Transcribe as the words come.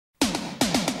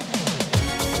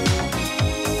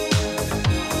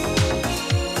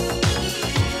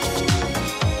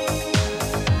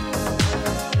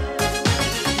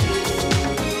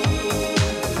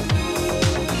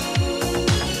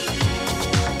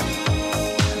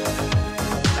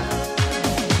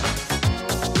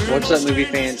What's up, movie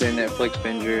fans and Netflix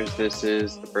bingers? This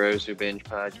is the Bros Who Binge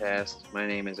podcast. My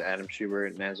name is Adam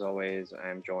Schubert, and as always,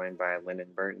 I'm joined by Lyndon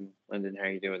Burton. Lyndon, how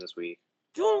are you doing this week?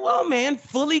 Doing well, man.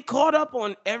 Fully caught up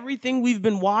on everything we've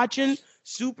been watching.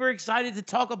 Super excited to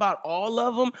talk about all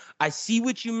of them. I see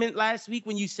what you meant last week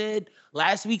when you said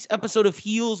last week's episode of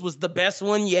Heels was the best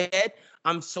one yet.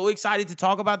 I'm so excited to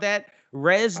talk about that.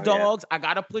 Res Dogs, I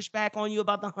got to push back on you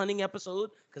about the hunting episode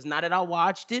because now that I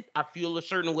watched it, I feel a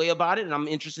certain way about it, and I'm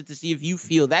interested to see if you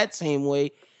feel that same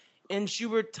way. And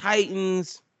Schubert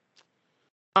Titans,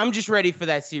 I'm just ready for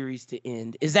that series to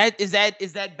end. Is that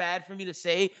bad for me to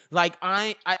say? Like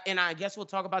I guess we'll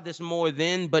talk about this more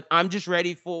then, but I'm just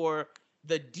ready for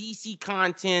the DC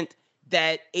content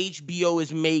that HBO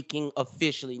is making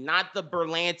officially, not the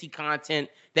Berlanti content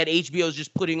that HBO is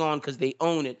just putting on because they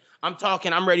own it.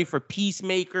 I'm ready for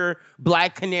Peacemaker,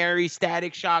 Black Canary,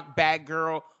 Static Shock,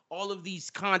 Batgirl, all of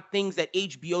these things that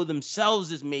HBO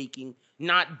themselves is making,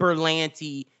 not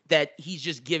Berlanti that he's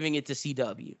just giving it to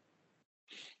CW.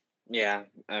 Yeah,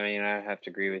 I mean, I have to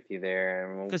agree with you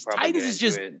there. Because Titans is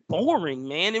just boring,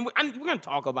 man. And we're going to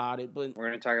talk about it. But we're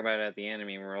going to talk about it at the end. I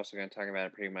mean, we're also going to talk about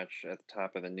it pretty much at the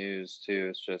top of the news, too.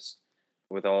 It's just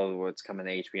with all of what's coming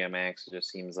to HBO Max, it just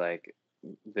seems like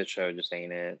this show just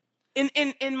ain't it.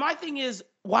 And my thing is,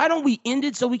 why don't we end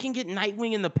it so we can get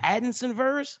Nightwing in the Pattinson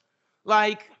verse?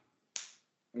 Like...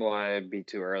 Well, it'd be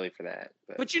too early for that.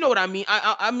 But you know what I mean?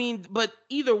 I mean, but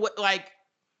either way, like...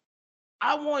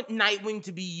 I want Nightwing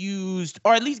to be used,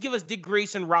 or at least give us Dick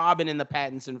Grayson Robin in the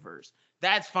Pattinson verse.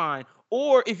 That's fine.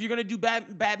 Or if you're gonna do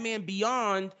Batman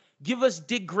Beyond, give us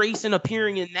Dick Grayson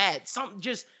appearing in that.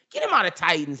 Just get him out of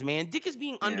Titans, man. Dick is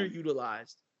being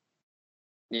underutilized.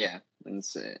 Yeah,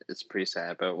 it's pretty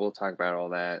sad, but we'll talk about all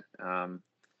that.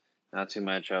 Not too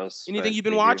much else. Anything you've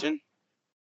been watching?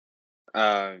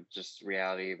 Just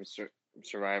reality.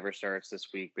 Survivor starts this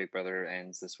week. Big Brother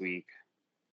ends this week.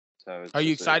 So are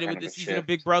you excited with this season of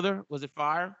Big Brother? Was it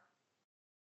fire?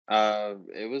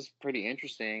 It was pretty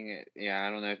interesting. Yeah, I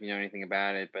don't know if you know anything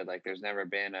about it, but like, there's never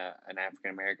been an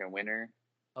African American winner.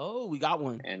 Oh, we got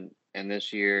one. And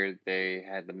this year they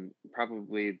had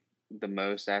probably the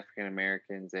most African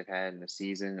Americans they've had in a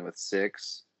season with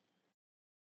 6.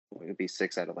 It would be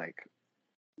 6 out of like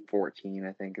 14,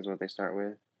 I think, is what they start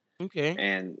with. Okay.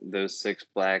 And those 6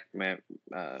 black men,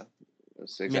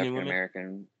 6 African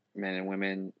American men and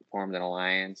women formed an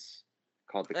alliance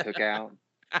called the Cookout.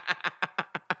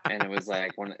 And it was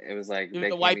like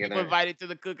the white people invited to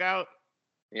the cookout.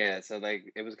 Yeah, so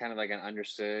like it was kind of like an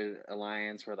understood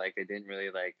alliance where like they didn't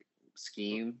really like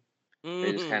scheme. Mm-hmm.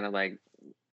 They just kind of like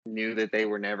knew that they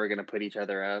were never going to put each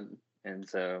other up, and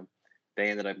so they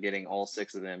ended up getting all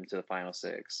 6 of them to the final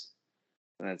 6.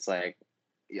 And it's like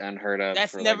unheard of.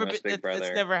 That's never been.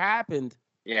 That's never happened.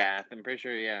 Yeah, I'm pretty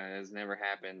sure. Yeah, it has never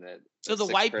happened that. So the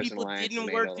white people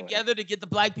didn't work together to get the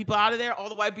black people out of there. All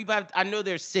the white people I know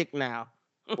they're sick now.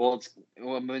 Well,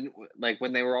 when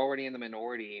they were already in the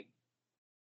minority,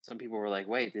 some people were like,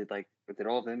 "Wait, did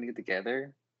all of them get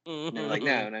together?" Mm-hmm. And they're like,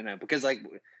 "No," because like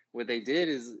what they did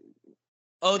is,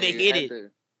 they hit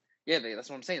it. That's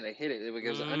what I'm saying. They hit it. It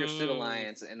was an understood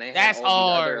alliance, and they had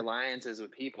all these other alliances with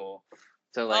people.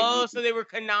 So like, so they were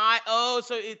conniving. So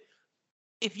it.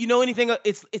 If you know anything,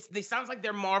 they sounds like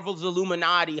they're Marvel's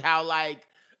Illuminati. How like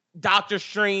Doctor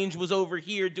Strange was over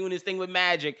here doing his thing with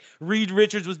magic. Reed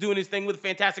Richards was doing his thing with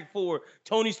Fantastic Four.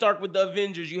 Tony Stark with the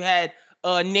Avengers. You had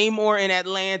Namor in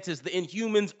Atlantis. The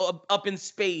Inhumans up in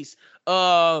space.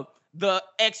 The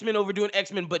X-Men overdoing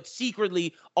X-Men, but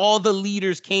secretly all the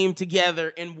leaders came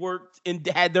together and worked and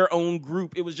had their own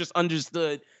group. It was just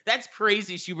understood. That's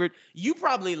crazy, Schubert. You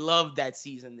probably loved that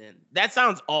season then. That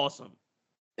sounds awesome.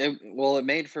 It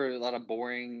made for a lot of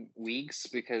boring weeks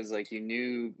because like you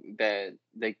knew that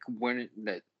that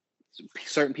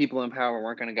certain people in power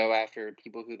weren't going to go after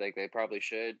people who like they probably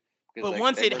should. But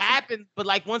once it happened,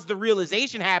 once the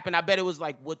realization happened, I bet it was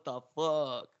like, what the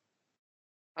fuck?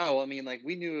 Oh, I mean, like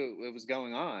we knew it was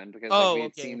going on because we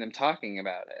had seen them talking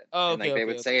about it. Oh, and they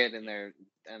would say it in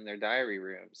their diary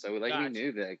room. So like we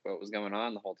knew that what was going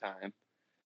on the whole time.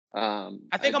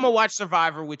 I think I'm gonna watch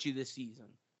Survivor with you this season.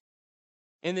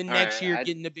 And then next year,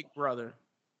 getting the Big Brother.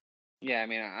 Yeah, I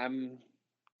mean,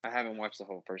 I haven't watched the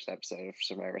whole first episode of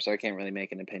Survivor, so I can't really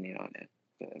make an opinion on it.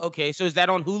 But okay, so is that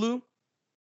on Hulu?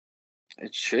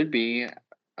 It should be,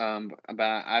 but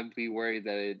I'd be worried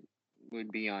that it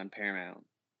would be on Paramount.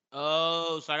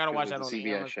 Oh, so I gotta watch that on the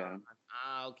CBS show.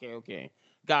 Okay,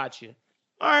 gotcha.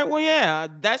 All right, well, yeah,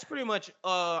 that's pretty much.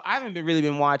 I haven't really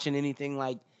been watching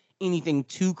anything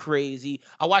too crazy.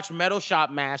 I watched Metal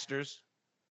Shop Masters.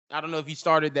 I don't know if you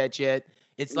started that yet.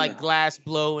 It's like glass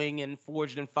blowing and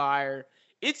Forged in Fire.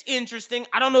 It's interesting.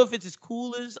 I don't know if it's as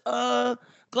cool as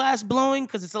glass blowing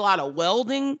because it's a lot of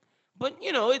welding. But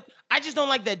I just don't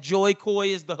like that Joy Coy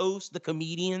is the host, the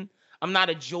comedian. I'm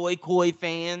not a Joy Coy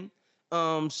fan.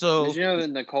 Did you know that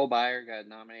Nicole Byer got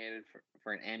nominated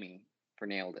for an Emmy for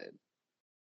Nailed It?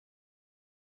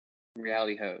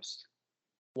 Reality host.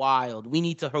 Wild. We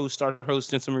need to start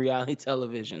hosting some reality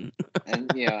television.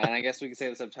 And and I guess we can say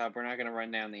this up top. We're not going to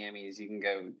run down the Emmys. You can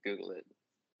go Google it.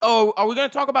 Oh, are we going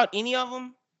to talk about any of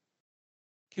them?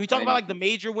 Can we talk about like the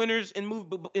major winners in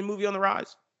Movie on the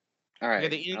Rise? All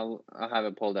right, I'll have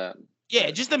it pulled up.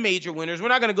 Yeah, just the major winners. We're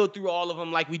not going to go through all of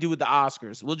them like we do with the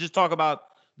Oscars. We'll just talk about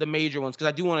the major ones because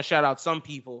I do want to shout out some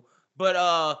people.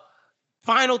 But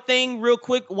final thing, real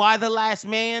quick, Y: The Last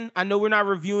Man. I know we're not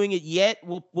reviewing it yet.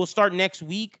 We'll start next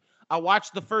week. I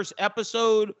watched the first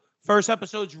episode. First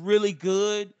episode's really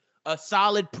good. A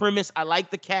solid premise. I like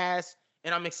the cast,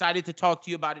 and I'm excited to talk to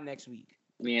you about it next week.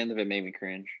 The end of it made me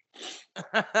cringe.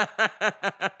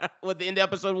 What, the end of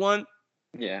episode 1?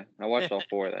 Yeah, I watched all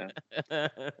 4 though.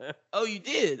 Oh, you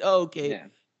did? Oh, okay. Yeah.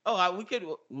 Oh, we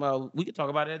could talk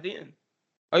about it at the end.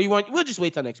 Oh, we'll just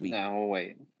wait till next week. No, we'll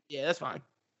wait. Yeah, that's fine.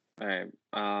 All right.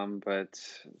 But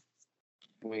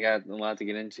we got a lot to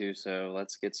get into, so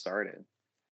let's get started.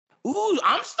 Ooh,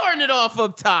 I'm starting it off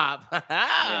up top.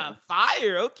 Yeah.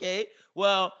 Fire. Okay.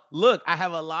 Well, look, I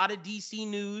have a lot of DC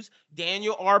news.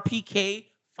 Daniel RPK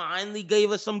finally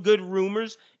gave us some good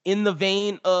rumors in the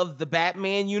vein of the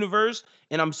Batman universe,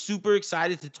 and I'm super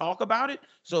excited to talk about it.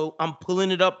 So I'm pulling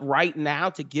it up right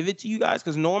now to give it to you guys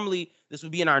because normally this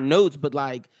would be in our notes, but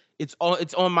like it's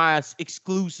on my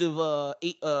exclusive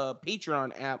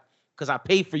Patreon app because I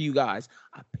pay for you guys.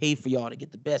 I pay for y'all to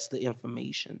get the best of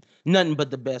information, nothing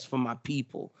but the best for my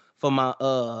people, for my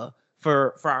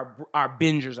for our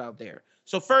bingers out there.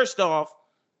 So first off,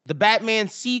 the Batman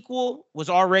sequel was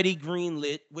already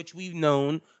greenlit, which we've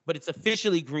known, but it's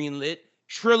officially greenlit.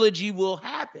 Trilogy will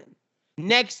happen.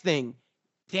 Next thing,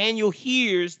 Daniel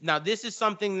hears. Now, this is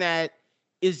something that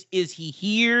is he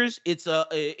hears.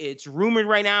 It's rumored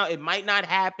right now. It might not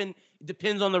happen. It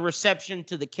depends on the reception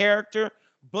to the character.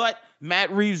 But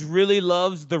Matt Reeves really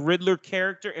loves the Riddler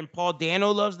character, and Paul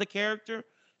Dano loves the character.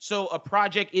 So a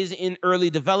project is in early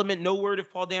development. No word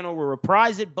if Paul Dano will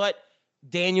reprise it, but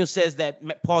Daniel says that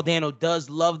Paul Dano does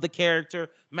love the character.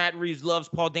 Matt Reeves loves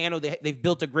Paul Dano. They've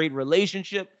built a great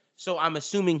relationship. So I'm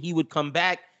assuming he would come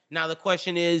back. Now, the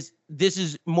question is, this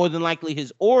is more than likely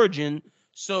his origin.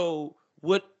 So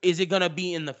what is it going to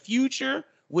be in the future,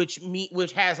 which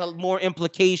has more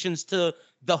implications to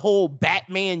the whole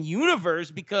Batman universe?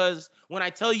 Because when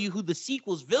I tell you who the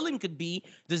sequel's villain could be,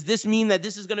 does this mean that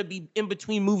this is going to be in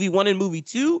between movie 1 and movie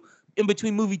 2? In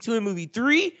between movie 2 and movie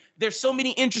 3? There's so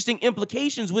many interesting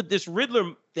implications with this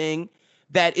Riddler thing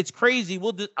that it's crazy.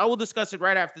 I will discuss it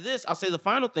right after this. I'll say the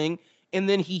final thing. And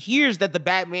then he hears that the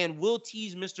Batman will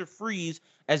tease Mr. Freeze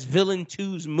as Villain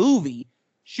 2's movie.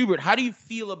 Schubert, how do you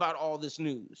feel about all this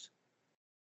news?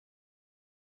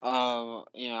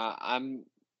 I'm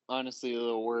honestly a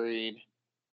little worried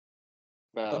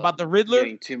about the Riddler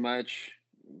getting too much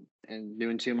and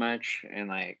doing too much and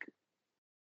like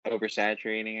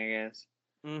oversaturating, I guess.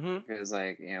 Because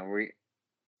like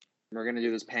we're gonna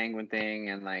do this Penguin thing,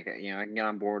 and like I can get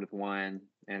on board with one,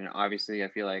 and obviously I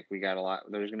feel like we got a lot.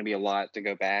 There's gonna be a lot to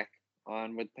go back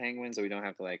on with Penguin, so we don't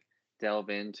have to like delve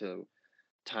into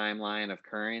timeline of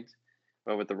current.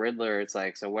 But with the Riddler, it's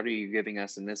like, so what are you giving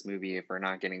us in this movie if we're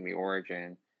not getting the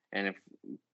origin? And if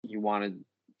you want to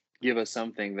give us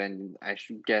something, then I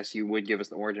should guess you would give us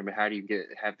the origin. But how do you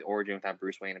have the origin without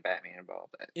Bruce Wayne and Batman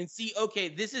involved? And see, okay,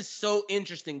 this is so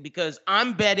interesting because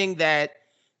I'm betting that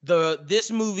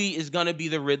this movie is gonna be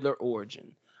the Riddler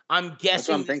origin. I'm guessing. That's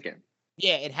what I'm thinking.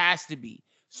 Yeah, it has to be.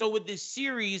 So with this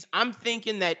series, I'm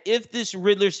thinking that if this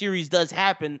Riddler series does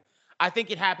happen, I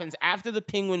think it happens after the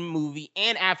Penguin movie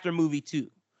and after movie 2.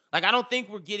 Like, I don't think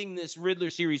we're getting this Riddler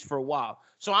series for a while.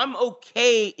 So I'm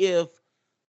okay if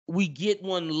we get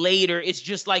one later. It's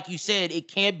just like you said, it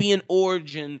can't be an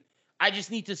origin. I just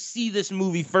need to see this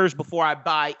movie first before I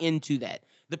buy into that.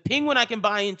 The Penguin I can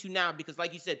buy into now because,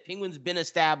 like you said, Penguin's been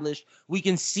established. We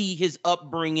can see his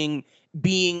upbringing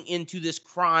being into this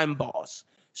crime boss.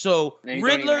 So and you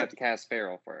Riddler, don't even have to cast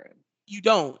Farrell for it. You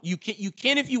don't. You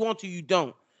can if you want to. You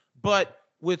don't. But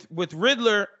with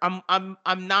Riddler, I'm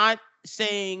not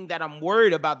saying that I'm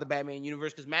worried about the Batman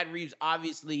universe because Matt Reeves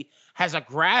obviously has a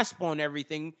grasp on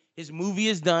everything. His movie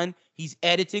is done. He's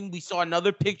editing. We saw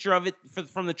another picture of it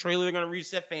from the trailer. They're going to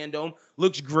reset Fandom.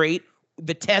 Looks great.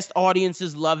 The test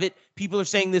audiences love it. People are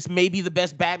saying this may be the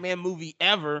best Batman movie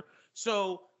ever.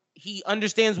 So he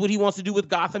understands what he wants to do with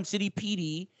Gotham City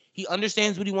PD. He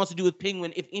understands what he wants to do with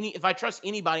Penguin. If I trust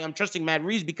anybody, I'm trusting Matt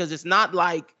Reeves, because it's not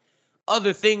like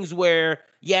other things where,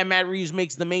 yeah, Matt Reeves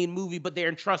makes the main movie, but they're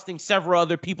entrusting several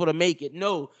other people to make it.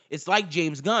 No, it's like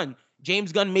James Gunn.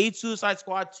 James Gunn made Suicide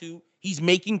Squad 2. He's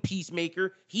making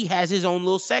Peacemaker. He has his own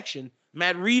little section.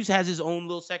 Matt Reeves has his own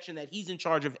little section that he's in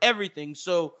charge of everything.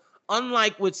 So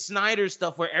unlike with Snyder's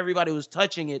stuff where everybody was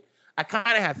touching it, I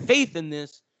kind of have faith in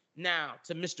this. Now,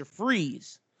 to Mr.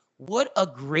 Freeze, what a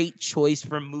great choice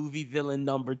for movie villain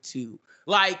number 2.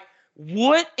 Like,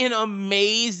 what an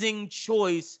amazing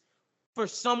choice for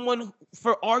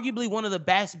arguably one of the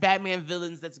best Batman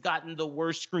villains that's gotten the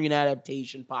worst screen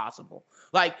adaptation possible.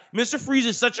 Like, Mr. Freeze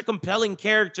is such a compelling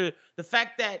character. The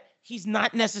fact that he's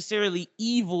not necessarily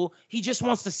evil, he just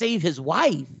wants to save his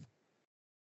wife.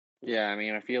 Yeah, I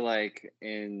mean, I feel like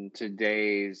in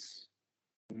today's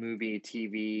movie,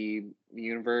 TV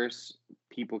universe,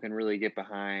 people can really get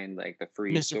behind like the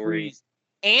Freeze story. Freeze.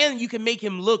 And you can make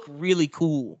him look really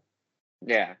cool.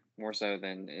 Yeah, more so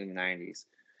than in the 90s.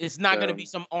 It's not going to be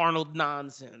some Arnold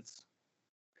nonsense.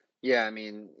 Yeah, I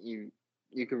mean,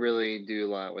 you could really do a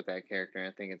lot with that character. And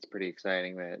I think it's pretty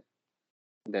exciting that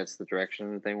that's the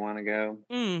direction that they want to go.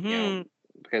 Mm-hmm. You know,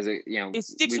 because it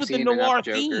sticks with the noir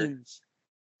themes.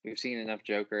 We've seen enough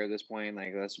Joker at this point.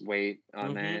 Like, let's wait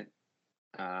on that.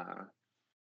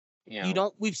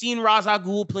 We've seen Ra's al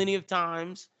Ghul plenty of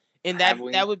times, and that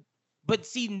would. But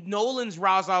see, Nolan's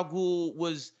Ra's al Ghul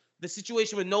was the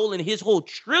situation with Nolan. His whole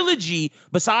trilogy,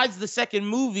 besides the second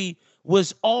movie,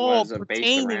 was all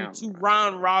pertaining to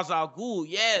Ra's al Ghul.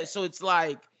 Yeah, so it's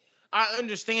like, I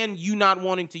understand you not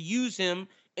wanting to use him,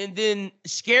 and then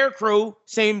Scarecrow,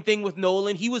 same thing with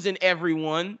Nolan. He was in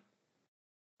everyone.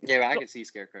 Yeah, but I can see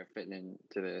Scarecrow fitting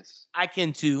into this. I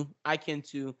can too.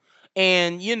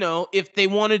 And if they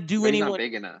want to do anyone, he's not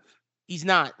big enough. He's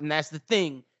not, and that's the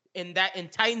thing. And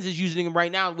Titans is using him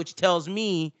right now, which tells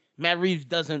me Matt Reeves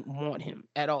doesn't want him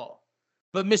at all.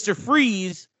 But Mr.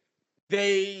 Freeze,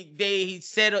 they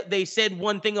said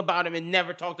one thing about him and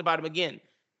never talked about him again.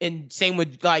 And same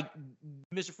with like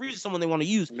Mr. Freeze is someone they want to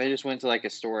use. They just went to like a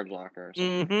storage locker or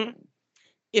something. Mm-hmm.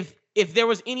 If there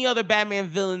was any other Batman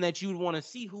villain that you would want to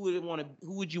see, who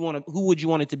would you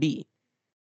want it to be?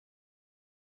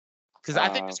 Because I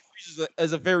think Mr. Freeze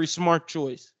is a very smart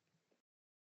choice.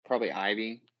 Probably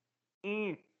Ivy.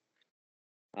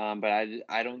 But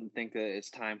I don't think that it's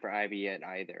time for Ivy yet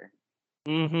either.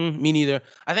 Me neither.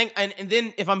 I think, and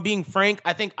then if I'm being frank,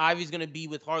 I think Ivy's gonna be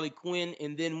with Harley Quinn,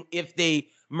 and then if they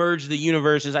merge the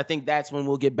universes, I think that's when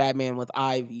we'll get Batman with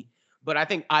Ivy. But I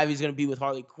think Ivy's gonna be with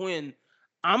Harley Quinn.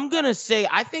 I'm gonna say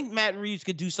I think Matt Reeves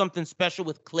could do something special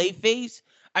with Clayface.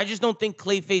 I just don't think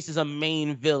Clayface is a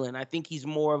main villain. I think he's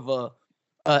more of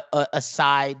a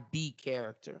side B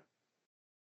character.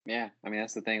 Yeah, I mean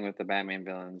that's the thing with the Batman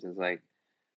villains is like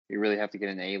you really have to get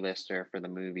an A-lister for the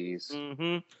movies.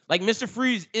 Mm-hmm. Like Mr.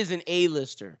 Freeze is an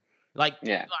A-lister. Like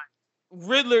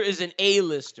Riddler is an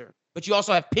A-lister, but you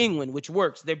also have Penguin, which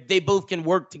works. They both can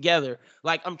work together.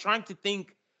 Like I'm trying to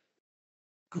think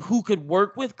who could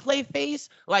work with Clayface.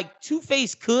 Like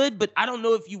Two-Face could, but I don't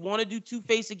know if you want to do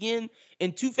Two-Face again.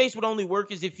 And Two-Face would only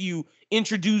work as if you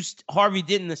introduced Harvey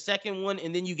Dent in the second one,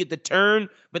 and then you get the turn.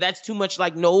 But that's too much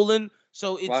like Nolan.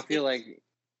 So it's. Well, I feel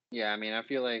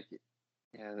like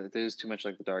there's too much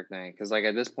like the Dark Knight because like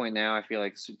at this point now, I feel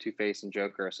like Two-Face and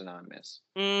Joker are synonymous.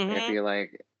 Mm-hmm. Like, I feel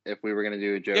like if we were gonna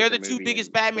do a Joker, they're the two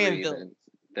biggest Batman villains.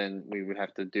 Then we would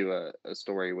have to do a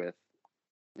story with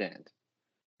Dent.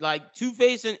 Like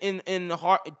Two-Face and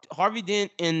Harvey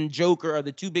Dent and Joker are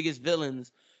the two biggest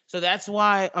villains. So that's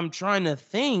why I'm trying to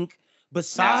think.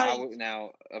 Besides,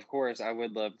 now of course, I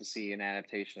would love to see an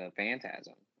adaptation of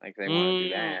Phantasm. Like they want to do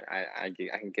that, I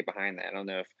can get behind that. I don't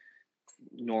know if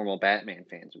normal Batman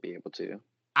fans would be able to.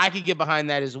 I could get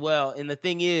behind that as well. And the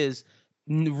thing is,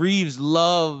 Reeves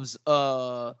loves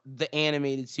the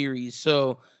animated series,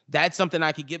 so that's something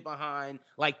I could get behind.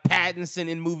 Like Pattinson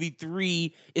in movie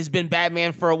 3 has been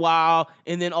Batman for a while,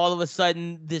 and then all of a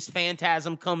sudden this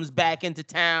Phantasm comes back into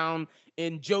town,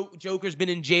 and Joker's been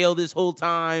in jail this whole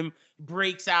time,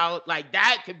 breaks out. Like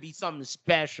that could be something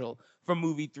special for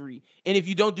movie 3. And if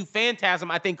you don't do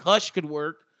Phantasm, I think Hush could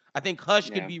work. I think Hush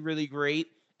could be really great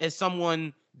as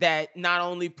someone that not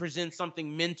only presents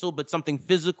something mental, but something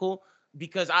physical.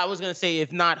 Because I was going to say,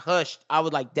 if not Hush, I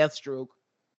would like Deathstroke.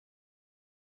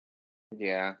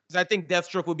 Yeah. Because I think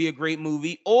Deathstroke would be a great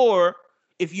movie. Or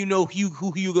if you know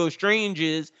who Hugo Strange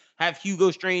is, have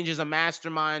Hugo Strange as a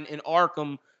mastermind in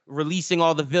Arkham, releasing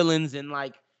all the villains and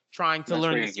like trying to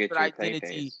learn the secret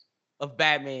identity of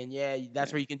Batman. Yeah,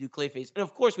 that's where you can do Clayface. And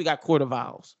of course, we got Court of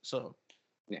Owls. So,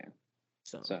 yeah.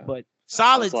 So but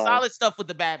solid stuff with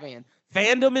the Batman.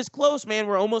 Fandom is close, man.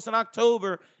 We're almost in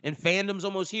October, and fandom's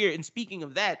almost here. And speaking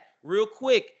of that, real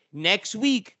quick, next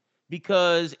week,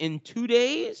 because in 2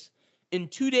 days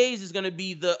is going to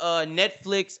be the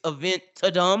Netflix event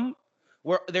Tadum,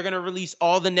 where they're going to release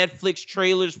all the Netflix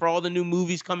trailers for all the new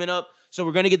movies coming up. So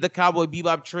we're going to get the Cowboy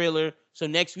Bebop trailer. So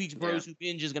next week's Bros Who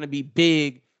Binge is going to be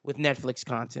big with Netflix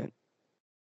content.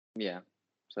 Yeah.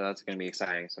 So that's going to be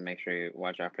exciting. So make sure you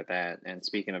watch out for that. And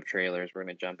speaking of trailers, we're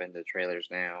going to jump into trailers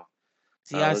now.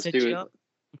 See, I set you up.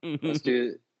 Let's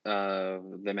do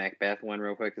the Macbeth one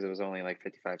real quick because it was only like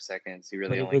 55 seconds. You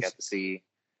really only got to see.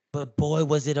 But boy,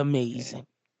 was it amazing.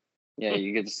 Yeah,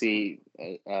 you get to see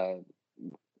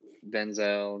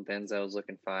Denzel. Denzel's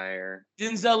looking fire.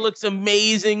 Denzel looks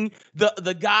amazing.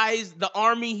 The guys, the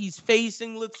army he's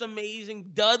facing looks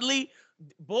amazing. Dudley,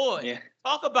 boy,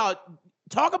 talk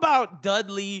about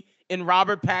Dudley and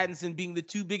Robert Pattinson being the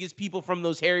two biggest people from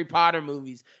those Harry Potter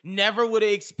movies. Never would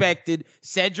have expected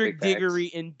Cedric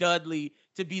Diggory and Dudley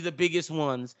to be the biggest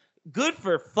ones. Good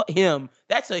for him.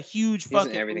 That's a huge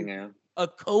fucking everything now.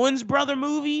 Coen's brother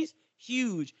movies,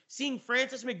 huge. Seeing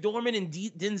Frances McDormand and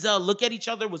Denzel look at each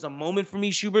other was a moment for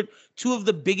me, Schubert. Two of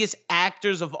the biggest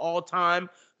actors of all time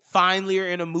finally are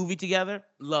in a movie together.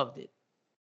 Loved it.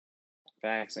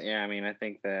 Facts. Yeah, I mean, I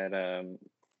think that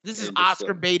this is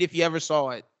Oscar bait if you ever saw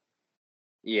it.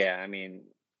 Yeah, I mean,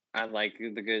 I like a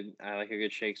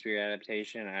good Shakespeare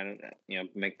adaptation. I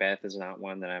don't, Macbeth is not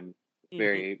one that I'm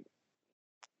very,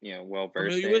 well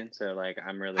versed in. So like,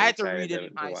 I'm really excited to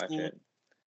watch it.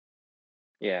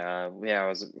 Yeah, I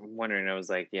was wondering. I was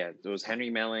like, it was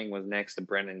Henry Melling was next to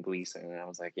Brendan Gleeson, and I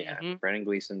was like, Brendan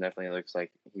Gleeson definitely looks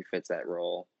like he fits that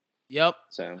role. Yep.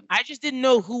 So I just didn't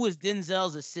know who was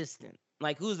Denzel's assistant.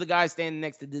 Like, who's the guy standing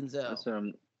next to Denzel? That's what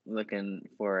I'm looking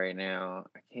for right now.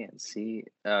 I can't see.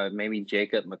 Maybe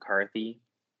Jacob McCarthy.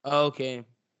 Okay.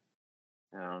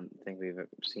 I don't think we've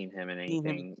seen him in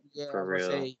anything for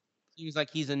real. Seems like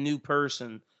he's a new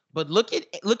person. But look at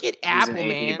Apple,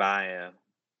 man. Bio.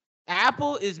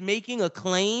 Apple is making a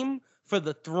claim for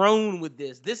the throne with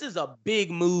this. This is a big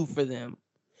move for them.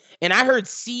 And I heard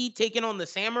C taking on the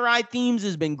samurai themes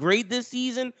has been great this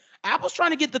season. Apple's trying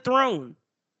to get the throne.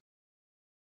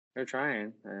 They're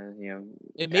trying.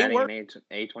 It may work.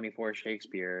 A24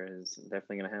 Shakespeare is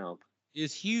definitely going to help.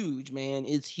 It's huge, man.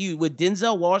 It's huge. With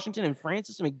Denzel Washington and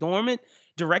Frances McDormand,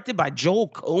 directed by Joel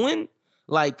Coen.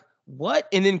 Like, what?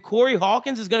 And then Corey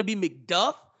Hawkins is going to be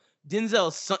Macduff,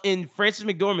 Denzel's son, and Frances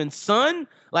McDormand's son.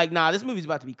 Like, nah, this movie's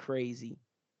about to be crazy.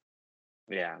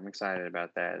 Yeah, I'm excited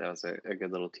about that. That was a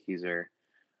good little teaser.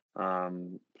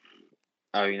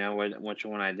 Oh, you know what? Which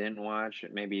one I didn't watch?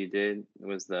 Maybe you did. It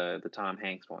was the Tom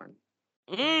Hanks one.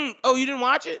 Oh, you didn't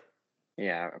watch it?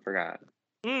 Yeah, I forgot.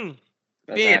 Finch.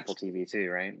 That's Apple TV too,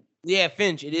 right? Yeah,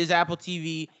 Finch. It is Apple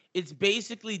TV. It's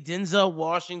basically Denzel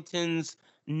Washington's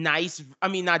not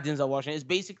Denzel Washington. It's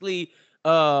basically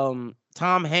Tom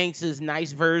Hanks's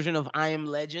nice version of I Am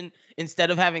Legend.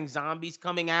 Instead of having zombies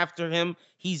coming after him,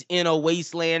 he's in a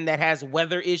wasteland that has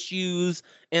weather issues,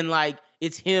 and like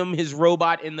it's him, his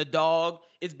robot, and the dog.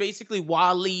 It's basically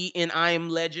Wall-E and I Am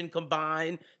Legend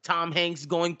combined. Tom Hanks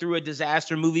going through a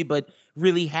disaster movie, but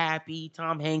really happy.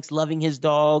 Tom Hanks loving his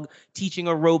dog, teaching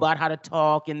a robot how to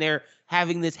talk, and they're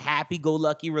having this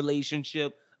happy-go-lucky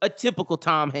relationship. A typical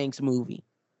Tom Hanks movie.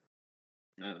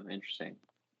 Oh, interesting.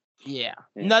 Yeah.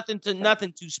 Nothing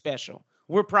too special.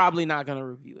 We're probably not going to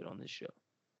review it on this show.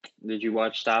 Did you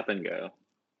watch Stop and Go?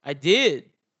 I did.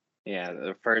 Yeah,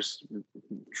 the first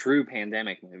true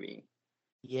pandemic movie.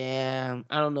 Yeah,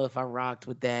 I don't know if I rocked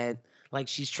with that. Like,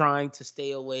 she's trying to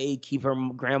stay away, keep her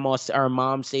grandma or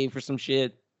mom safe or some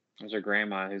shit. There's her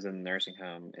grandma who's in the nursing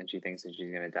home, and she thinks that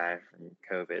she's going to die from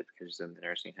COVID because she's in the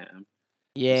nursing home.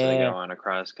 Yeah. So they go on a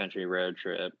cross-country road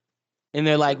trip. And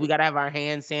they're like, we got to have our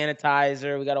hand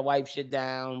sanitizer. We got to wipe shit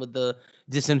down with the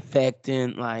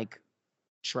disinfectant, like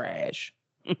trash.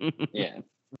 Yeah.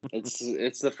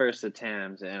 It's the first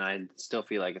attempt, and I still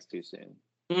feel like it's too soon.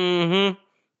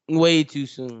 Mm-hmm. Way too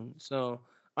soon. So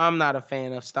I'm not a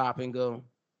fan of Stop and Go.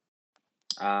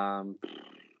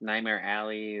 Nightmare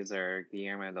Alleys or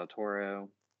Guillermo del Toro.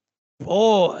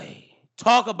 Boy,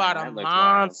 talk about a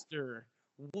monster.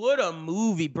 Wild. What a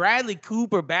movie. Bradley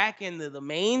Cooper back into the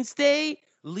mainstay.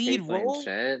 Lead role.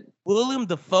 William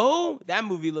Dafoe. That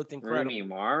movie looked incredible. Rooney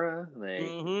Mara.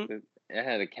 It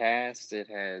had a cast. It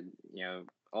had,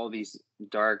 all these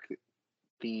dark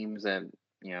themes that,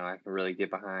 I can really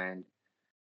get behind.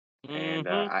 And,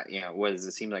 what does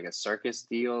it seem like a circus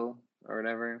deal or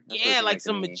whatever? That's like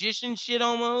some magician shit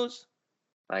almost.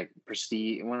 Like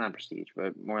Prestige. Well, not Prestige,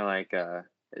 but more like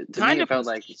To me, Kind it of felt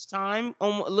like Prestige time, a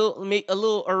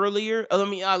little earlier. I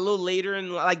mean, a little later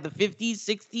in like the 50s,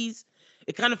 60s.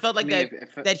 It kind of felt to like me,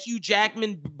 that Hugh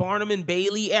Jackman, Barnum and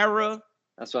Bailey era.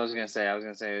 that's what I was gonna say. I was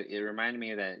gonna say it reminded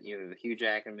me of that either the Hugh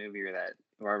Jackman movie or that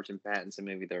Robert Pattinson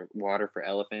movie, The Water for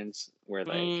Elephants, where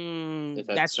like it's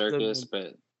that That's a good circus, one.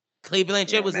 but Clay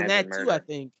Blanchett was in imagine that too, I murder.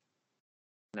 think.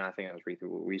 No, I think it was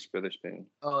Reese Witherspoon.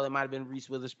 Oh, that might have been Reese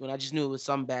Witherspoon. I just knew it was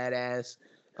some badass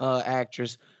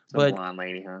actress. Some But blonde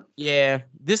lady, huh? yeah,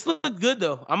 this looked good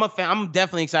though. I'm a fan. I'm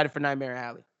definitely excited for Nightmare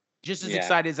Alley. Just as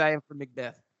excited as I am for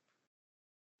Macbeth.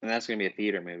 And that's gonna be a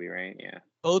theater movie, right? Yeah.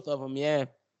 Both of them, yeah.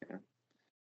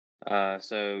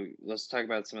 So let's talk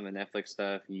about some of the Netflix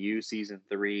stuff. You season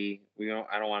 3.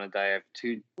 I don't want to dive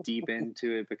too deep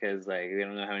into it because like we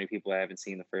don't know how many people haven't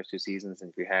seen the first 2 seasons,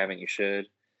 and if you haven't, you should.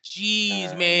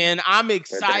 Jeez, man, I'm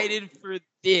excited for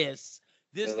this.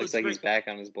 This it looks like great. He's back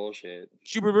on his bullshit.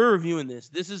 We're reviewing this.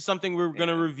 This is something we're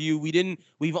gonna review.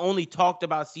 We've only talked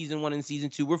about season 1 and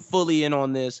season 2. We're fully in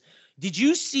on this. Did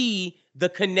you see the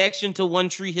connection to One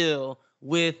Tree Hill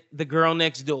with The Girl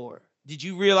Next Door? Did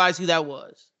you realize who that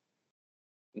was?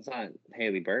 It's not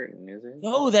Haley Burton, is it?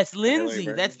 No, that's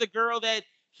Lindsay. That's the girl that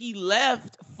he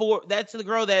left for. That's the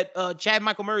girl that Chad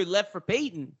Michael Murray left for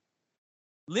Peyton.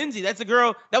 Lindsay, that's the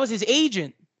girl that was his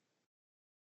agent.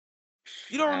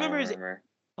 You don't remember his?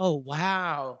 Oh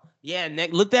wow, yeah.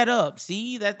 Nick, look that up.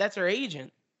 See that's her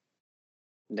agent.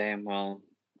 Damn. Well.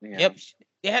 Yeah. Yep.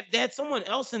 They had someone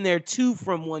else in there too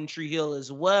from One Tree Hill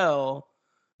as well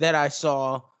that I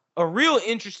saw. A real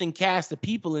interesting cast of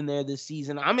people in there this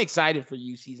season. I'm excited for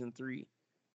You season 3.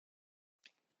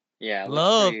 Yeah,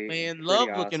 love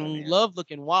awesome,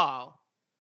 looking wild.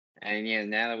 And yeah,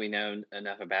 now that we know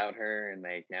enough about her, and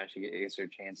like now she gets her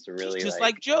chance to really She's just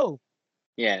like Joe.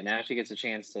 Yeah, now she gets a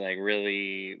chance to like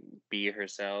really be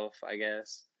herself, I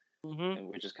guess,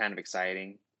 which is kind of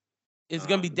exciting. It's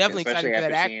gonna be definitely especially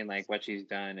exciting after seeing like what she's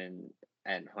done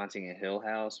at Haunting a Hill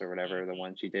House or whatever the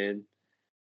one she did.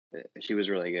 She was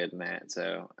really good in that,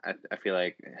 so I feel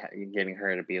like getting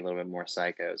her to be a little bit more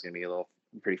psycho is gonna be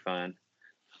pretty fun.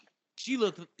 She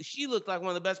looked like one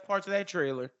of the best parts of that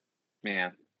trailer.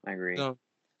 Yeah, I agree. So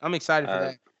I'm excited for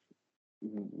that.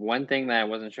 One thing that I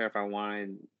wasn't sure if I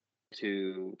wanted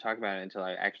to talk about it until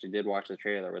I actually did watch the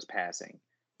trailer was Passing.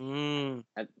 Now,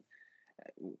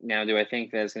 do I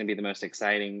think that's going to be the most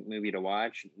exciting movie to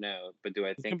watch? No, but do I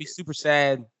think it's going to be super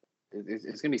sad? It's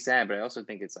going to be sad, but I also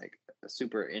think it's like a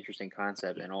super interesting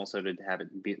concept, and also to have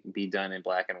it be done in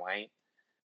black and white.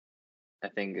 I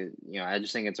think I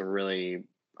just think it's a really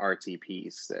artsy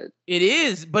piece that it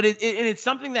is, but it's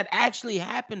something that actually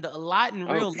happened a lot in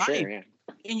real life. Sure, yeah.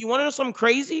 And you want to know something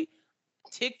crazy?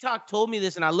 TikTok told me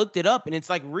this, and I looked it up, and it's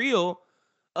like real.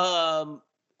 What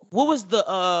was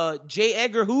the J.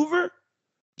 Edgar Hoover?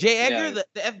 J. Edgar,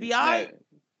 the FBI?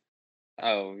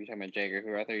 Oh, you're talking about J. Edgar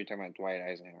Hoover? I thought you were talking about Dwight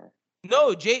Eisenhower.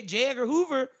 No, J. Edgar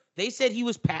Hoover. They said he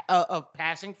was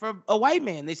passing for a white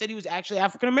man. They said he was actually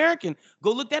African American.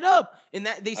 Go look that up. And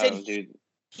that they said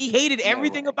he hated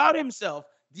everything about himself.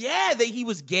 Yeah, he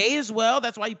was gay as well.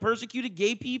 That's why he persecuted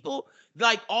gay people.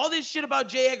 Like all this shit about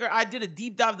J. Edgar. I did a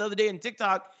deep dive the other day on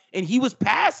TikTok, and he was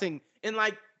passing, and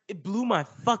like it blew my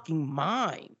fucking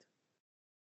mind.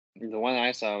 The one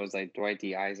I saw was like Dwight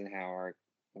D. Eisenhower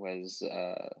was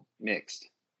mixed.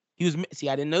 He was. See,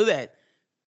 I didn't know that.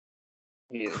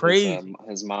 Crazy.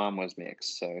 His mom was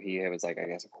mixed, so he was like, I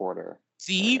guess, a quarter.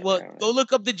 See, well, go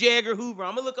look up the J. Edgar Hoover.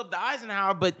 I'm gonna look up the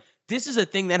Eisenhower, but this is a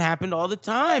thing that happened all the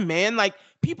time, man. Like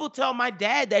people tell my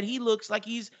dad that he looks like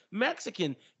he's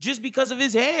Mexican just because of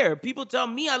his hair. People tell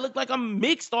me I look like I'm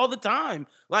mixed all the time.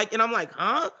 Like, and I'm like,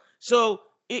 huh? So,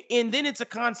 and then it's a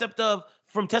concept of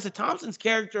from Tessa Thompson's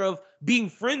character of being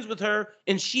friends with her,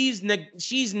 and she's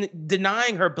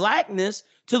denying her blackness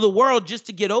to the world just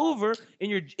to get over.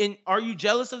 And are you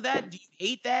jealous of that? Do you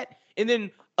hate that? And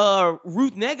then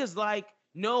Ruth Nega's like,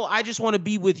 no, I just want to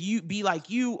be with you, be like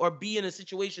you, or be in a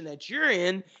situation that you're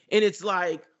in. And it's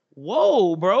like,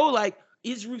 whoa, bro, like,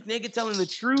 is Ruth Negga telling the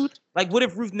truth? Like, what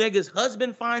if Ruth Nega's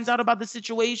husband finds out about the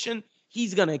situation?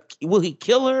 Will he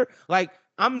kill her? Like,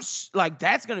 I'm like,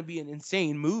 that's gonna be an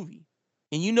insane movie.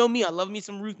 And you know me, I love me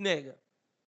some Ruth Negga.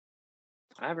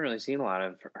 I haven't really seen a lot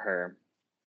of her.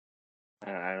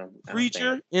 I don't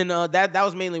Preacher, and that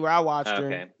was mainly where I watched her.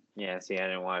 Okay, yeah. See, I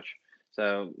didn't watch.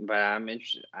 So, but I'm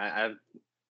interested. I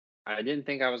didn't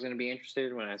think I was going to be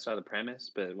interested when I saw the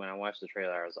premise, but when I watched the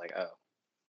trailer, I was like, oh,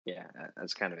 yeah,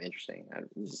 that's kind of interesting. I'd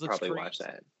probably watch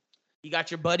that. You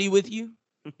got your buddy with you?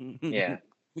 Yeah.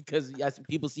 Because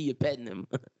people see you petting him.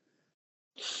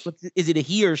 Is it a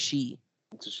he or she?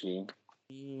 It's a she.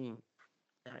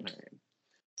 Nice.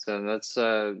 So let's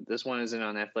this one isn't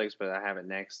on Netflix, but I have it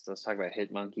next. Let's talk about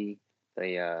Hit Monkey,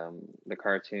 the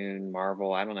cartoon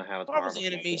Marvel. I don't know how it's Marvel's Marvel's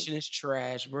making. animation is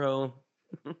trash, bro.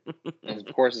 And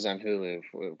of course, it's on Hulu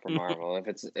for Marvel.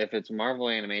 If it's Marvel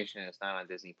animation, and it's not on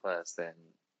Disney Plus, then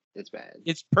it's bad.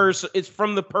 It's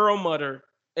from the Perlmutter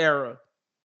era.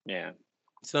 Yeah.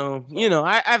 So you know,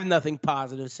 I have nothing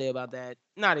positive to say about that.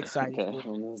 Not excited. Okay,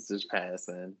 let's just pass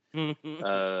then.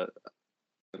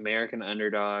 American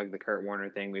Underdog, the Kurt Warner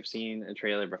thing. We've seen a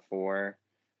trailer before.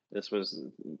 This was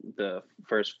the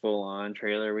first full-on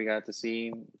trailer we got to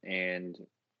see, and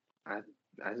I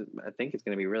think it's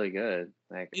gonna be really good.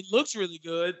 Like, it looks really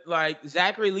good. Like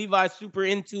Zachary Levi's super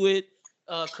into it.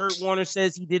 Kurt Warner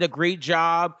says he did a great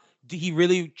job. He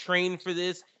really trained for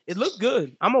this. It looked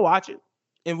good. I'm gonna watch it.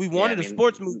 And we wanted a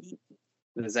sports movie.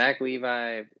 The Zach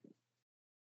Levi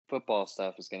football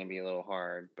stuff is gonna be a little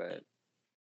hard, but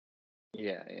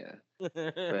yeah. But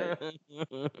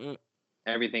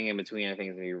everything in between, I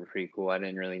think, is gonna be pretty cool. I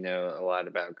didn't really know a lot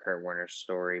about Kurt Warner's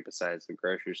story besides the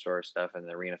grocery store stuff and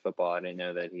the arena football. I didn't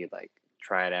know that he like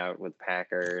tried out with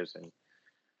Packers and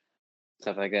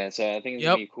stuff like that. So I think it's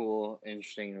gonna be cool,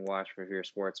 interesting to watch if you're a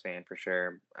sports fan for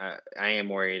sure. I am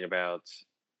worried about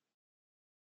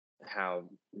how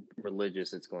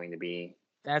religious it's going to be.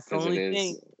 That's the only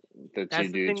thing. The two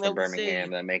dudes from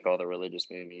Birmingham that make all the religious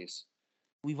movies.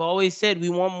 We've always said we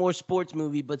want more sports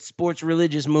movie, but sports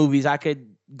religious movies I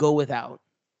could go without.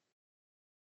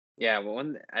 Yeah, well,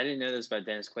 I didn't know this about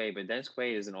Dennis Quaid, but Dennis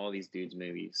Quaid is in all these dudes'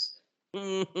 movies.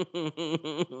 I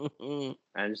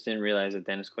just didn't realize that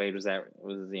Dennis Quaid was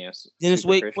Dennis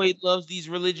Quaid loves these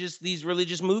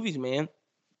religious movies, man.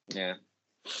 Yeah,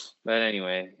 but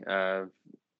anyway,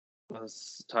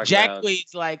 let's talk about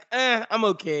Quaid's like, I'm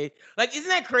okay. Like, isn't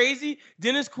that crazy?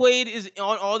 Dennis Quaid is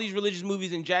on all these religious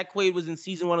movies, and Jack Quaid was in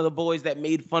season 1 of The Boys that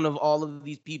made fun of all of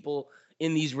these people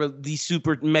in these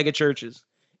super mega churches.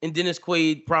 And Dennis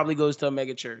Quaid probably goes to a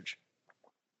mega church.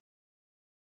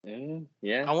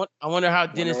 Yeah. I wonder how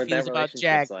Dennis feels about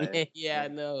Jack. Like. Yeah, I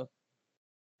know.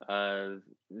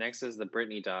 Next is the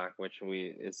Britney doc, which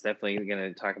it's definitely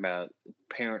going to talk about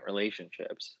parent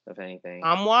relationships, if anything.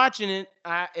 I'm watching it.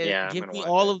 Give me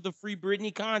all of the free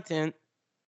Britney content.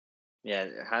 Yeah,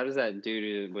 how does that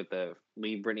dude with the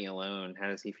leave Britney alone? How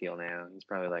does he feel now? He's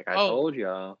probably like, I told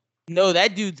y'all. No,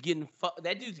 that dude's getting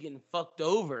fucked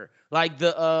over. Like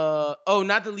not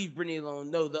to leave Britney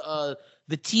alone. No, the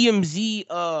TMZ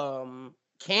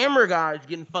camera guy's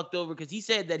getting fucked over because he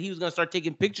said that he was gonna start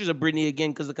taking pictures of Britney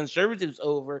again because the conservatives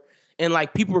over, and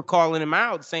like people were calling him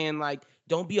out saying like,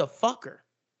 don't be a fucker.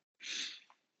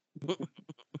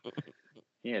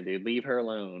 Yeah, dude, leave her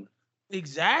alone.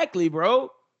 Exactly,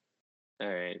 bro. All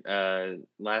right.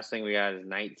 Last thing we got is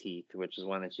Night Teeth, which is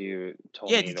one that you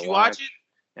told me to watch. Did you watch it?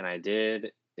 And I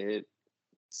did.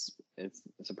 It's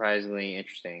surprisingly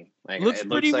interesting. Like, looks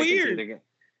pretty weird. It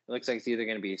looks like it's either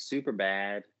going to be super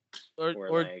bad or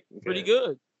like pretty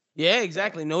good. Yeah,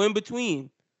 exactly. No in between.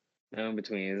 No in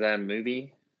between. Is that a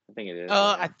movie? I think it is.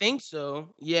 I think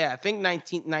so. Yeah, I think Night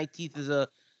Teeth is a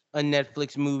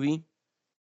Netflix movie.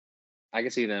 I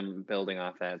can see them building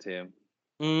off that too.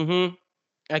 Mm-hmm.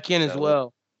 I can as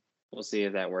well. We'll see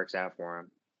if that works out for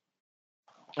him.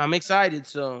 I'm excited.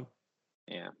 So.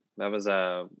 Yeah, that was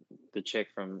the chick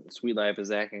from Sweet Life of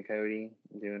Zach and Cody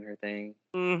doing her thing.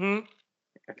 Mm-hmm.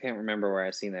 I can't remember where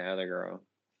I've seen that other girl.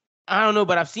 I don't know,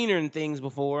 but I've seen her in things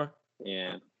before.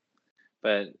 Yeah,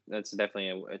 but that's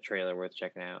definitely a trailer worth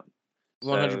checking out.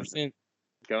 100%.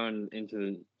 Going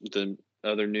into the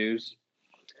other news,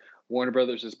 Warner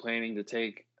Brothers is planning to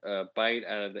take a bite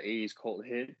out of the 80s cult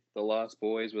hit, The Lost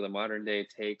Boys, with a modern-day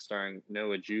take starring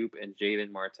Noah Jupe and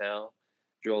Jaden Martell.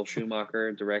 Joel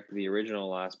Schumacher directed the original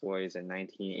Lost Boys in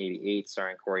 1988,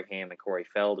 starring Corey Haim and Corey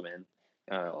Feldman,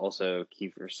 also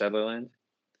Kiefer Sutherland.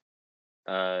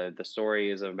 The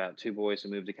story is about two boys who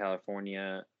move to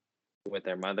California with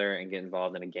their mother and get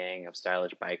involved in a gang of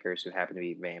stylish bikers who happen to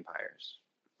be vampires.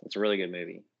 It's a really good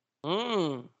movie.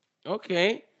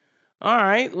 Okay. All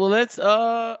right. Well, let's.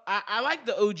 I like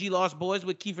the OG Lost Boys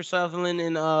with Kiefer Sutherland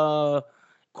and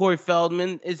Corey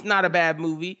Feldman. It's not a bad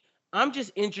movie. I'm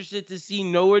just interested to see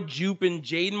Noah Jupe and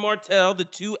Jaden Martell, the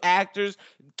two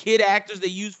kid actors they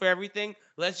use for everything.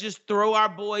 Let's just throw our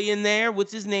boy in there.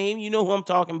 What's his name? You know who I'm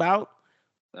talking about.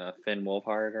 Finn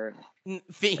Wolfhard.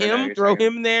 Throw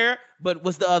him there. But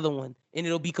what's the other one? And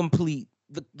it'll be complete.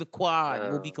 The quad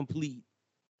will be complete.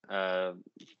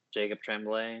 Jacob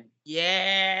Tremblay.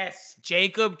 Yes,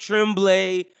 Jacob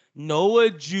Tremblay, Noah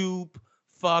Jupe,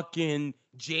 fucking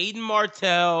Jaden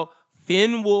Martell,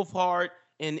 Finn Wolfhard.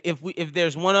 And if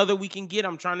there's one other we can get,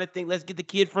 I'm trying to think. Let's get the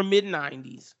kid from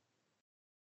mid-90s.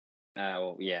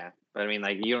 Well, yeah, but I mean,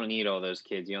 like, you don't need all those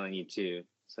kids. You only need 2.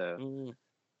 So,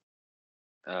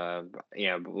 Mm.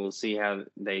 yeah, but we'll see how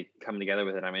they come together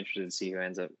with it. I'm interested to see who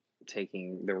ends up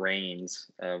taking the reins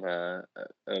of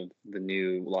the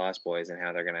new Lost Boys and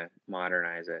how they're gonna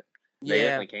modernize it. They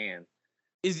Yeah. definitely can.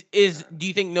 Do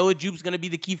you think Noah Jupe's gonna be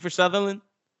the Kiefer Sutherland?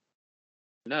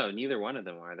 No, neither one of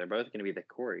them are. They're both gonna be the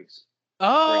Coreys.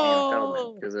 Corey Haim Feldman,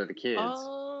 Oh, because they're the kids.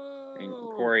 And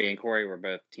oh. Corey were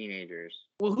both teenagers.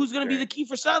 Well, who's gonna be the During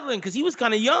Kiefer Sutherland? Because he was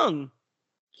kind of young.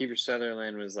 Kiefer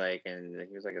Sutherland was like, and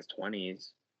he was like his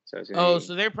 20s, so it's gonna Oh, be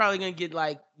so they're probably gonna get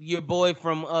like your boy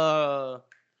from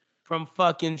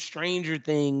fucking Stranger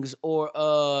Things, or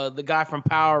the guy from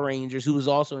Power Rangers who was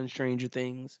also in Stranger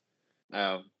Things.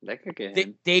 that could get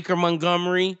him. Dacre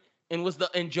Montgomery and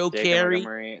Joe Dacre Carey.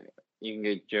 Montgomery. You can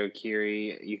get Joe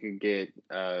Keery. You could get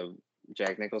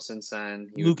Jack Nicholson's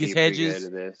son. He would Lucas be pretty good Hedges.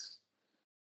 at this.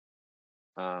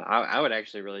 I would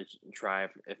actually really try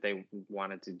if they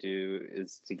wanted to do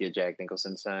is to get Jack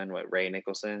Nicholson's son, Ray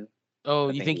Nicholson. Oh,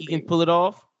 I you think think he'd he can be. pull it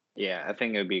off? Yeah, I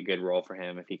think it would be a good role for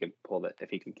him if he could pull that. If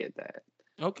he could get that.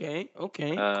 Okay,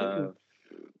 Uh, cool.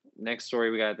 Next story,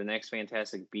 we got the next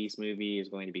Fantastic Beast movie is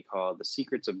going to be called The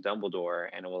Secrets of Dumbledore,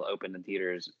 and it will open in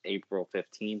theaters April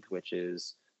 15th, which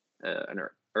is an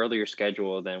earlier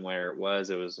schedule than where it was.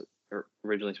 It was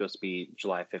originally supposed to be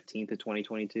July 15th of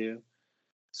 2022.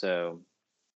 So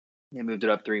they moved it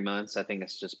up 3 months. I think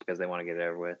it's just because they want to get it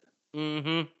over with.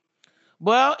 Mm-hmm.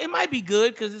 Well, it might be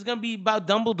good because it's gonna be about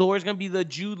Dumbledore. It's gonna be the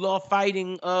Jude Law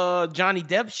fighting Johnny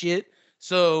Depp shit.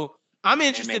 So I'm And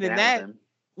interested making in out with that. him.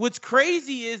 What's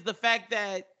crazy is the fact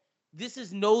that this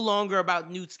is no longer about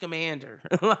Newt Scamander.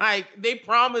 Like, they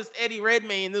promised Eddie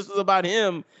Redmayne this was about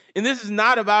him, and this is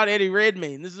not about Eddie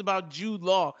Redmayne. This is about Jude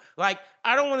Law. Like,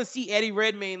 I don't want to see Eddie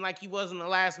Redmayne like he was in the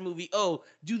last movie. Oh,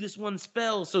 do this one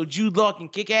spell so Jude Law can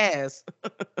kick ass.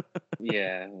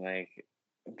 Yeah, like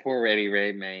poor Eddie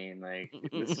Redmayne. Like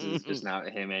this is just not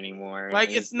him anymore. Like,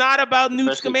 it's not about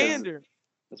Newt Especially because Scamander.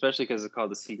 it's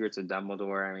called The Secrets of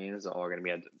Dumbledore. I mean, it's all going to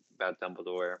be about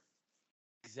Dumbledore.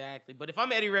 Exactly. But if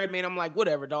I'm Eddie Redmayne, I'm like,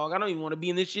 whatever, dog. I don't even want to be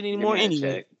in this shit Give me anymore that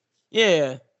anyway. check.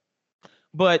 Yeah.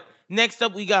 But next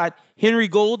up, we got Henry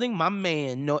Golding, my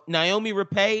man. Naomi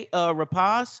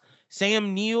Rapace,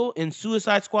 Sam Neill, and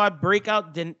Suicide Squad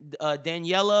breakout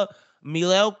Daniela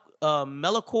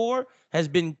Melchior has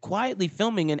been quietly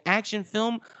filming an action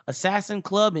film, Assassin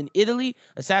Club, in Italy.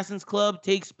 Assassin's Club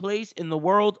takes place in the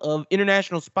world of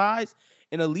international spies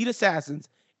and elite assassins.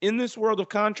 In this world of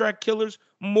contract killers,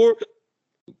 Morgan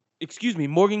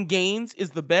Gaines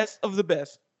is the best of the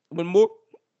best. When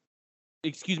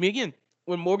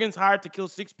Morgan's hired to kill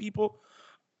 6 people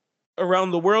around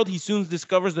the world, he soon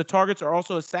discovers the targets are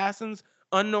also assassins,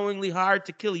 unknowingly hired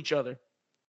to kill each other.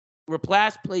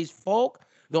 Rapace plays Falk,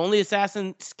 the only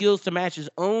assassin skills to match his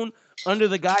own. Under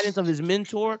the guidance of his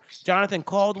mentor, Jonathan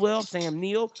Caldwell, Sam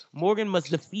Neill, Morgan must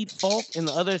defeat Falk and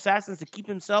the other assassins to keep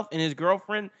himself and his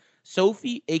girlfriend,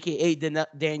 Sophie, aka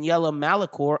Daniela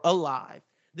Melchior, alive.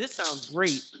 This sounds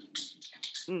great.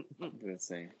 Let's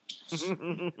see.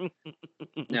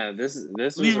 No, this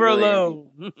was Leave her alone.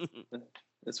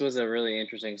 This was a really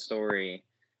interesting story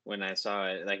when I saw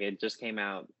it. Like, it just came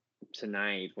out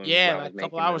tonight when I was like a couple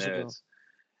making the hours ago. notes.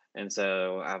 And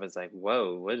so I was like,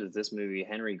 whoa, what is this movie?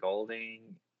 Henry Golding,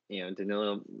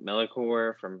 Danilo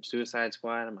Melchior from Suicide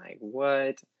Squad. I'm like,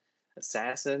 what?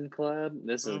 Assassin Club?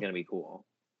 This is going to be cool.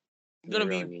 Gonna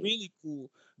be really cool.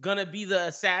 Gonna be the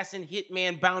assassin,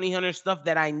 hitman, bounty hunter stuff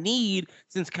that I need,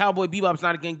 since Cowboy Bebop's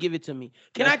not gonna give it to me.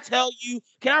 Can I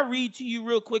read to you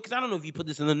real quick? Because I don't know if you put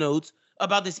this in the notes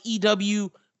about this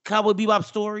EW Cowboy Bebop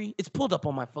story. It's pulled up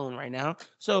on my phone right now.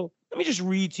 So let me just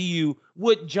read to you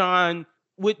what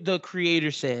the creator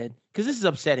said, because this is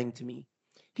upsetting to me.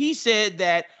 He said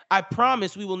that, I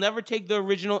promise we will never take the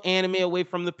original anime away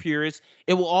from the purists.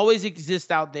 It will always exist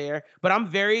out there, but I'm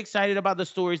very excited about the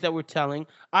stories that we're telling.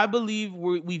 I believe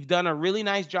we've done a really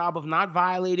nice job of not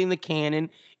violating the canon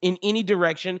in any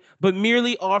direction, but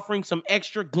merely offering some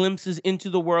extra glimpses into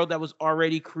the world that was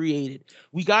already created.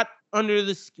 We got under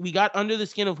the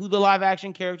skin of who the live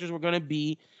action characters were going to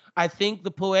be. I think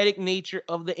the poetic nature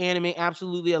of the anime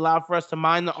absolutely allowed for us to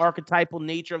mine the archetypal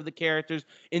nature of the characters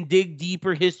and dig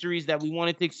deeper histories that we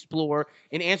wanted to explore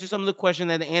and answer some of the questions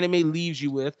that the anime leaves you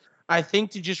with. I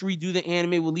think to just redo the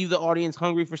anime will leave the audience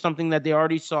hungry for something that they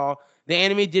already saw. The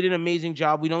anime did an amazing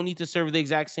job. We don't need to serve the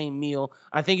exact same meal.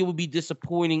 I think it would be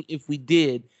disappointing if we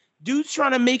did. Dude's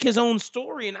trying to make his own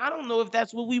story, and I don't know if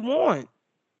that's what we want.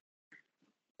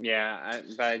 Yeah,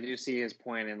 but I do see his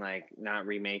point in, like, not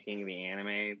remaking the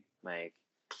anime. Like,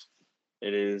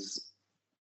 it is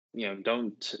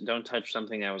don't touch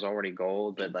something that was already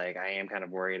gold. But like, I am kind of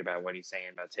worried about what he's saying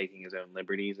about taking his own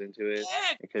liberties into it.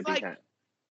 Yeah, It could be kind of.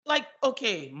 like,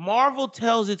 okay, Marvel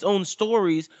tells its own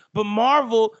stories, but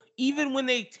Marvel, even when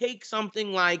they take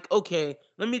something like, okay,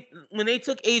 when they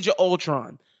took Age of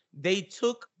Ultron, they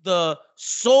took the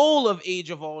soul of Age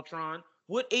of Ultron,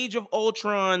 what Age of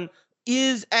Ultron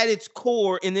is at its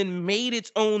core, and then made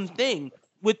its own thing.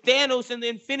 With Thanos and the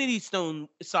Infinity Stone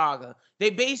saga, they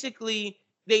basically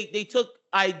they took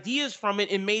ideas from it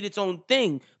and made its own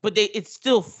thing, but it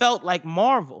still felt like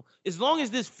Marvel. As long as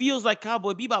this feels like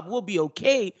Cowboy Bebop, we'll be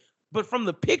okay. But from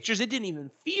the pictures, it didn't even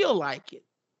feel like it.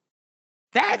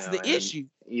 That's the And issue.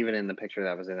 even in the picture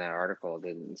that was in that article,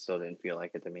 it still didn't feel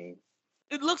like it to me.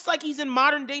 It looks like he's in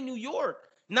modern day New York,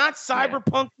 not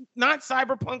cyberpunk, not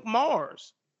cyberpunk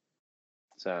Mars.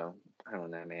 So I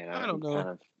don't know, man. I don't know. Kind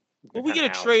of, but we get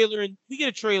a trailer and we get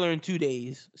a trailer in 2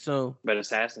 days. So, but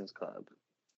Assassin's Club,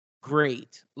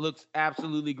 great, looks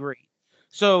absolutely great.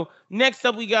 So next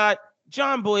up, we got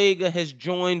John Boyega has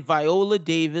joined Viola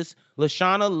Davis,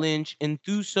 Lashana Lynch, and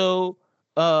Thuso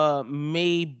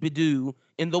May Bidu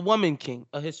in The Woman King,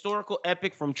 a historical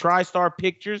epic from TriStar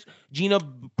Pictures. Gina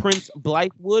Prince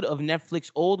Blythewood of Netflix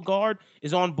Old Guard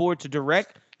is on board to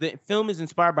direct. The film is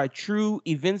inspired by true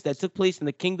events that took place in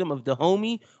the kingdom of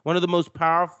Dahomey, one of the most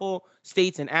powerful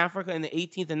states in Africa in the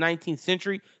 18th and 19th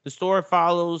century. The story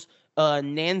follows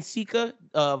Nansika,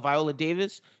 Viola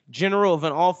Davis, general of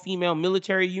an all-female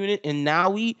military unit in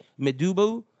Nawi,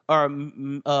 Medubu, or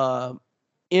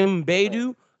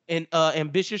Mbedu, an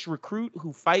ambitious recruit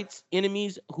who fights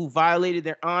enemies who violated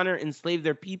their honor, enslaved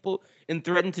their people, and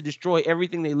threatened to destroy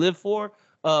everything they live for.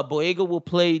 Boyega will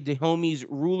play Dahomey's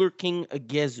ruler, King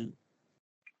Agezu.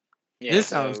 Yeah, this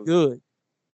sounds good.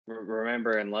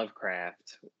 Remember in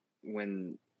Lovecraft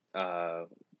when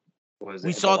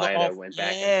we saw the went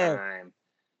back in time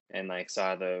and like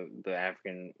saw the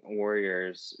African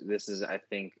warriors. This is, I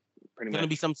think, pretty much gonna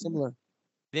be something similar.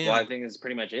 Well, I think it's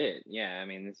pretty much it. Yeah, I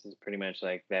mean, this is pretty much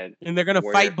like that. And they're gonna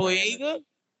fight Boyega.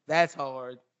 That's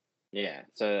hard. Yeah,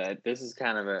 so this is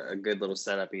kind of a good little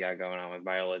setup you got going on with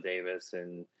Viola Davis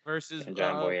and John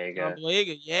Boyega. John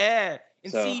Boyega, yeah.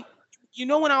 And so, see, you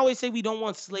know when I always say we don't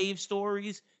want slave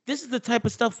stories, this is the type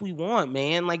of stuff we want,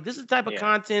 man. Like this is the type of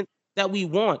content that we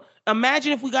want.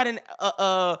 Imagine if we got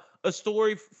a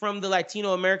story from the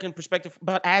Latino American perspective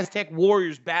about Aztec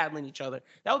warriors battling each other.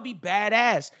 That would be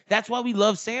badass. That's why we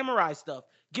love samurai stuff.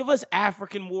 Give us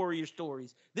African warrior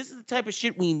stories. This is the type of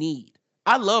shit we need.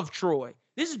 I love Troy.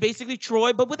 This is basically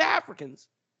Troy, but with Africans.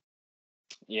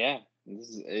 Yeah,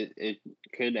 it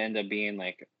could end up being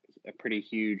like a pretty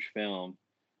huge film.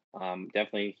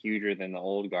 Definitely huger than the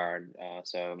Old Guard.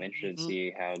 So I'm interested to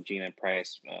see how Gina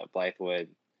Prince Blythewood,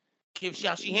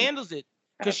 how she handles it.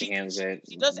 Because she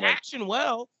does action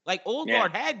well. Like Old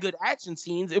Guard had good action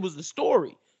scenes. It was the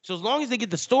story. So as long as they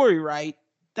get the story right,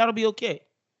 that'll be okay.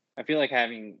 I feel like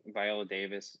having Viola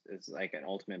Davis is like an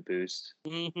ultimate boost.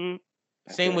 Mm-hmm.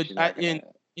 Same with in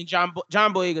John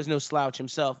Boyega's no slouch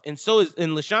himself, and so is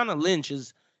Lashana Lynch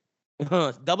is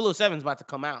 007 is about to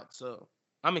come out, so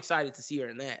I'm excited to see her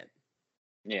in that.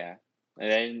 Yeah,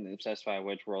 and they didn't specify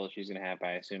which role she's gonna have, but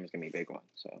I assume it's gonna be a big one.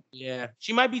 So yeah,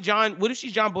 she might be John. What if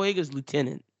she's John Boyega's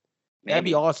lieutenant? Maybe. That'd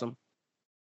be awesome.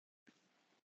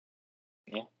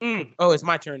 Yeah. Oh, it's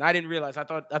my turn. I didn't realize. I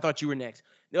thought you were next.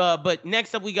 But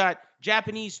next up, we got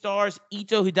Japanese stars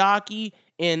Ito Hidaki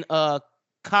and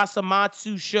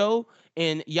Kasamatsu Sho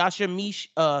and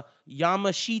Yamashita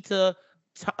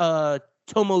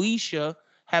Tomoisha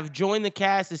have joined the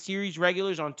cast as series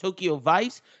regulars on Tokyo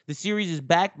Vice. The series is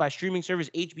backed by streaming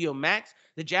service HBO Max.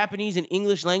 The Japanese and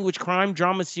English language crime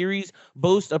drama series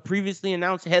boasts a previously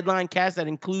announced headline cast that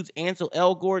includes Ansel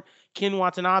Elgort, Ken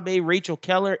Watanabe, Rachel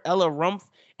Keller, Ella Rumpf,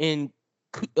 and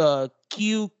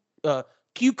Kyukuchi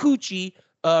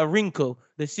Rinko.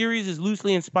 The series is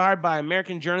loosely inspired by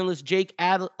American journalist Jake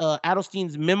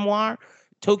Adelstein's memoir,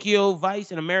 Tokyo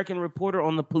Vice, an American reporter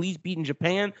on the police beat in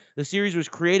Japan. The series was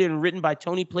created and written by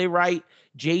Tony playwright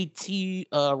J.T.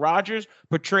 Rogers,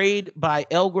 portrayed by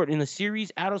Elgort in the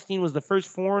series. Adelstein was the first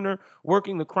foreigner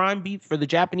working the crime beat for the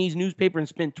Japanese newspaper and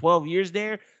spent 12 years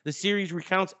there. The series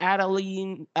recounts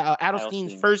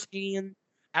Adelstein's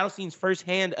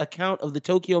first-hand account of the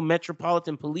Tokyo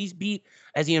Metropolitan Police beat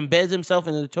as he embeds himself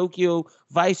into the Tokyo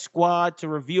Vice Squad to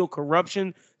reveal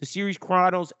corruption. The series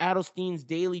chronicles Adelstein's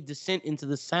daily descent into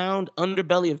the sound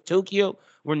underbelly of Tokyo,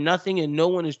 where nothing and no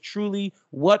one is truly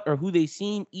what or who they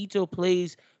seem. Ito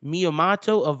plays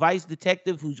Miyamoto, a vice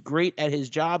detective who's great at his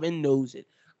job and knows it.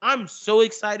 I'm so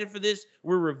excited for this.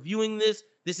 We're reviewing this.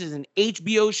 This is an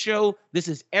HBO show. This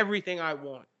is everything I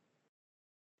want.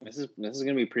 This is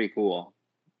gonna be pretty cool.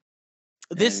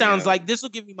 This sounds like this will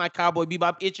give me my Cowboy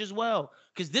Bebop itch as well,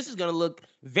 because this is gonna look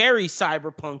very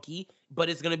cyberpunky, but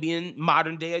it's gonna be in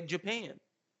modern day Japan.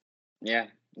 Yeah,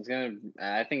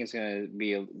 I think it's gonna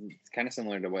be kind of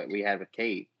similar to what we had with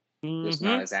Kate, just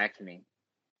not as actiony.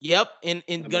 Yep, and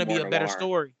gonna be a better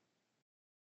story.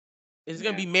 It's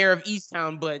gonna be Mayor of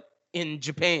Easttown, but in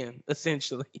Japan,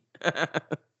 essentially.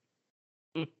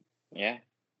 Yeah,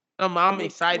 I'm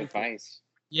excited.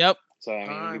 Yep. So I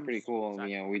mean, it'd be pretty cool.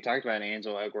 Excited. You know, we talked about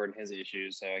Angel Elgort and his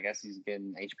issues, so I guess he's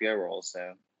getting HBO roles.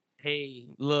 So hey,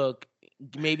 look,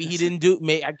 maybe he didn't do.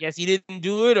 I guess he didn't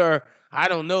do it, or I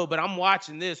don't know. But I'm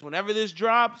watching this. Whenever this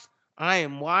drops, I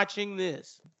am watching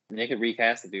this. They could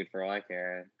recast the dude for all I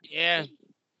care. Yeah.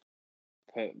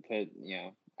 Put you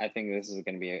know, I think this is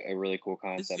going to be a really cool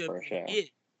concept for a show.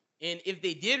 And if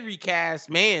they did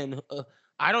recast, man,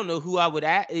 I don't know who I would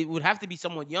add. It would have to be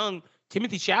someone young.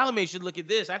 Timothy Chalamet should look at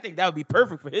this. I think that would be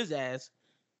perfect for his ass.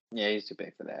 Yeah, he's too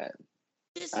big for that.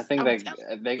 I think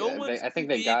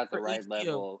they got the right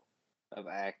level of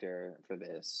actor for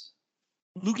this.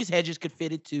 Lucas Hedges could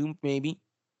fit it too, maybe.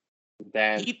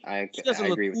 He doesn't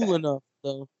look cool enough,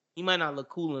 though. He might not look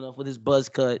cool enough with his buzz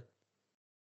cut.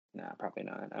 Nah, probably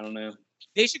not. I don't know.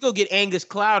 They should go get Angus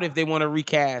Cloud if they want to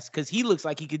recast, because he looks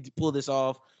like he could pull this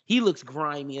off. He looks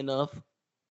grimy enough.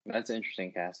 That's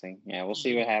interesting casting. Yeah, we'll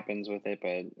see what happens with it,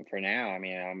 but for now, I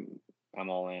mean, I'm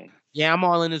all in. Yeah, I'm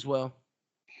all in as well.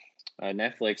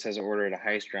 Netflix has ordered a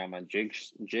heist drama,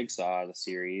 Jigsaw, the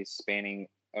series, spanning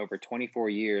over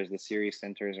 24 years. The series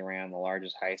centers around the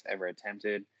largest heist ever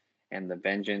attempted and the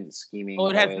vengeance, scheming. Oh,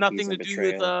 it has nothing to do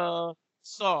with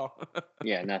Saw.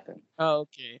 Yeah, nothing. Oh,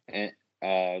 okay. And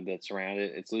that's around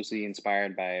it. It's loosely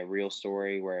inspired by a real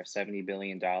story where $70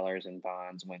 billion in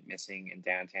bonds went missing in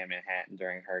downtown Manhattan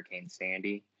during Hurricane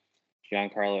Sandy.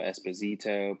 Giancarlo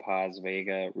Esposito, Paz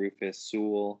Vega, Rufus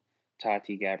Sewell,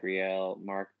 Tati Gabrielle,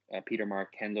 Peter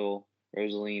Mark Kendall,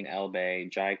 Rosaline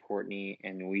Elbay, Jai Courtney,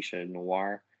 and Nuisha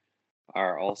Noir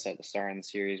are all set to star in the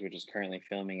series, which is currently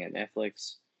filming at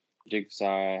Netflix.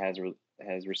 Jigsaw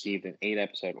has received an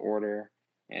 8-episode order,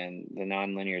 and the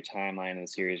non-linear timeline of the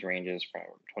series ranges from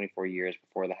 24 years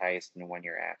before the heist and 1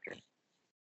 year after.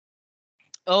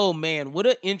 Oh, man, what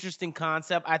an interesting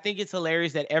concept. I think it's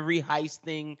hilarious that every heist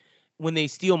thing, when they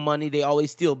steal money, they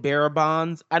always steal bearer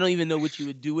bonds. I don't even know what you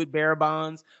would do with bearer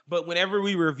bonds, but whenever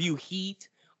we review Heat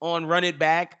on Run It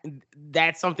Back,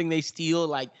 that's something they steal,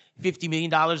 like $50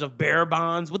 million of bearer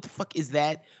bonds. What the fuck is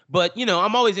that? But, you know,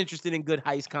 I'm always interested in good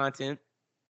heist content.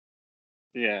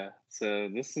 Yeah, so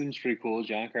this seems pretty cool.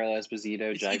 Giancarlo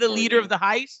Esposito. Is he the leader of the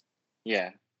heist?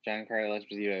 Yeah, Giancarlo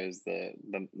Esposito is the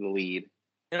lead.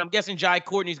 And I'm guessing Jai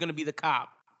Courtney is going to be the cop.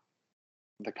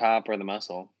 The cop or the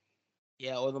muscle.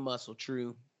 Yeah, or the muscle.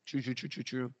 True. All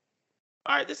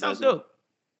right, this sounds dope.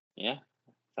 Yeah,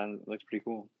 looks pretty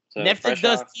cool. So Netflix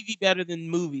does TV better than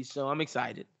movies, so I'm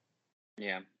excited.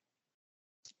 Yeah.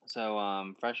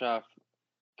 So fresh off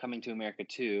Coming to America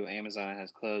 2, Amazon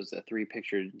has closed a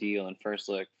 3-picture deal and first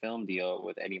look film deal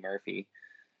with Eddie Murphy.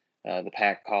 The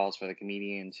pact calls for the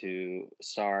comedian to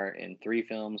star in 3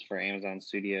 films for Amazon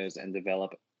Studios and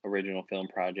develop original film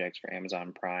projects for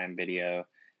Amazon Prime Video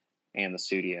and the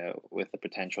studio, with the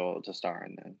potential to star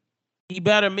in them. He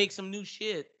better make some new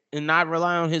shit and not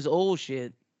rely on his old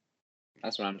shit.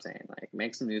 That's what I'm saying. Like,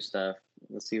 make some new stuff.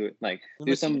 Let's see what, like,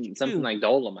 do something like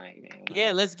Dolomite, man.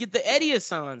 Yeah, let's get the Eddie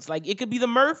Assans. Like, it could be the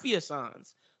Murphy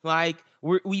Assans. Like,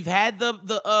 we've had the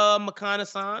McConaughey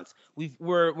Assans.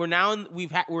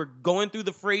 We're going through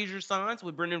the Fraser Assans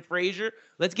with Brendan Fraser.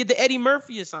 Let's get the Eddie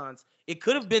Murphy Assans. It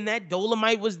could have been that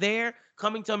Dolomite was there.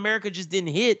 Coming to America just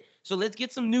didn't hit. So let's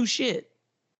get some new shit.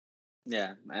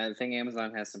 Yeah, I think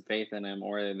Amazon has some faith in him,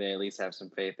 or they at least have some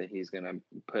faith that he's going to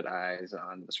put eyes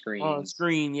on the screen. On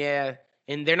screen, yeah.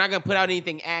 And they're not going to put out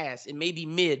anything ass. It may be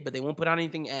mid, but they won't put out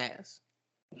anything ass.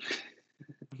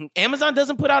 Amazon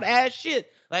doesn't put out ass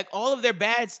shit. Like, all of their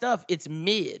bad stuff, it's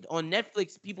mid. On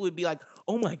Netflix, people would be like,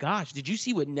 oh my gosh, did you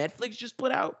see what Netflix just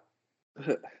put out?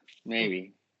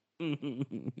 Maybe.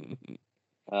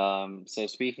 So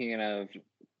speaking of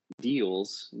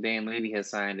deals, Dan Levy has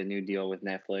signed a new deal with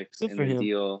Netflix. Good for him.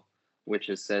 Deal, which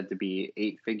is said to be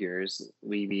 8 figures,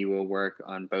 Levy will work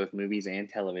on both movies and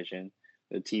television.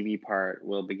 The TV part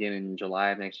will begin in July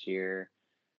of next year.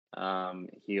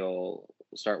 He'll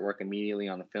start work immediately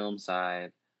on the film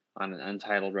side on an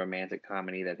untitled romantic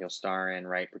comedy that he'll star in,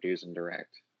 write, produce, and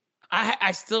direct.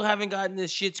 I still haven't gotten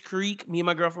this Schitt's Creek. Me and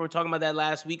my girlfriend were talking about that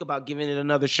last week, about giving it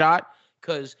another shot,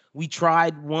 because we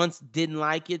tried once, didn't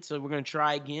like it, so we're going to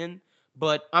try again.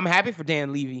 But I'm happy for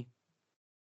Dan Levy.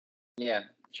 Yeah,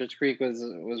 Schitt's Creek was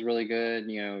really good.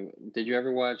 You know, did you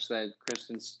ever watch that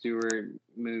Kristen Stewart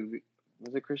movie?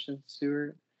 Was it Kristen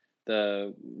Stewart?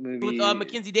 The With movie,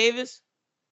 Mackenzie Davis,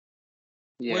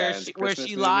 yeah, the where Christmas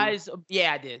she movie. lies.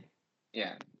 Yeah, I did.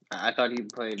 Yeah, I thought he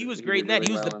played. He was He great did in that.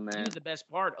 really well in He was that. the best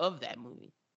part of that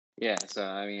movie. Yeah, so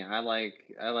I mean, I like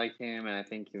him, and I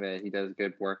think that he does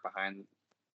good work behind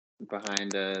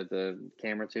the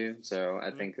camera too. So I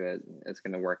think that it's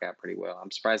going to work out pretty well. I'm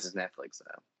surprised it's Netflix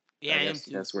though. Yeah, I I am guess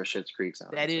too. that's where Schitt's Creek's on.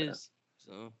 That is.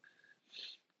 So.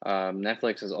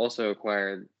 Netflix has also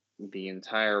acquired the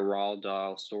entire Roald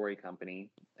Dahl story company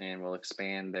and will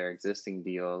expand their existing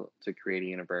deal to create a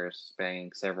universe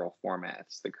spanning several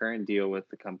formats. The current deal with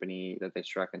the company that they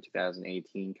struck in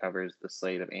 2018 covers the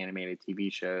slate of animated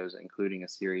TV shows, including a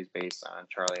series based on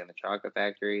Charlie and the Chocolate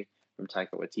Factory from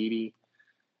Taika Waititi.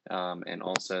 And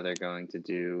also, they're going to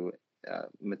do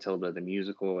Matilda the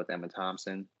Musical with Emma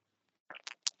Thompson.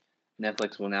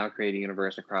 Netflix will now create a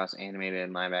universe across animated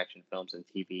and live action films and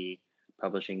TV,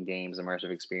 publishing games, immersive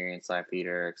experience, live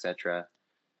theater, etc.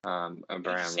 Around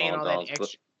Roald Dahl's book.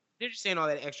 They're just saying all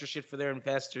that extra shit for their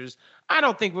investors. I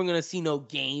don't think we're gonna see no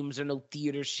games or no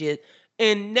theater shit.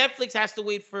 And Netflix has to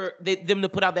wait for them to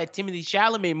put out that Timothée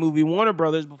Chalamet movie, Warner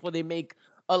Brothers, before they make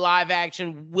a live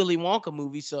action Willy Wonka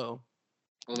movie. So,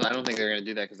 well, I don't think they're gonna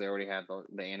do that because they already have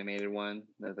the animated one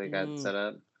that they got set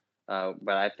up.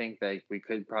 But I think that we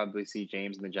could probably see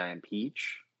James and the Giant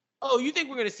Peach. Oh, you think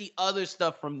we're gonna see other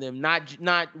stuff from them,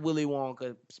 not Willy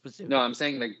Wonka specifically? No, I'm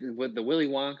saying like with the Willy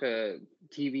Wonka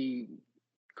TV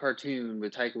cartoon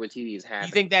with Taika Waititi is happening.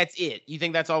 You think that's it? You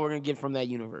think that's all we're gonna get from that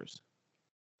universe?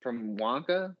 From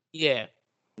Wonka? Yeah.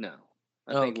 No,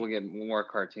 I think we'll get more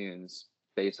cartoons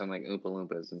based on like Oompa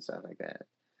Loompas and stuff like that.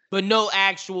 But no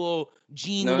actual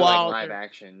Gene Wilder. Like live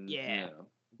action. Yeah. No.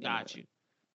 Got you.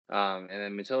 And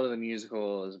then Matilda the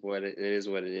Musical is what it is.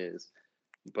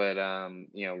 But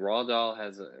you know, Roald Dahl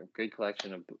has a good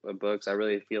collection of books. I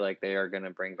really feel like they are going to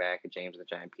bring back a James and the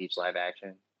Giant Peach live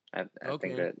action. I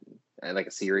think that like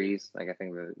a series. Like I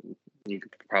think that you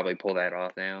could probably pull that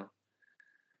off now.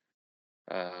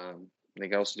 They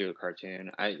could also do a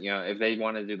cartoon. If they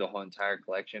want to do the whole entire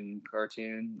collection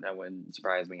cartoon, that wouldn't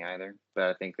surprise me either. But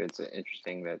I think it's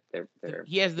interesting that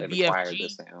he has the BFG. Acquired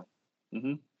this now.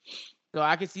 Mm-hmm. So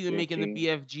I can see them making the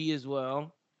BFG as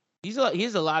well. He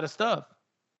has a lot of stuff.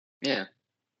 Yeah.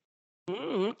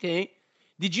 Okay.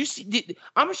 Did you see?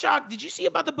 I'm shocked. Did you see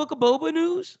about the Book of Boba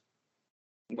news?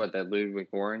 What, that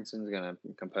Ludwig Göransson's gonna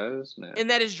compose? No. And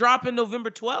that is dropping November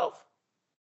 12th.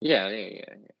 Yeah.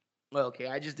 Well, okay,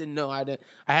 I just didn't know. I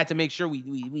had to make sure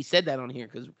we said that on here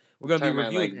because we're gonna be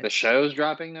reviewing about, the show's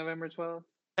dropping November 12th.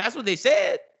 That's what they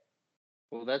said.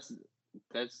 Well, that's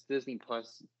Disney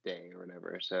Plus Day or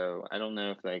whatever. So I don't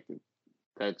know if like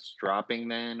that's dropping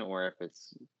then or if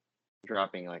it's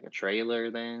dropping like a trailer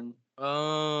then.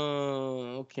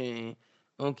 Oh, okay.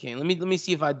 Let me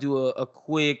see if I do a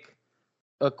quick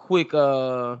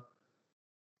Google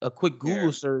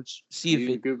search. See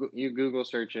if you Google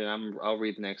search it. I'll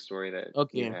read the next story that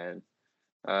you had.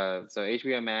 So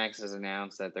HBO Max has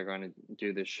announced that they're going to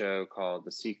do this show called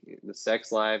The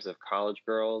Sex Lives of College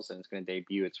Girls, and it's going to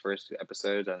debut its first 2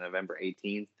 episodes on November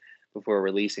 18th before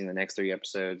releasing the next 3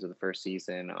 episodes of the first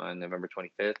season on November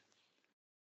 25th.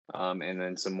 And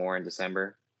then some more in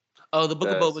December. Oh, the Book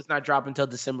of Boba is not dropping until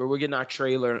December. We're getting our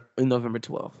trailer in November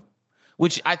 12th,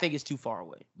 which I think is too far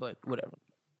away, but whatever.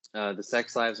 The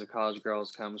Sex Lives of College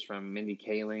Girls comes from Mindy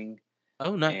Kaling.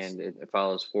 Oh, nice. And it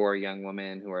follows 4 young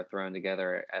women who are thrown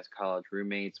together as college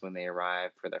roommates when they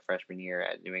arrive for their freshman year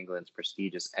at New England's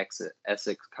prestigious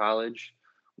Essex College.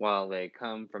 While they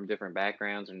come from different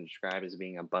backgrounds and described as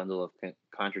being a bundle of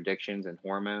contradictions and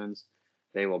hormones,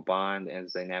 they will bond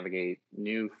as they navigate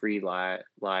new free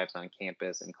lives on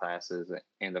campus and classes,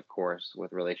 and of course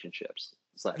with relationships.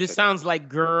 This sounds like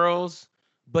Girls,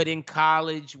 but in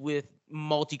college with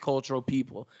multicultural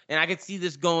people. And I could see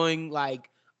this going like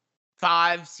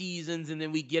 5 seasons, and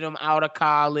then we get them out of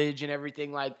college and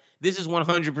everything. Like, this is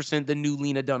 100% the new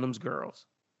Lena Dunham's Girls.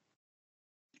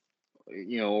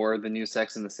 Or the new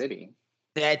Sex in the City.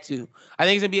 That too. I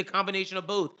think it's going to be a combination of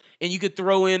both. And you could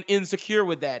throw in Insecure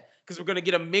with that, because we're going to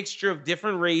get a mixture of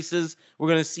different races. We're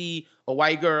going to see a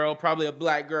white girl, probably a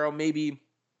black girl, maybe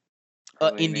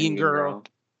an Indian girl.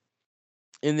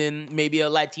 And then maybe a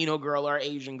Latino girl or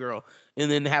Asian girl. And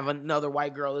then have another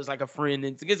white girl as like a friend.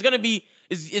 And it's going to be,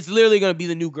 it's literally going to be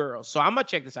the new Girls. So I'm going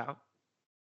to check this out.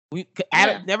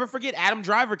 Never forget, Adam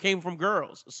Driver came from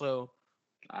Girls. So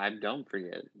I don't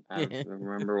forget. I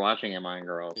remember watching him on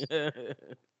Girls.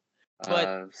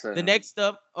 But the next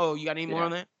up, you got any more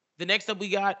on that? The next up, we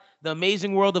got The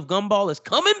Amazing World of Gumball is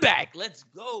coming back. Let's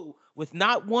go. With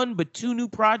not one, but 2 new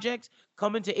projects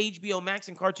coming to HBO Max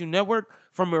and Cartoon Network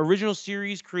from original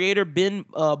series creator Ben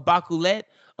Bakulet,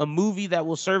 a movie that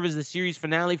will serve as the series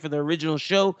finale for the original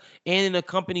show, and an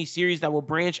accompanying series that will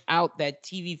branch out that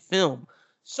TV film.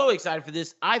 So excited for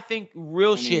this. I think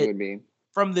real shit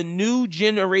from the new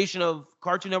generation of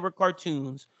Cartoon Network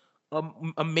cartoons.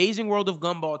 Amazing World of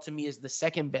Gumball to me is the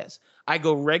second best. I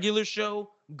go regular show,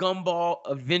 Gumball,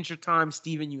 Adventure Time,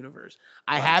 Steven Universe.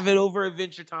 I have it over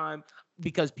Adventure Time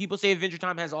because people say Adventure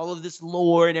Time has all of this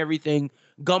lore and everything.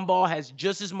 Gumball has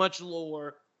just as much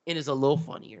lore and is a little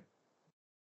funnier.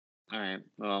 All right.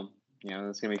 Well,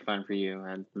 it's going to be fun for you.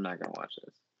 I'm not going to watch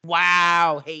this.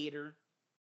 Wow, hater.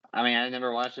 I mean, I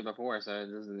never watched it before, so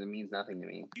it means nothing to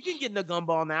me. You can get into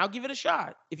Gumball now. Give it a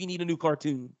shot if you need a new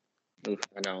cartoon. Oof,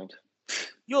 I don't.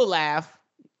 You'll laugh,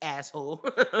 asshole.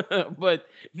 But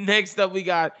next up, we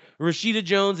got Rashida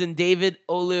Jones and David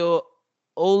Oyelowo.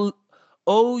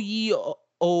 We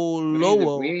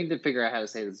need to figure out how to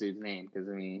say this dude's name because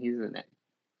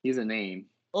he's a name.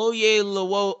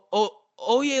 Oyelowolo.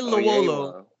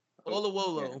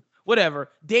 Yeah.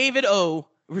 Whatever. David O.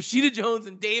 Rashida Jones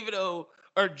and David O.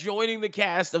 are joining the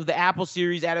cast of the Apple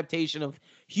series adaptation of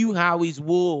Hugh Howey's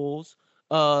Wolves.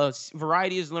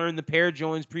 Variety has learned the pair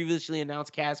joins previously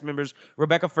announced cast members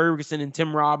Rebecca Ferguson and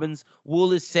Tim Robbins.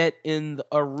 Wool is set in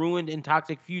a ruined and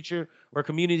toxic future where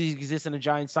communities exist in a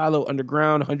giant silo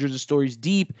underground, hundreds of stories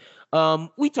deep.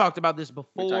 We talked about this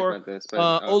before.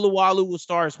 Oluwalu will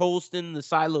star as Holston, the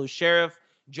silo sheriff.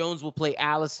 Jones will play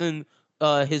Allison,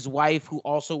 his wife, who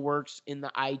also works in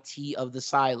the IT of the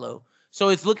silo. So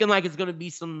it's looking like it's going to be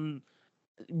some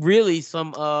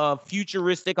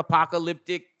futuristic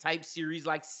apocalyptic type series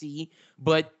like C,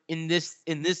 but in this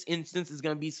instance it's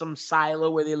going to be some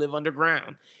silo where they live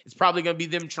underground. It's probably going to be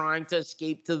them trying to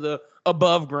escape to the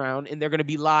above ground, and they're going to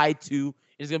be lied to.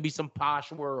 It's going to be some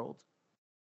posh world,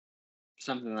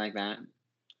 something like that.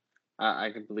 I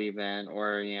could believe that.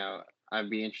 Or I'd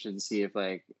be interested to see if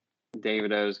like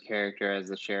David O's character as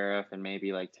the sheriff and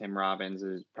maybe like Tim Robbins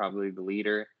is probably the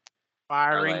leader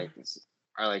firing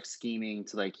are like scheming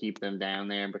to like keep them down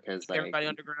there because like everybody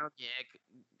underground,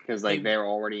 because like they're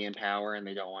already in power and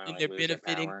they don't want to like, lose their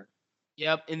power.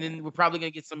 Yep, and then we're probably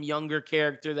gonna get some younger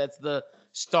character that's the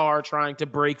star trying to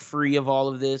break free of all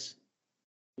of this.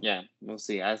 Yeah, we'll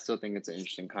see. I still think it's an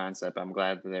interesting concept. I'm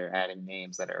glad that they're adding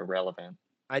names that are relevant.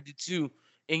 I did too,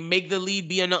 and make the lead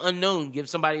be an unknown. Give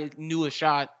somebody new a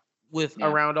shot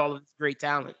around all of this great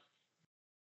talent.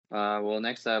 Well,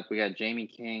 next up, we got Jamie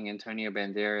King, Antonio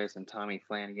Banderas, and Tommy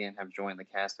Flanagan have joined the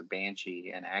cast of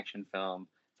Banshee, an action film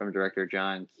from director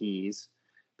John Keyes.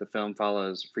 The film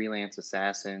follows freelance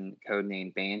assassin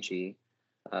codenamed Banshee,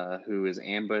 who is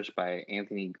ambushed by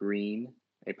Anthony Green,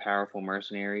 a powerful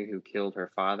mercenary who killed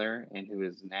her father and who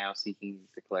is now seeking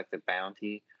to collect a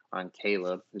bounty on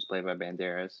Caleb, who's played by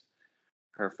Banderas,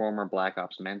 her former Black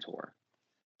Ops mentor.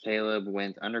 Caleb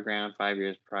went underground 5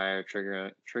 years prior,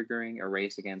 triggering a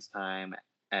race against time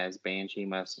as Banshee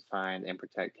must find and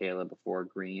protect Caleb before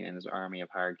Green and his army of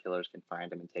hired killers can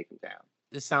find him and take him down.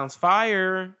 This sounds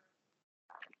fire.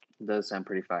 It does sound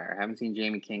pretty fire. I haven't seen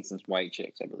Jamie King since White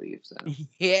Chicks, I believe. So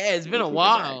yeah, it's been a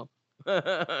while.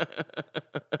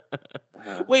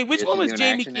 Wait, which one was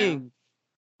Jamie King? Now?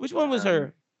 Which one was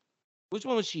her? Which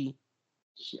one was she?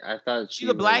 I thought she's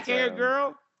a black-haired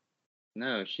girl.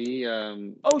 No, she.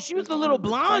 She was the little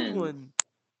blonde one.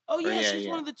 Oh yeah, she's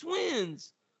one of the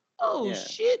twins. Oh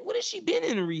shit, what has she been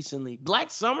in recently? Black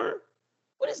Summer.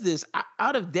 What is this?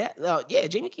 Out of Death. Yeah,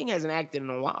 Jamie King hasn't acted in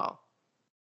a while.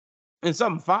 And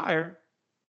something fire.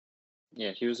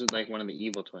 Yeah, she was like one of the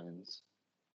evil twins.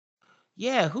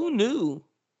 Yeah, who knew?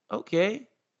 Okay,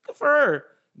 good for her.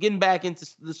 Getting back into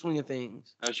the swing of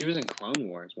things. Oh, she was in Clone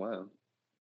Wars. Wow.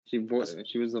 She was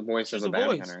the voice of a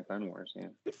bounty hunter in Clone Wars. Yeah.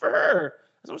 Good for her.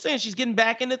 That's what I'm saying. She's getting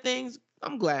back into things.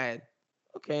 I'm glad.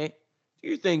 Okay. Do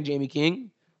your thing, Jamie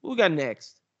King. What we got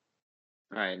next?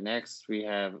 All right. Next, we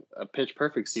have a Pitch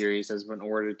Perfect series has been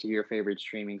ordered to your favorite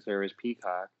streaming service,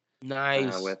 Peacock.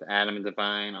 Nice. With Adam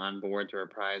Devine on board to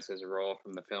reprise his role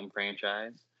from the film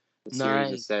franchise. The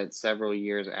series is set several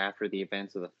years after the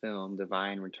events of the film.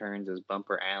 Devine returns as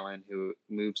Bumper Allen, who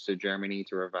moves to Germany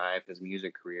to revive his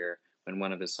music career when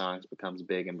one of his songs becomes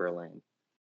big in Berlin.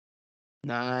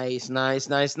 Nice. I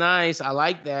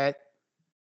like that.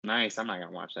 Nice. I'm not going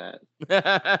to watch that.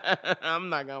 I'm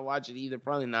not going to watch it either.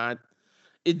 Probably not.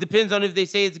 It depends on if they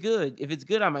say it's good. If it's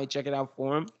good, I might check it out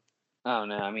for him. Oh,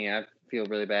 no. I mean, I feel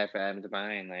really bad for Adam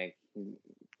Devine. Like,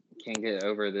 can't get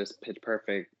over this Pitch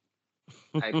Perfect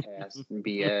typecast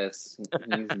BS.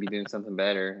 He needs to be doing something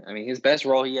better. I mean, his best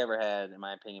role he ever had, in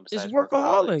my opinion, It's besides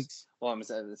Workaholics. Well, I'm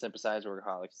saying besides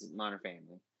Workaholics, is Modern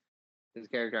Family. His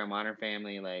character on Modern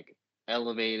Family like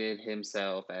elevated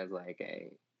himself as like a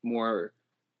more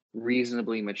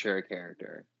reasonably mature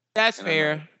character. That's And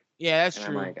fair. Yeah, that's and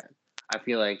true. I'm like, I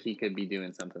feel like he could be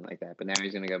doing something like that, but now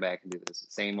he's gonna go back and do this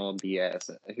same old BS.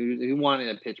 Who wanted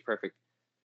a Pitch Perfect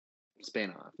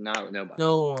spinoff? Nobody.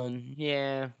 No one.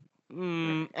 Yeah.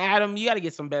 Adam, you got to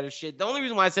get some better shit. The only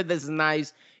reason why I said this is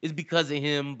nice is because of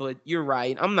him, but you're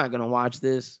right. I'm not gonna watch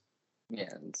this. Yeah,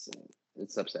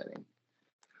 it's upsetting.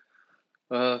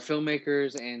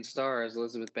 Filmmakers and stars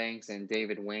Elizabeth Banks and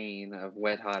David Wayne of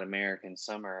Wet Hot American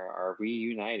Summer are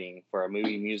reuniting for a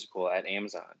movie musical at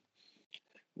Amazon.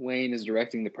 Wayne is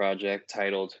directing the project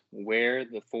titled Where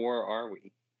the Four Are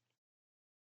We?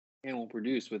 And will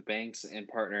produce with Banks and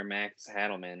partner Max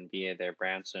Hadelman via their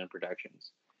Brownstone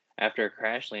Productions. After a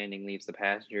crash landing leaves the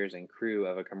passengers and crew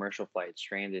of a commercial flight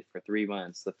stranded for 3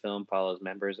 months, the film follows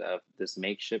members of this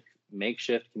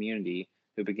makeshift community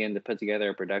who begin to put together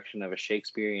a production of a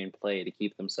Shakespearean play to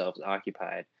keep themselves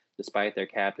occupied, despite their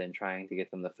captain trying to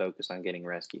get them to focus on getting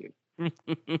rescued.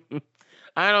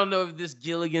 I don't know if this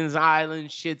Gilligan's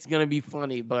Island shit's gonna be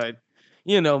funny, but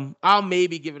I'll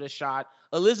maybe give it a shot.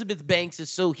 Elizabeth Banks is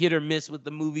so hit or miss with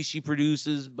the movies she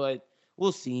produces, but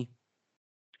we'll see.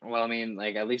 Well, I mean,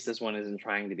 like, at least this one isn't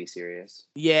trying to be serious.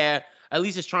 Yeah, at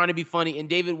least it's trying to be funny. And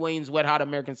David Wayne's Wet Hot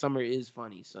American Summer is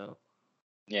funny, so.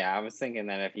 Yeah, I was thinking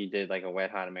that if you did like a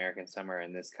Wet Hot American Summer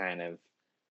and this kind of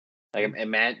like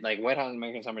imagine like Wet Hot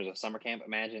American Summer is a summer camp.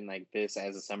 Imagine like this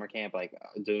as a summer camp, like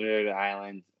deserted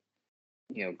island,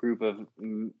 group of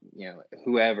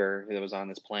whoever that was on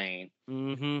this plane.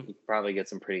 Mm-hmm. You probably get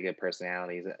some pretty good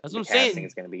personalities. That's the what I'm saying. casting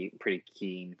is going to be pretty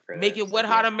keen for Make it Wet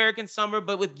Hot American Summer,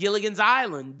 but with Gilligan's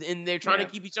Island, and they're trying to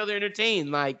keep each other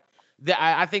entertained. Like,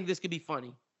 I think this could be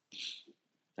funny.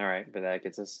 All right, but that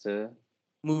gets us to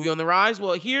Movie on the Rise.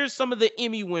 Well, here's some of the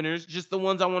Emmy winners, just the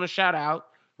ones I want to shout out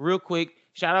real quick.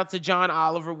 Shout out to John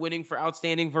Oliver winning for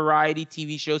Outstanding Variety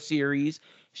TV Show Series.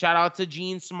 Shout out to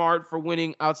Jean Smart for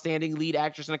winning Outstanding Lead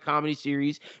Actress in a Comedy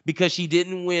Series because she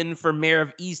didn't win for Mayor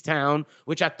of Easttown,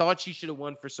 which I thought she should have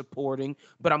won for supporting,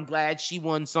 but I'm glad she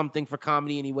won something for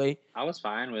comedy anyway. I was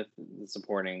fine with the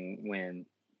supporting win.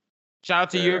 Shout out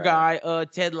to your guy,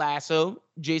 Ted Lasso,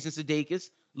 Jason Sudeikis,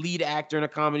 lead actor in a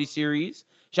comedy series.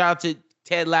 Shout out to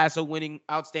Ted Lasso winning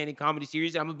Outstanding Comedy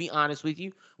Series. I'm going to be honest with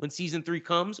you. When season 3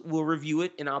 comes, we'll review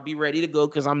it, and I'll be ready to go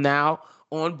because I'm now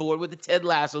on board with the Ted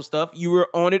Lasso stuff. You were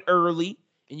on it early,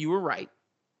 and you were right.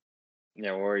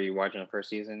 Yeah, or are you watching the first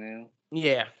season now?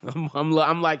 Yeah,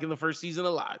 I'm liking the first season a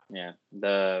lot. Yeah,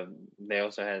 they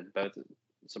also had both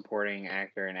supporting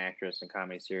actor and actress in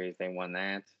comedy series. They won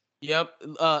that. Yep.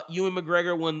 Ewan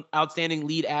McGregor won Outstanding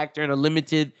Lead Actor in a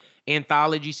limited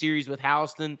anthology series with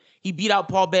Houston. He beat out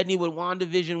Paul Bettany with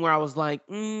WandaVision, where I was like,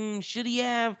 should he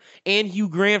have? And Hugh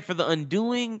Grant for The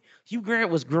Undoing. Hugh Grant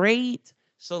was great.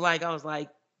 So, like, I was like,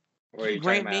 Hugh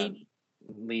Grant maybe.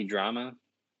 Lead drama?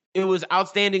 It was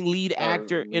Outstanding Lead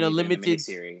Actor in a limited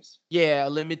series. Yeah, a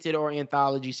limited or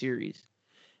anthology series.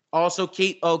 Also,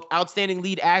 Outstanding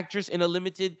Lead Actress in a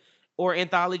limited or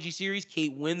anthology series,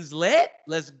 Kate Winslet.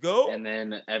 Let's go. And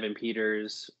then Evan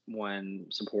Peters won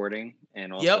supporting,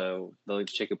 and also the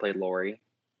chick who played Lori,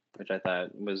 which I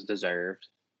thought was deserved.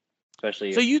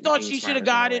 Especially. So you thought she should have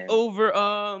got it over?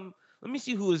 Let me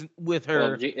see who was with her.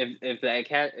 Well, if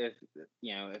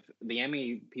the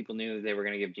Emmy people knew they were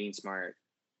going to give Jean Smart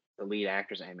the lead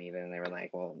actress Emmy, then they were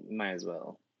like, well, might as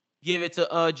well give it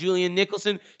to Julian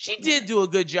Nicholson. She did do a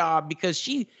good job because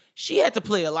she had to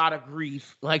play a lot of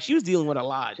grief. Like, she was dealing with a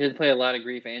lot. She had to play a lot of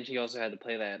grief, and she also had to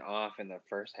play that off in the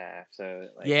first half. So,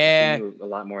 she knew a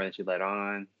lot more than she let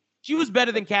on. She was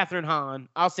better than Kathryn Hahn.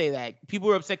 I'll say that. People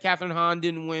were upset Kathryn Hahn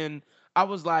didn't win. I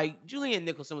was like, Julianne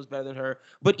Nicholson was better than her.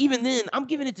 But even then, I'm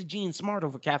giving it to Jean Smart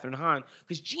over Kathryn Hahn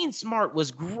because Jean Smart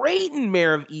was great in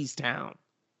Mayor of Easttown.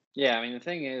 Yeah, I mean, the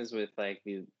thing is with, like,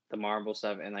 the Marvel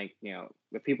stuff, and, like,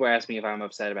 if people ask me if I'm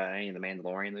upset about any of the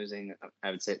Mandalorian losing,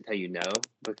 I would tell you no,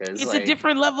 because it's a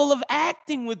different level of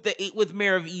acting with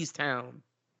Mayor of Easttown.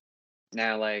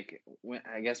 Now, like,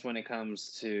 I guess when it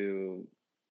comes to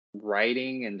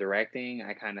writing and directing,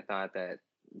 I kind of thought that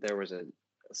there was a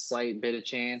slight bit of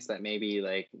chance that maybe,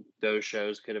 like, those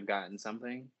shows could have gotten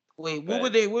something. Wait, what were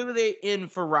they in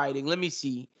for writing? Let me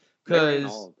see.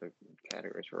 Because all of the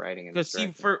categories for writing and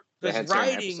directing. Because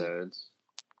writing episodes.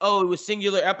 Oh, it was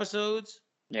singular episodes?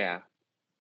 Yeah.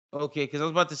 Okay, because I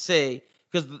was about to say,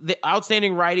 because the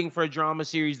outstanding writing for a drama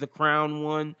series, The Crown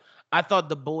won. I thought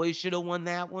The Boys should have won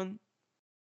that one.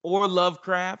 or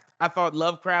Lovecraft. I thought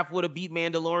Lovecraft would have beat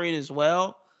Mandalorian as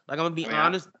well. Like, I'm gonna be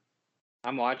honest.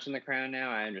 I'm watching The Crown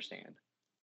now. I understand.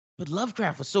 But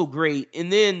Lovecraft was so great.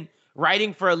 And then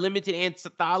writing for a limited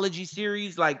anthology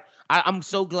series, like I'm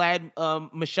so glad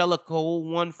Michelle Cole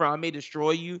won for I May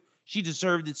Destroy You. She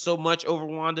deserved it so much over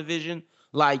WandaVision.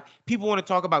 Like, people want to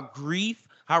talk about grief,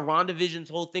 how WandaVision's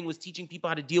whole thing was teaching people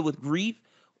how to deal with grief.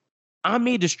 I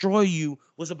May Destroy You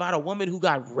was about a woman who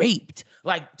got raped.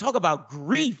 Like, talk about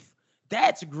grief.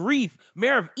 That's grief.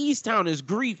 Mayor of Easttown is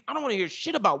grief. I don't want to hear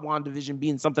shit about WandaVision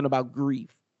being something about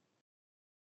grief.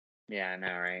 Yeah, I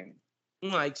know, right?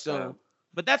 Like, so,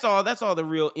 but that's all the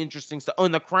real interesting stuff. Oh,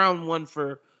 and The Crown won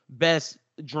for best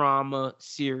drama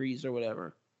series or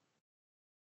whatever.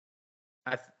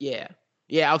 Yeah,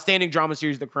 outstanding drama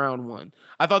series. The Crown won.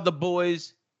 I thought The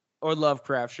Boys or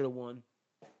Lovecraft should have won.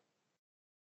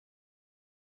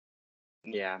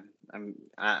 Yeah,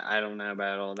 I don't know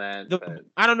about all that. But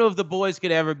I don't know if The Boys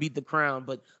could ever beat The Crown,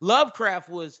 but Lovecraft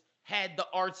had the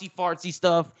artsy fartsy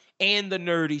stuff and the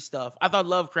nerdy stuff. I thought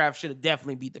Lovecraft should have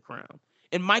definitely beat The Crown.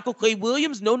 And Michael K.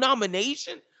 Williams, no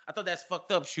nomination? I thought that's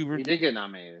fucked up, Schubert. He did get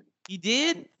nominated. He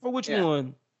did? For which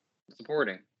one?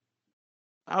 Supporting.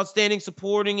 Outstanding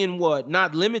supporting in what?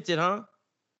 Not limited, huh?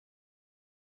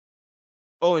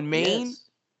 Oh, in Maine? Yes.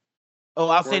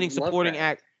 Oh, outstanding supporting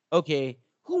act. Okay.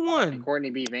 Who won? And Courtney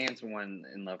B. Vance won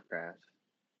in Lovecraft.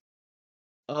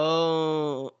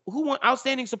 Oh, who won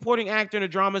outstanding supporting actor in a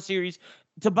drama series?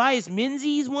 Tobias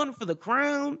Menzies won for The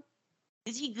Crown.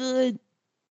 Is he good?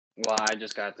 Well, I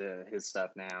just got to his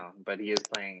stuff now, but he is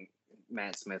playing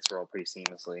Matt Smith's role pretty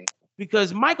seamlessly.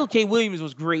 Because Michael K. Williams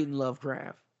was great in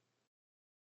Lovecraft.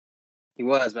 He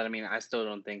was, but I mean, I still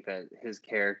don't think that his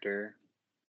character,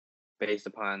 based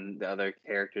upon the other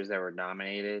characters that were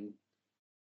nominated,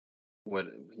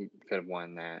 he could have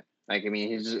won that. Like, I mean,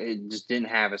 he just didn't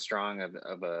have as strong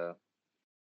of a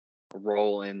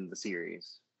role in the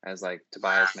series as like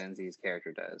Tobias Menzies'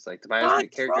 character does. Like Tobias'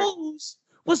 character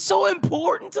was so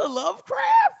important to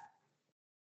Lovecraft.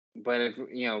 But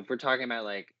if we're talking about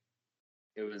like,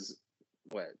 it was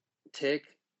Tick,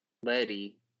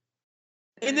 Letty,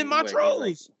 and then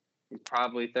Montrose. He's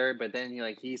probably third, but then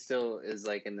he still is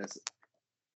like in this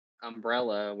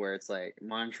umbrella where it's like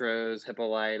Montrose,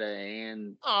 Hippolyta,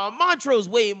 and Montrose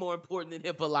way more important than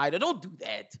Hippolyta. Don't do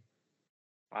that.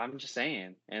 I'm just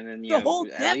saying. And then the whole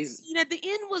death scene at the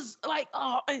end was like,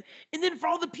 and then for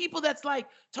all the people that's like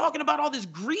talking about all this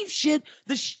grief shit,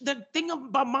 the thing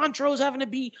about Montrose having to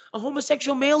be a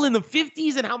homosexual male in the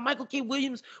 50s and how Michael K.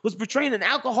 Williams was portraying an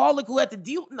alcoholic who had to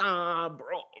deal. Nah,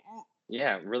 bro.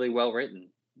 Yeah, really well written.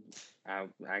 I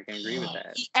can agree with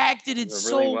that. He acted it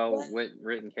so really well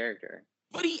written character.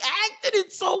 But he acted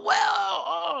it so well.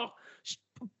 Oh,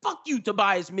 fuck you,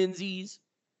 Tobias Menzies.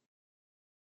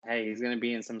 Hey, he's gonna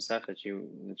be in some stuff that you're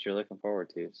looking forward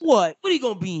to. So. What? What are you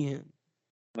gonna be in?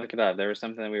 Look it up. There was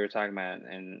something that we were talking about,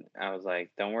 and I was like,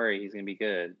 "Don't worry, he's gonna be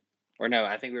good." Or no,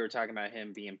 I think we were talking about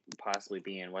him possibly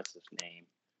being what's his name,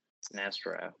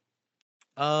 Sinestro.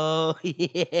 Oh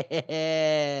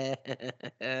yeah,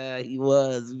 he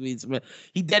was.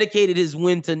 He dedicated his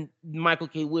win to Michael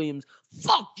K. Williams.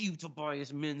 Fuck you,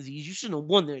 Tobias Menzies. You shouldn't have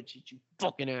won that shit, you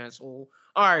fucking asshole.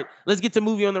 All right, let's get to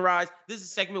Movie on the Rise. This is a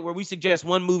segment where we suggest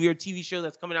one movie or TV show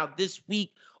that's coming out this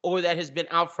week or that has been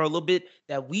out for a little bit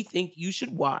that we think you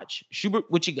should watch. Schubert,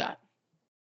 what you got?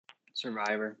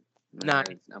 Survivor. Nah.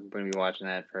 I'm going to be watching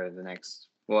that for the next.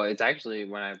 Well, it's actually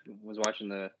when I was watching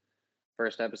the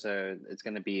first episode, it's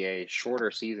going to be a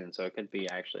shorter season, so it could be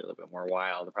actually a little bit more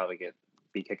wild. To probably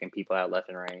be kicking people out left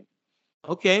and right.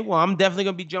 Okay, well, I'm definitely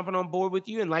going to be jumping on board with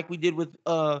you, and like we did with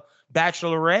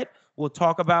Bachelorette, we'll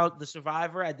talk about the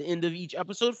Survivor at the end of each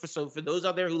episode. For those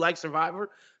out there who like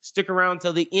Survivor, stick around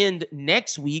till the end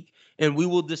next week, and we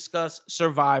will discuss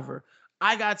Survivor.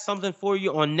 I got something for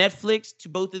you on Netflix.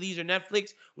 Both of these are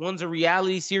Netflix. One's a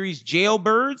reality series,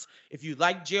 Jailbirds. If you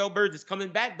like Jailbirds, it's coming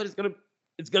back, but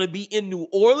it's gonna be in New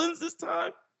Orleans this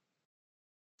time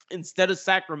instead of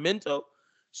Sacramento.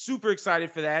 Super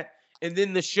excited for that. And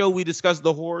then the show we discussed,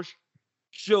 the horror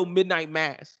show Midnight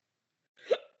Mass.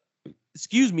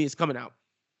 Excuse me, it's coming out.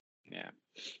 Yeah.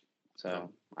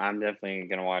 So I'm definitely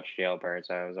gonna watch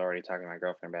Jailbirds. I was already talking to my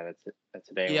girlfriend about it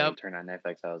today. When we turned on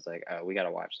Netflix, I was like, "Oh, we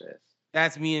gotta watch this."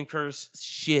 That's me and Curse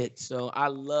shit. So I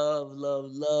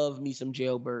love me some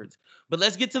Jailbirds. But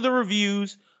let's get to the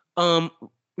reviews. We're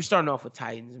starting off with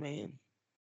Titans, man.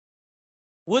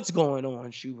 What's going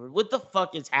on, Schubert? What the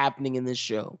fuck is happening in this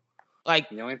show? Like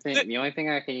the only thing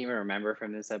I can even remember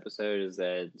from this episode is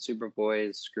that Superboy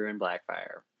is screwing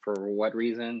Blackfire. For what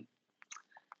reason?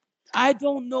 I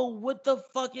don't know what the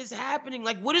fuck is happening.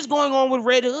 Like, what is going on with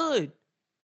Red Hood?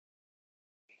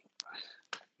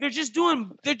 They're just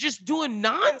doing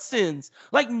nonsense.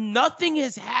 Like nothing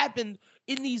has happened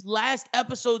in these last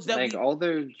episodes that like we all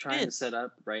they're trying to missed. set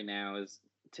up right now is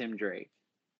Tim Drake.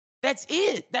 That's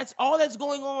it. That's all that's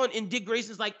going on. And Dick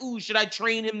Grayson's like, ooh, should I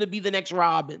train him to be the next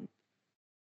Robin?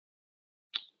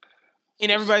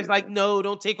 And everybody's like, no,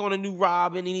 don't take on a new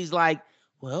Robin. And he's like,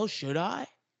 well, should I?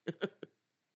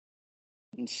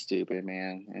 It's stupid,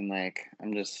 man. And like,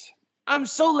 I'm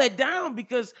so let down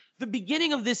because the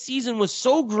beginning of this season was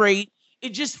so great. It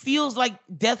just feels like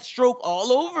Deathstroke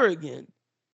all over again.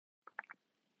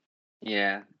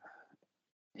 Yeah.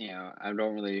 I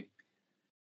don't really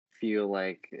feel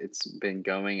like it's been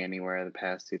going anywhere the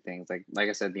past two things. Like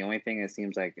I said, the only thing that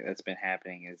seems like that's been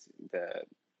happening is the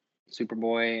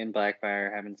Superboy and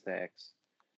Blackfire having sex.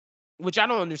 Which I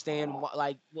don't understand.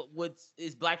 Like, what's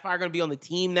is Blackfire going to be on the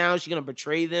team now? Is she going to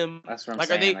betray them? That's what I'm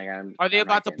saying. Are they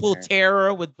about to pull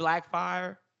Terra with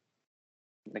Blackfire?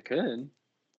 They could.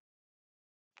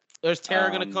 There's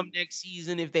Terra going to come next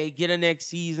season if they get a next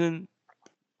season.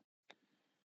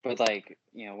 But like,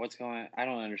 what's going? I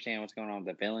don't understand what's going on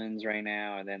with the villains right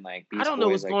now. And then like, I don't know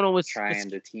what's going on with trying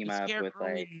to team up with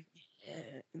like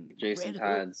Jason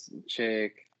Todd's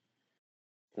chick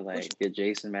to like get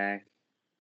Jason back.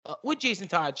 What Jason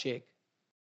Todd chick?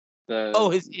 The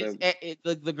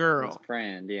girl, his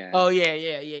friend, yeah. Oh yeah.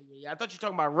 I thought you were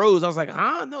talking about Rose. I was like,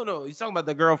 huh? No, he's talking about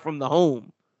the girl from The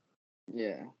Home.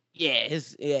 Yeah. Yeah,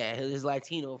 his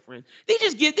Latino friend. They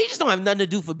just don't have nothing to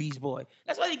do for Beast Boy.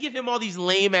 That's why they give him all these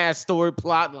lame ass story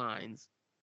plot lines.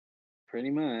 Pretty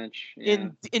much. Yeah.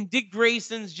 And Dick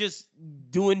Grayson's just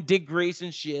doing Dick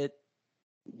Grayson shit.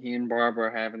 He and Barbara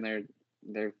are having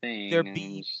their thing. Their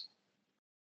beef.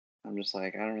 I'm just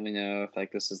like, I don't really know if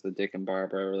like this is the Dick and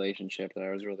Barbara relationship that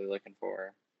I was really looking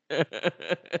for.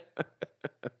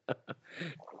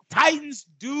 Titans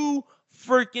do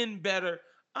freaking better.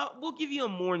 We'll give you a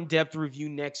more in-depth review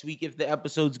next week if the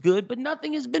episode's good, but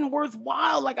nothing has been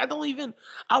worthwhile. Like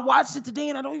I watched it today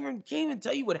and I can't even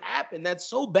tell you what happened. That's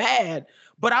so bad.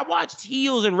 But I watched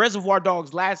Heels and Reservoir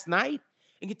Dogs last night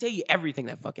and can tell you everything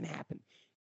that fucking happened.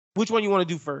 Which one you want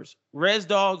to do first? Res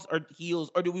Dogs or Heels,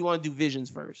 or do we want to do Visions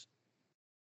first?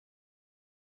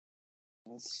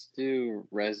 Let's do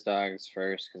Res Dogs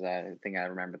first because I think I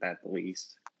remember that the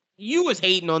least. You was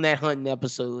hating on that hunting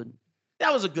episode.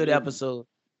 That was a good episode.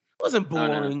 It wasn't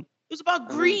boring. Oh, no. It was about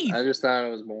grief. I just thought it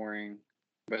was boring.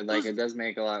 But like it does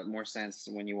make a lot more sense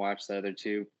when you watch the other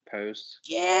two posts.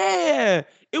 Yeah.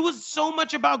 It was so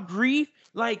much about grief.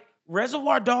 Like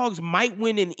Reservoir Dogs might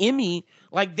win an Emmy.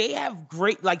 Like they have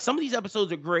great, like some of these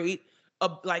episodes are great.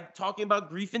 Like talking about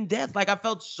grief and death. Like I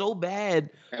felt so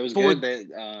bad. It was good that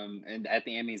and at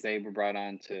the Emmys they were brought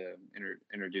on to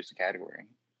introduce a category.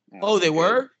 Oh, they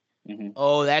were? Mm-hmm.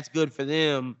 Oh, that's good for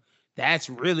them. That's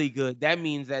really good. That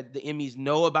means that the Emmys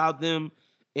know about them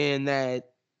and that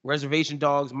Reservation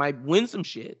Dogs might win some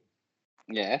shit.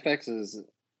 Yeah, FX is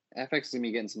gonna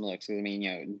be getting some looks. I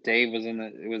mean, Dave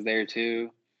was there too.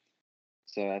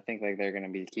 So I think like they're gonna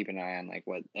be keeping an eye on like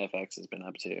what FX has been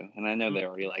up to. And I know they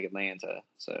already like Atlanta,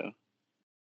 so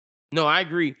no, I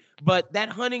agree. But that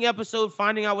hunting episode,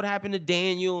 finding out what happened to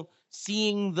Daniel,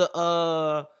 seeing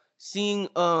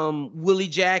Willie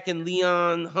Jack and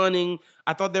Leon hunting,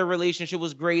 I thought their relationship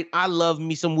was great. I love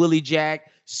me some Willie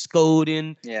Jack,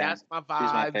 Skoden. Yeah, that's my vibe.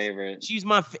 She's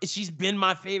my favorite. She's been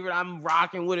my favorite. I'm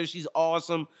rocking with her. She's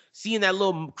awesome. Seeing that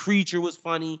little creature was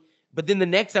funny. But then the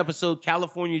next episode,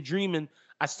 California Dreaming,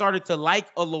 I started to like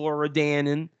Alora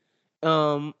Dannon.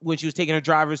 When she was taking her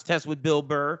driver's test with Bill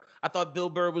Burr. I thought Bill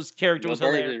Burr's character was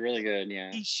hilarious. Bill Burr did really good,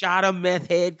 yeah. He shot a meth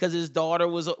head because his daughter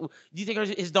was do you think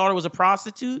his daughter was a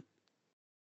prostitute?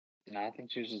 No, I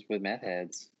think she was just with meth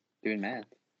heads doing meth.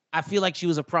 I feel like she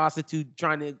was a prostitute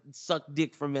trying to suck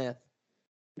dick for meth.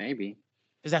 Maybe.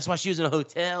 Because that's why she was in a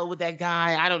hotel with that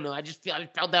guy. I don't know. I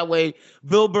felt that way.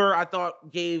 Bill Burr, I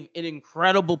thought, gave an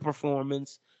incredible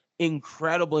performance.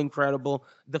 Incredible.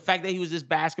 The fact that he was this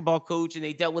basketball coach and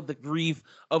they dealt with the grief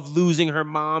of losing her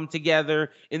mom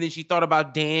together. And then she thought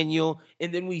about Daniel.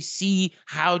 And then we see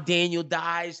how Daniel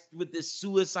dies with this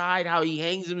suicide, how he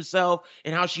hangs himself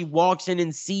and how she walks in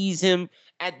and sees him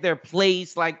at their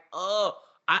place. Like,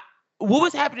 what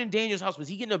was happening in Daniel's house? Was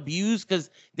he getting abused? Because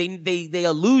they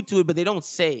allude to it, but they don't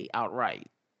say outright.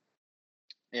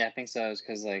 Yeah, I think so. It's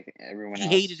because like everyone else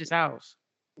hated his house.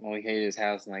 Well, he hated his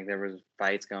house, and like there was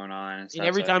fights going on, and stuff. And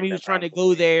every time he was trying to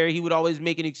go there, he would always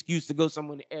make an excuse to go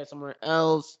somewhere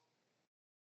else.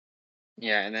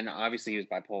 Yeah, and then obviously he was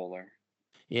bipolar.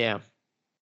 Yeah.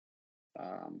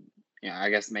 I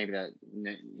guess maybe that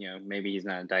maybe he's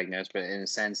not diagnosed, but in a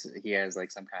sense he has like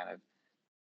some kind of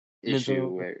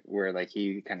issue where like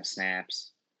he kind of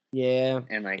snaps. Yeah.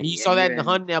 And like, And you and saw that in the even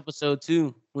hunting episode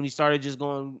too, when he started just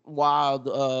going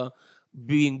wild,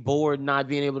 being bored, not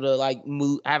being able to like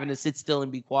move, having to sit still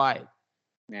and be quiet.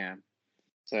 yeah.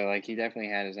 So like he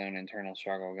definitely had his own internal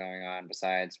struggle going on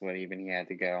besides what even he had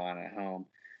to go on at home.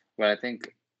 But I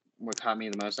think what caught me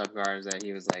the most off guard is that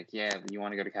he was like, "Yeah, you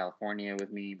want to go to California with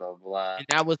me?" Blah blah blah. And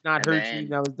that was not And her dream.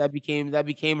 then That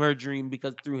became her dream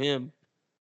because through him.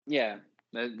 yeah,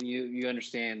 that you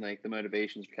understand like the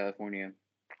motivations for California,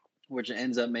 which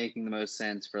ends up making the most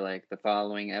sense for like the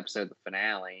following episode, the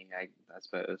finale, I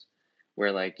suppose,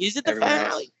 where like Is it the everyone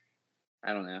finale? else.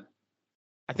 I don't know.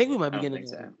 I think we might I be don't getting think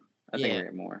so. I think yeah, we're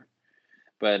getting more,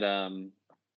 but because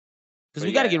but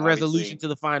we got to yeah, get resolution obviously, to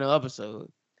the final episode.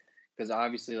 because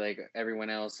obviously, like everyone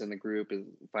else in the group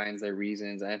finds their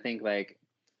reasons. I think like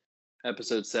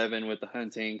episode 7 with the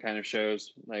hunting kind of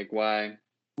shows like why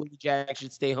Willie Jack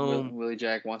should stay home. Willie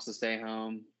Jack wants to stay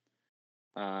home.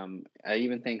 I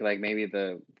even think like maybe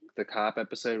the cop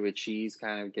episode with Cheese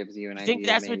kind of gives you an You think idea.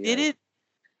 that's what Maybe did like it?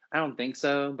 I don't think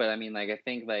so, but I mean like I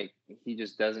think like he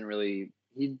just doesn't really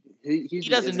he He just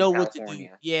doesn't isn't know what to do.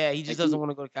 California. Yeah, he just Like doesn't he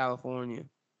want to go to California.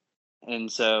 and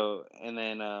so and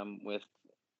then with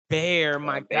Bear,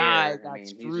 my guy, Bear, I got mean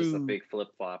he's just a screwed. big flip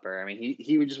flopper. I mean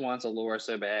he just wants Allura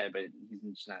so bad, but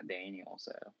he's just not Daniel.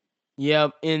 So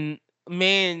Yep, and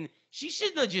man, she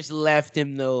shouldn't have just left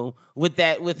him though with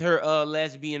her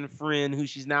lesbian friend who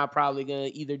she's now probably gonna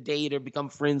either date or become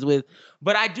friends with.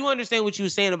 But I do understand what you were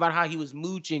saying about how he was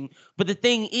mooching. But the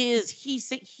thing is, he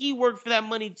said he worked for that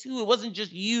money too. It wasn't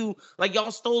just you. Like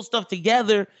y'all stole stuff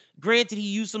together. Granted, he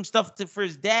used some stuff for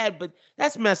his dad, but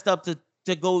that's messed up to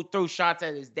go throw shots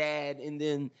at his dad and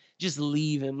then just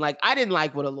leave him. Like I didn't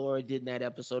like what Allura did in that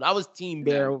episode. I was Team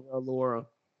Bear no. over Allura.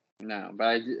 No,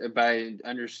 but I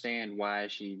understand why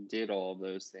she did all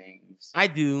those things I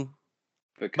do.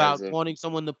 because About of wanting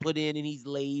someone to put in and he's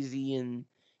lazy and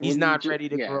he's well, not ready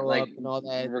to yeah, grow like up and all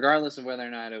that. regardless of whether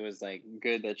or not it was like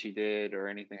good that she did or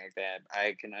anything like that,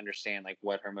 I can understand like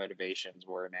what her motivations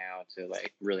were now to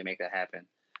like really make that happen.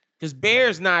 Because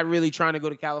Bear's not really trying to go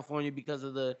to California because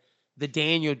of the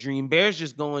Daniel dream. Bear's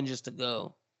just going just to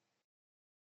go.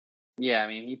 Yeah, I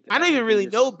mean, I I don't even think he really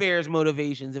know just Bear's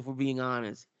motivations if we're being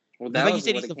honest. well, Because that like you was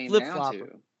said, what he's it a came flip down flopper.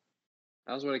 to.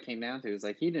 That was what it came down to. It's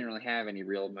like he didn't really have any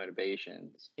real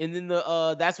motivations. And then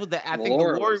that's what I think the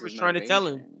Laura lawyer was was his trying to tell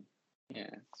him. motivation. Yeah,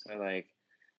 so like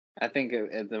I think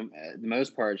at the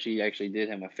most part, she actually did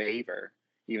him a favor,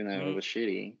 even though it was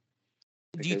shitty.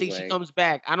 Do you Because think she like, comes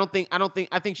back?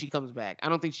 I think she comes back. I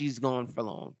don't think she's gone for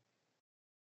long.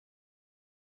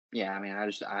 yeah, I mean, I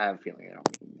have a feeling I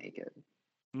don't even make it.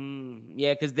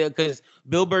 Yeah, because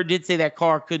Bill Burr did say that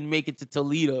car couldn't make it to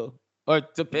Toledo or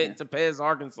to Pez,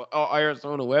 Arkansas, or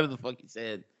Arizona, wherever the fuck he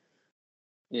said.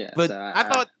 Yeah, But so I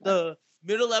thought the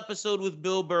middle episode with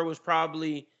Bill Burr was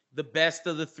probably the best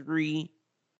of the three.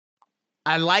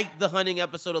 I liked the hunting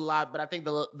episode a lot, but I think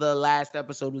the last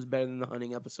episode was better than the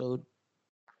hunting episode.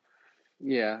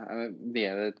 yeah,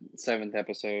 the 7th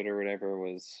episode or whatever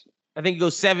was. I think it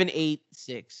goes 7, 8,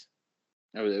 6.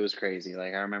 It was crazy.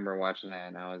 Like I remember watching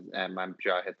that, and my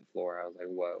jaw hit the floor. I was like,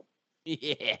 "Whoa!"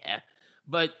 Yeah,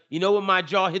 but you know what? My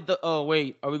jaw hit the. Oh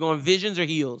wait, are we going visions or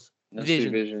heels? Let's do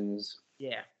visions.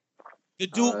 Yeah.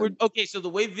 Okay, so the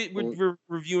way we're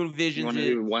reviewing You visions want to is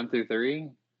do 1 through 3,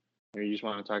 or you just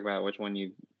want to talk about which one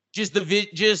you? just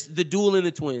the duel in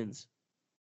the twins.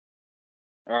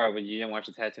 All right, but you didn't watch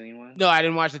the Tatooine one? No, I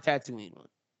didn't watch the Tatooine one.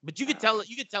 But you could tell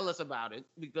us about it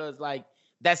because like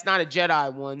that's not a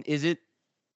Jedi one, is it?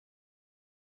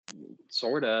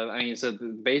 Sort of. I mean, so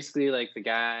basically, like the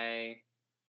guy,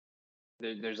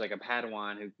 there's like a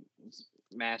Padawan whose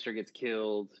master gets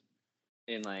killed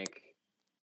in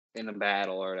a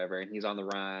battle or whatever, and he's on the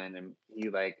run, and he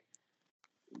like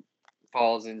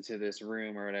falls into this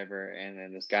room or whatever, and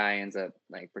then this guy ends up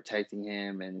like protecting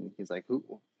him, and he's like, "Who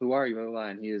are you?" Blah, blah, blah.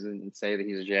 And he doesn't say that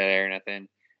he's a Jedi or nothing,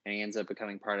 and he ends up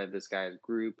becoming part of this guy's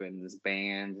group and this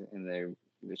band, and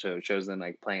it shows them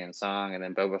like playing a song, and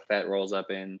then Boba Fett rolls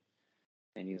up in.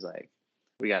 And he's like,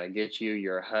 "We gotta get you.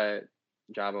 You're a Hutt.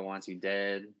 Jabba wants you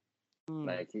dead."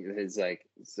 Like his like,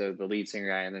 so the lead singer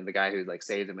guy, and then the guy who like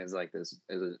saved him is like this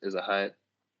is a Hutt.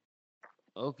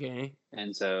 Okay.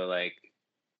 And so like,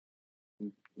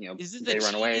 is this they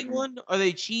run away from one? Are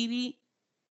they chibi?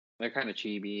 They're kind of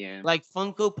chibi and like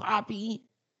Funko Poppy.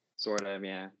 Sort of,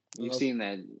 yeah. You've seen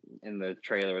that in the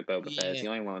trailer with Boba Fett. It's the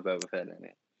only one with Boba Fett in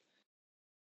it.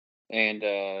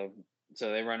 And so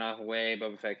they run off away.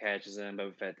 Boba Fett catches him.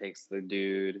 Boba Fett takes the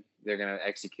dude. They're gonna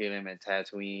execute him at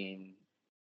Tatooine.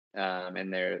 And then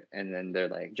they're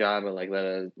like, Jabba, like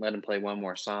let him play one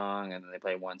more song, and then they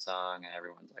play one song, and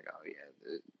everyone's like, oh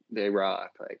yeah, they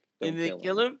rock. Like, don't And they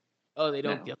kill him? Oh, they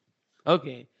don't No. kill him.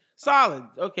 Okay. Solid.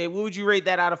 Okay, what would you rate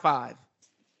that out of 5?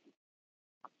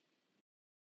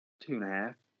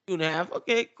 2.5. 2.5.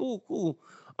 Okay, cool.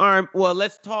 All right. Well,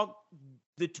 let's talk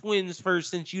the twins first,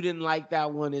 since you didn't like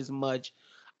that one as much.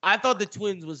 I thought the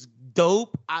twins was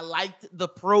dope. I liked the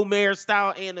Promare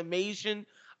style animation.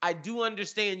 I do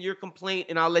understand your complaint,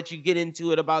 and I'll let you get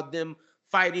into it about them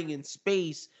fighting in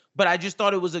space. But I just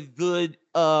thought it was a good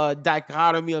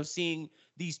dichotomy of seeing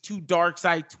these two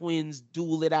Darkseid twins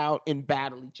duel it out and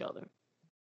battle each other.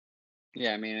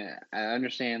 Yeah, I mean, I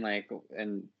understand, like,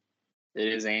 and it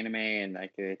is anime, and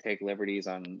like they take liberties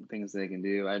on things they can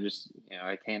do. I just,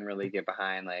 I can't really get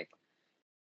behind like,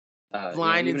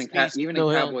 Flying in space, even no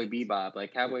in Cowboy helmet. Bebop,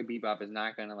 like Cowboy Bebop is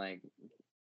not gonna like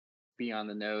be on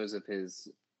the nose of his.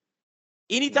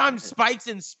 Anytime Spike's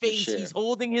in space, ship. he's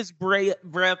holding his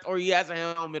breath or he has a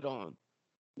helmet on.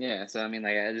 Yeah, so I mean,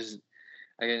 like, I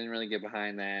didn't really get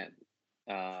behind that.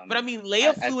 But I mean,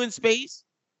 Leia flew in space.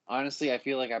 Honestly, I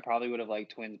feel like I probably would have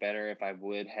liked Twins better if I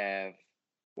would have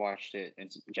watched it in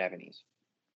Japanese.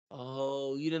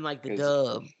 Oh, you didn't like the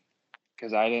dub.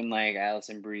 Because I didn't like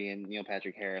Alison Brie and Neil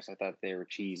Patrick Harris. I thought they were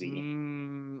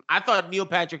cheesy. I thought Neil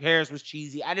Patrick Harris was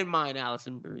cheesy. I didn't mind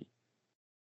Alison Brie.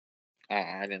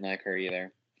 I didn't like her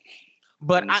either.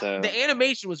 But the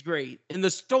animation was great. And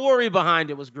the story behind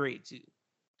it was great, too.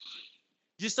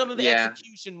 Just some of the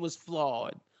execution was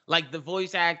flawed. Like the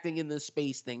voice acting and the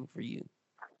space thing for you.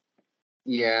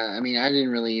 Yeah, I mean, I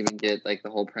didn't really even get, like, the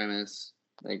whole premise.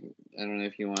 Like, I don't know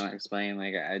if you want to explain.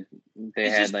 Like,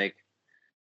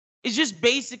 it's just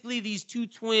basically these two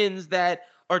twins that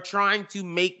are trying to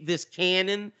make this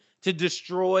cannon to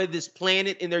destroy this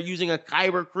planet, and they're using a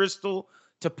kyber crystal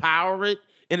to power it.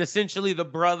 And essentially the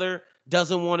brother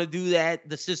doesn't want to do that.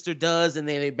 The sister does, and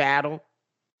then they battle.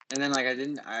 And then, like,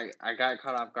 I got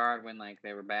caught off guard when, like,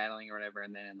 they were battling or whatever,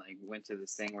 and then it, like, went to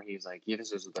this thing where he was like, yeah,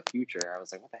 this is the future. I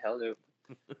was like, what the hell, dude?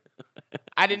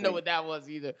 I didn't know what that was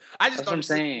either. I just that's what I'm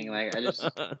saying. Like,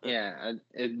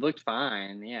 it looked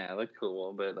fine. Yeah, it looked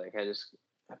cool, but like,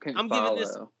 I couldn't follow. Giving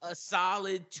this a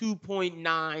solid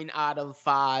 2.9 out of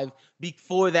 5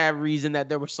 for that reason, that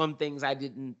there were some things I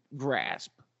didn't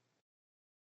grasp.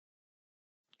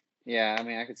 Yeah, I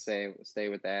mean, I could stay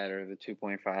with that, or the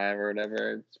 2.5 or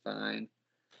whatever. It's fine.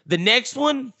 The next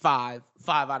one, 5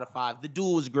 out of 5. The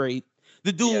duel was great.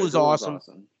 The duel was awesome.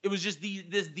 It was just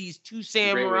these two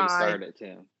samurai. Great way to start it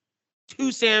too.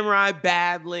 Two samurai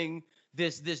battling.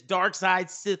 This Darkseid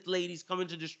Sith lady's coming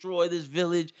to destroy this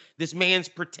village. This man's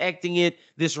protecting it.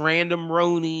 This random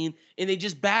Ronin, and they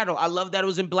just battle. I love that it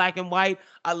was in black and white.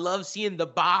 I love seeing the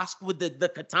Bossk with the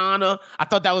katana. I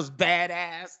thought that was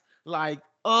badass. Like,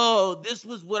 oh, this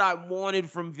was what I wanted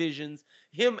from Visions.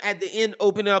 Him at the end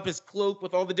opening up his cloak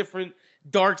with all the different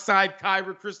Darkseid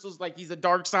kyber crystals, like he's a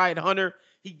Darkseid hunter.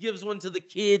 He gives one to the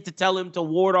kid to tell him to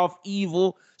ward off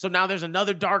evil. So now there's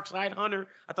another Darkseid hunter.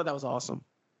 I thought that was awesome.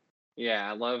 Yeah,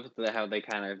 I love how they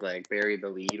kind of like buried the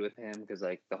lead with him, because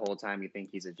like the whole time you think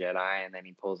he's a Jedi, and then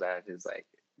he pulls out his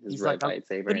red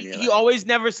lightsaber. But he always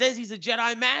never says he's a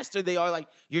Jedi Master. They are like,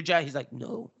 you're Jedi. He's like,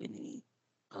 no.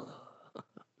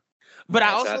 But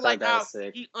I also like how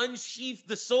he unsheathed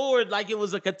the sword like it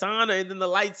was a katana, and then the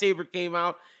lightsaber came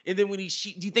out. And then when do you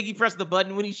think he pressed the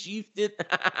button when he sheathed it?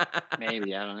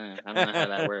 Maybe, I don't know. I don't know how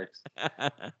that works.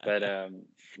 But and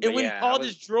when he called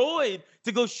his droid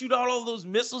to go shoot out all those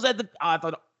missiles at I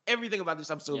thought everything about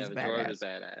this episode was badass. The droid was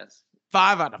badass.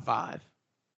 5 out of 5.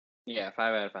 Yeah,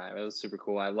 5 out of 5. It was super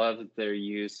cool. I loved their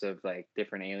use of like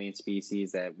different alien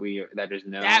species that is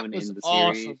known in the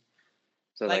series.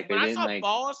 So like when I saw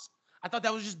Boss, I thought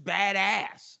that was just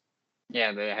badass.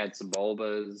 Yeah, they had some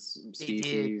Bulba's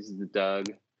species, the Doug.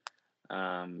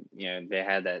 They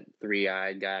had that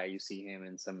 3-eyed guy. You see him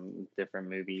in some different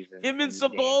movies. Him and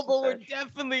Sebulba were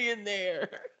definitely in there.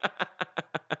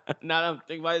 Now that I'm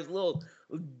thinking about his little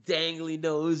dangly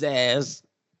nose ass.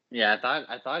 Yeah,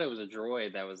 I thought it was a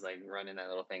droid that was like running that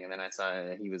little thing, and then I saw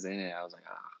that he was in it. I was like,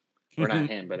 or not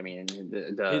him, but I mean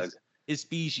Doug. His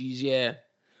species, yeah.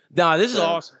 Nah, this is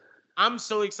awesome. I'm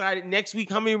so excited. Next week,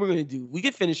 how many we're gonna do? We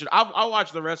can finish it. I'll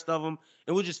watch the rest of them,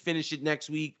 and we'll just finish it next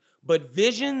week. But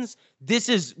Visions, this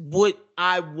is what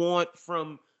I want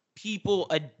from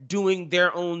people doing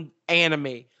their own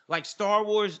anime. Like Star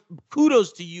Wars,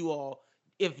 kudos to you all.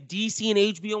 If DC and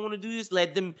HBO want to do this,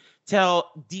 let them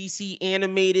tell DC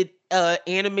animated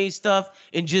anime stuff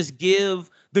and just give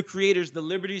the creators the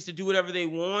liberties to do whatever they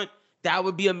want. That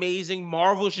would be amazing.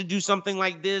 Marvel should do something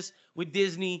like this with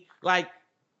Disney. Like,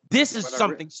 this is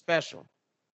something special.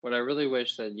 What I really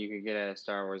wish that you could get out of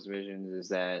Star Wars Visions is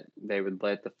that they would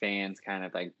let the fans kind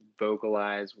of like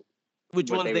vocalize Which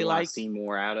what ones they they would want like? to see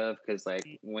more out of, because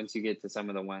like once you get to some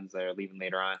of the ones that are leaving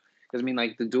later on, because I mean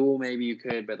like the duel maybe you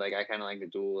could, but like I kind of like the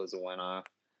duel as a one-off.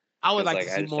 I would Because like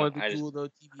to like see more of the duel though.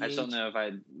 I just don't TBH. know if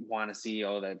I want to see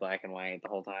all that black and white the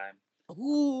whole time.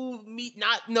 Ooh, me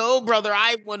not no, brother.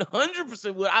 I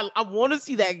 100% would. I want to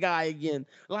see that guy again.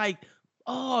 Like,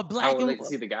 oh, I black would and like to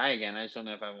see the guy again. I just don't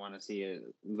know if I want to see it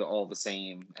all the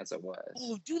same as it was.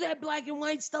 oh, do that black and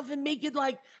white stuff and make it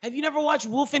like. Have you never watched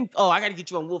Wolf and? Oh, I got to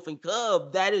get you on Wolf and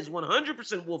Cub. That is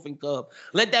 100% Wolf and Cub.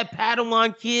 Let that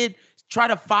Padawan kid try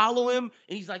to follow him,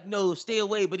 and he's like, no, stay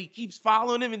away. But he keeps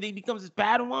following him, and then he becomes his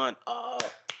Padawan. Oh,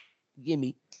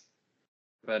 gimme.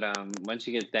 But once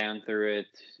you get down through it,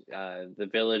 the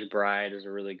Village Bride is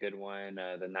a really good one.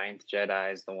 The Ninth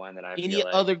Jedi is the one that I Any feel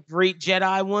like. other great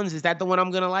Jedi ones? Is that the one I'm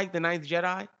gonna like? The Ninth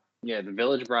Jedi? Yeah, the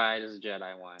Village Bride is a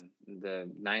Jedi one. The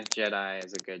Ninth Jedi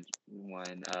is a good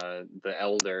one. The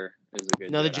Elder is a good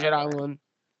Another Jedi one.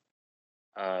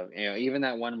 Even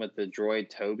that one with the droid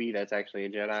Toby, that's actually a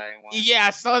Jedi one. Yeah, I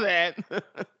saw that.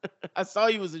 I saw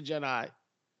he was a Jedi.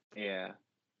 Yeah.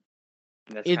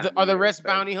 Are the rest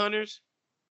bounty hunters?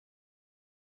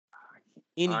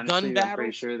 Any honestly, gun battles? I'm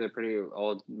pretty sure they're pretty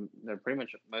old. They're pretty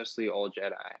much mostly all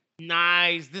Jedi.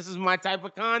 Nice. This is my type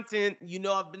of content. You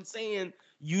know, I've been saying,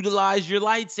 utilize your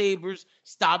lightsabers.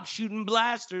 Stop shooting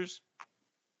blasters.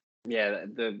 Yeah,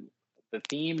 the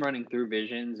theme running through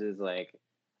Visions is like,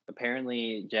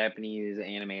 apparently Japanese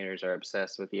animators are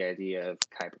obsessed with the idea of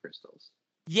kyber crystals.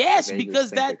 Yes,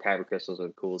 because kyber crystals are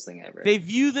the coolest thing ever. They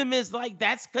view them as like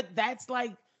that's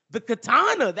like the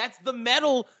katana. That's the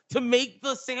metal to make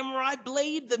the samurai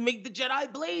blade, to make the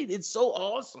Jedi blade. It's so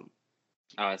awesome.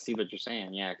 Oh, I see what you're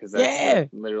saying. Yeah, because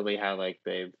that's literally how like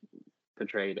they've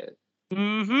portrayed it.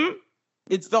 Mm-hmm.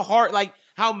 It's the heart, like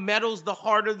how metal's the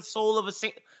heart of the soul of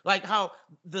like how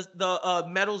the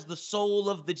metal's the soul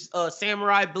of the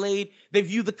samurai blade. They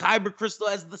view the kyber crystal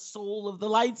as the soul of the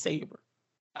lightsaber.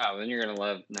 Oh, then you're gonna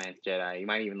love Ninth Jedi. You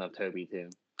might even love Toby too.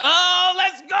 Oh,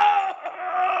 let's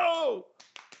go!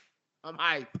 I'm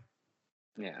hype.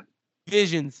 Yeah.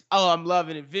 Visions. Oh, I'm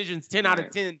loving it. Visions, 10 out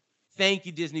of 10. Thank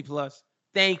you, Disney Plus.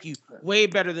 Thank you. Way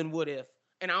better than What If.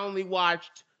 And I only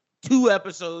watched 2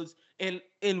 episodes. And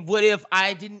in What If,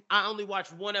 I only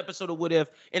watched 1 episode of What If,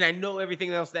 and I know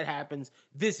everything else that happens.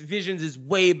 This Visions is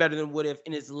way better than What If,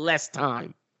 and it's less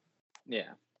time. Yeah.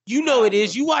 You know it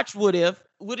is. You watch What If.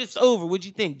 What If's over. What'd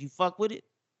you think? You fuck with it?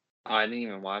 Oh, I didn't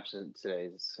even watch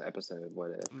today's episode of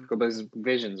What If. Because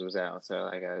Visions was out, so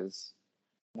like I was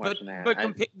watching that.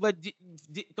 But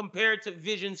compared to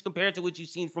Visions, compared to what you've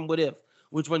seen from What If,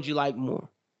 which ones you like more?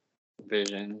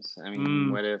 Visions. I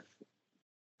mean, What If?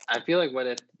 I feel like What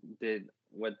If did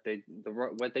what they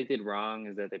did wrong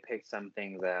is that they picked some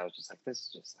things that I was just like, this is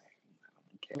just like, I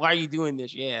don't care. Why are you doing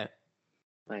this? Yeah.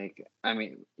 Like, I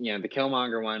mean, the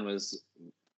Killmonger one was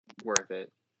worth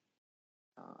it.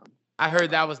 I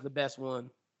heard that was the best one.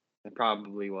 It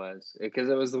probably was, because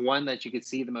it was the one that you could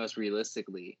see the most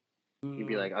realistically. You'd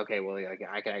be like, okay, well, like,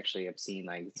 I could actually have seen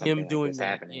like something him doing like this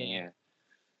happening. Yeah.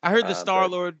 I heard the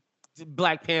Star-Lord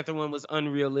Black Panther one was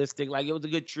unrealistic. Like, it was a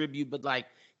good tribute, but like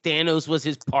Thanos was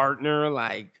his partner.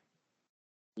 Like,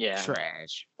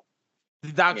 trash.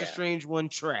 The Doctor Strange one,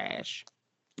 trash.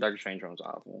 Doctor Strange one was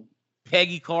awful.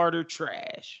 Peggy Carter,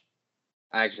 trash.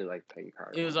 I actually like Peggy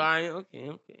Carter. It was all right.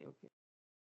 Okay.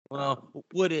 Well,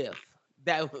 What If?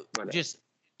 Just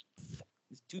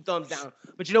 2 thumbs down.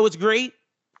 But you know what's great?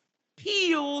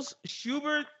 Heels,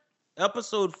 Schubert,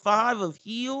 episode 5 of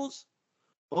Heels.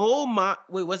 Oh my!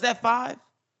 Wait, was that 5? I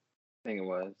think it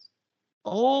was.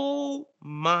 Oh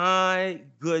my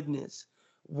goodness!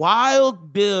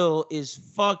 Wild Bill is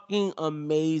fucking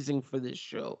amazing for this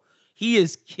show. He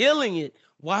is killing it.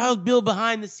 Wild Bill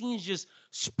behind the scenes just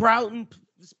sprouting,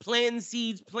 planting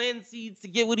seeds to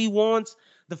get what he wants.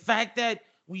 The fact that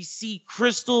we see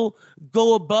Crystal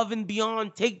go above and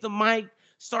beyond, take the mic,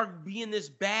 start being this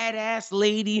badass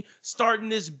lady, starting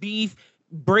this beef,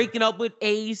 breaking up with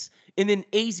Ace, and then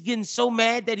Ace getting so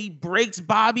mad that he breaks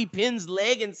Bobby Pin's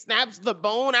leg and snaps the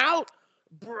bone out.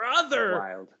 Brother.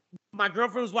 Wild. My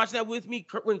girlfriend was watching that with me.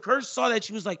 When Kirst saw that,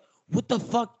 she was like, what the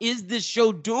fuck is this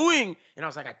show doing? And I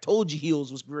was like, I told you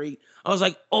Heels was great. I was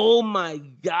like, oh my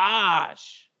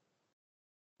gosh.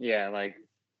 Yeah, like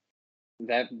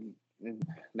that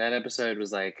episode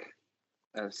was like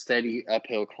a steady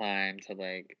uphill climb to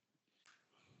like.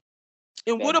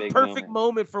 And what a perfect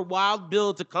moment for Wild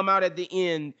Bill to come out at the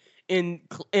end and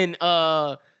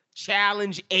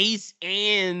challenge Ace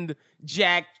and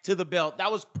Jack to the belt.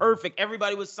 That was perfect.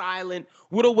 Everybody was silent.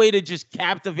 What a way to just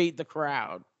captivate the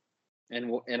crowd.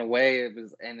 And in a way, it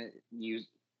was, and you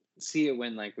see it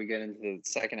when like we get into the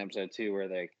second episode too, where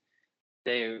like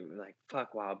they like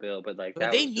fuck Wild Bill, but like But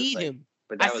that they was just need like, him.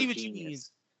 but I that see was what you mean.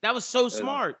 genius. That was so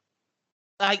smart.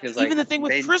 Like Because even like the thing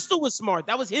with they Crystal was smart.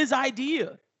 That was his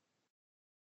idea.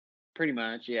 pretty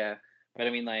much, yeah. But I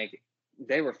mean, like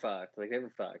they were fucked. Like they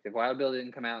were fucked. If Wild Bill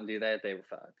didn't come out and do that, they were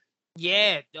fucked.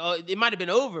 Yeah, it might have been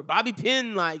over. Bobby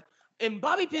Pinn, and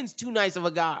Bobby Pinn's too nice of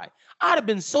a guy. I'd have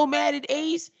been so mad at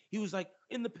Ace. He was like,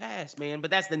 in the past, man.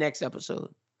 But that's the next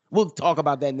episode. We'll talk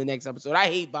about that in the next episode. I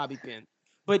hate Bobby Pinn.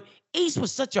 But Ace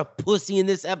was such a pussy in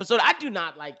this episode. I do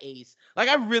not like Ace. Like,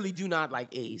 I really do not like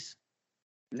Ace.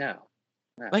 No.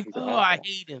 Like, I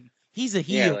hate him. He's a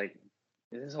heel. Yeah, like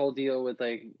this whole deal with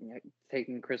like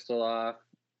taking Crystal off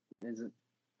is a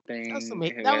thing. That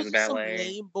was some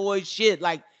lame boy shit.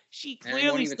 Like, she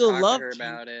clearly still loved her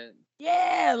about it.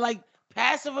 Yeah, like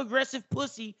passive aggressive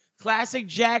pussy, classic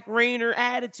Jack Rayner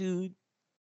attitude.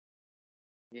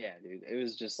 Yeah, dude. It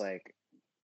was just like,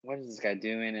 what is this guy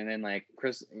doing? And then like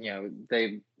Chris,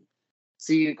 they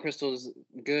see Crystal's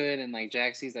good, and like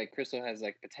Jack sees like Crystal has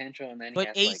like potential, and then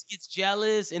Ace gets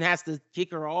jealous and has to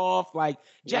kick her off. Like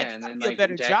Jack has to be a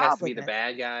better Jack job. Has to be the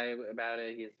bad guy about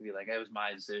it. He has to be like, it was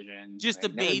my decision. Just like,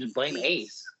 the baby. Just blame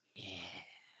Ace. Yeah.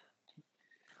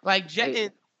 Like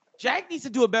Jack needs to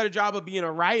do a better job of being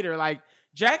a writer. Like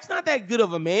Jack's not that good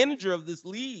of a manager of this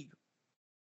league.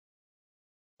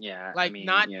 Yeah. Like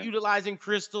not utilizing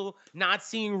Crystal, not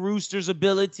seeing Rooster's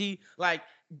ability. Like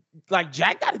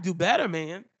Jack got to do better,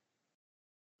 man.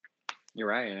 You're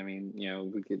right. I mean,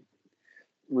 we could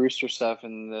Rooster stuff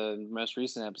in the most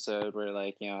recent episode where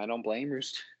like, I don't blame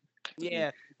Rooster. Yeah.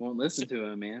 Won't listen to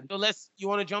him, man. So you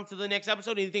want to jump to the next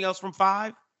episode? Anything else from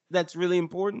 5 that's really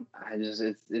important?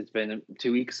 It's been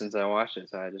 2 weeks since I watched it,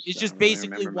 so it's just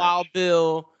basically Wild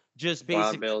Bill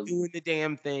doing the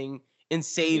damn thing and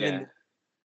saving. Yeah.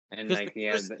 And like he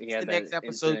had the next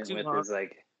episode too, with his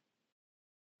like,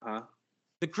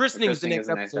 The christening is the next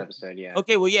episode. Yeah.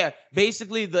 Okay, well, yeah.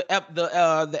 Basically, the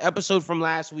episode from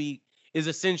last week is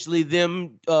essentially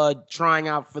them trying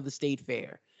out for the state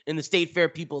fair, and the state fair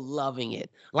people loving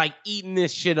it, like eating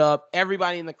this shit up.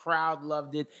 Everybody in the crowd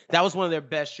loved it. That was one of their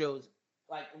best shows.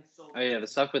 The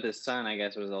stuff with his son, I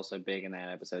guess, was also big in that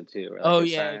episode too. Where, like,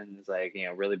 his son is like,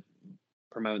 really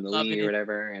promoting the league or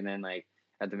whatever, and then like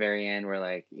at the very end, where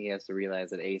like he has to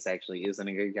realize that Ace actually isn't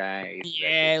a good guy.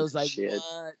 Yeah, it was like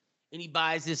what? And he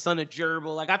buys his son a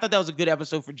gerbil. Like I thought that was a good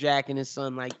episode for Jack and his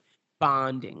son, like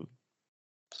bonding.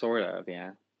 Sort of,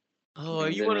 yeah. Oh,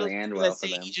 you want to say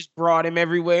he just brought him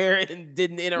everywhere and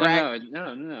didn't interact?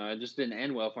 No. It just didn't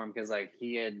end well for him because like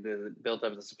he had built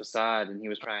up this facade, and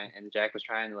Jack was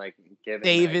trying to like give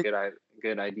him a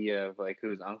good idea of like who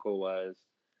his uncle was.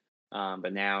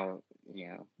 But now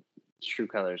his true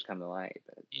colors come to light.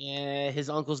 Yeah, his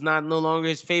uncle's no longer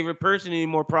his favorite person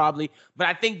anymore, probably. But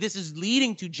I think this is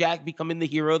leading to Jack becoming the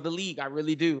hero of the league. I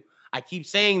really do. I keep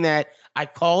saying that. I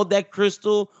called that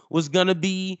Crystal was gonna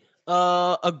be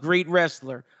a great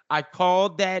wrestler. I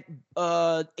called that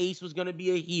Ace was gonna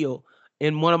be a heel.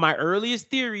 And one of my earliest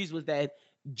theories was that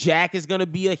Jack is gonna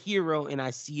be a hero, and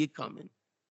I see it coming.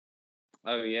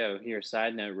 Oh yeah. Here,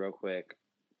 side note, real quick.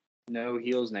 No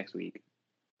heels next week.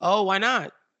 Oh, why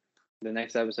not? The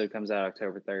next episode comes out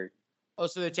October 3rd. Oh,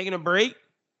 so they're taking a break?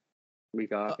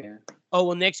 Week off, yeah. Oh,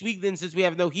 well, next week then, since we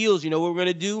have no heels, you know what we're going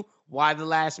to do? Why the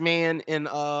Last Man and,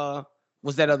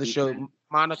 what's that other show?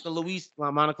 Monica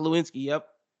Lewinsky, yep.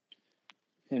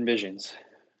 And Visions,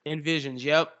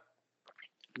 yep.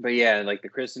 But yeah, like the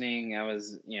christening, I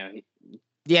was, yeah,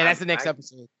 that's the next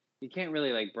episode. You can't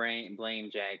really, like, blame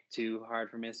Jack too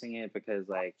hard for missing it because,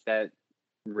 like, that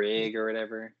rig or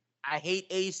whatever. I hate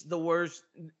Ace the worst.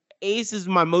 Ace is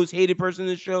my most hated person in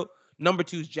the show. Number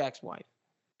 2 is Jack's wife.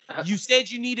 You said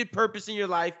you needed purpose in your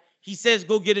life. He says,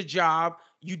 go get a job.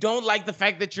 You don't like the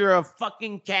fact that you're a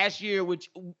fucking cashier, which,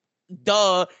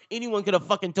 duh, anyone could have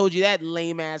fucking told you that,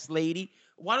 lame ass lady.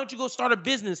 Why don't you go start a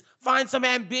business? Find some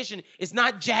ambition. It's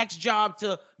not Jack's job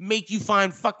to make you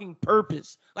find fucking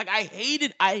purpose. Like, I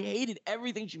hated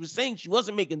everything she was saying. She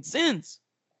wasn't making sense.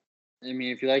 I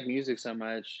mean, if you like music so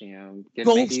much,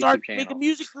 go start make a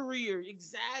music career.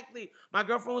 Exactly. My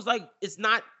girlfriend was like, it's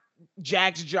not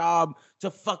Jack's job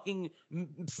to fucking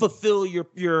fulfill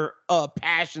your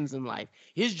passions in life.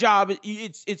 His job,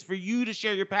 it's for you to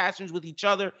share your passions with each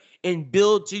other and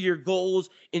build to your goals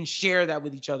and share that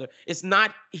with each other. It's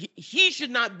not, he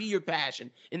should not be your passion.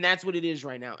 And that's what it is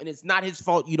right now. And it's not his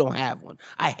fault you don't have one.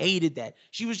 I hated that.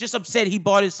 She was just upset he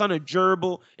bought his son a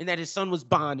gerbil and that his son was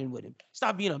bonding with him.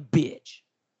 Stop being a bitch.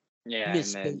 Yeah.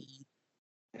 Miss Spade.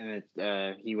 And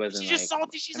he wasn't. She's just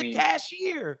salty. She's a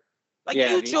cashier. Like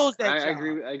you chose that I job.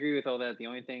 agree with all that. The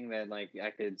only thing that like I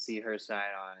could see her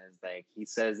side on is like he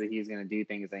says that he's gonna do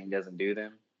things and he doesn't do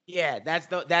them. Yeah, that's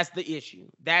the issue.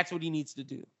 That's what he needs to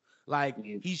do. Like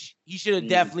he should have he-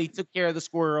 definitely took care of the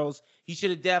squirrels. He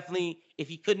should have definitely, if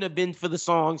he couldn't have been for the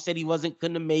song, said he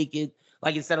couldn't have make it.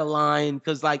 Like instead of lying,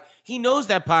 because like he knows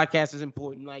that podcast is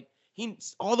important. Like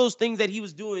all those things that he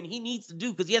was doing, he needs to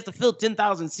do because he has to fill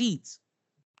 10,000 seats.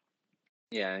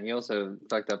 Yeah, and he also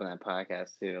fucked up in that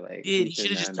podcast too. Like he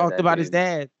should have just talked about his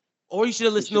dad, or he should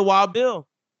have listened to Wild Bill.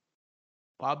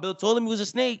 Wild Bill told him he was a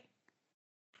snake.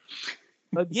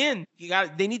 Again,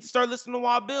 they need to start listening to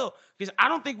Wild Bill because I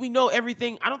don't think we know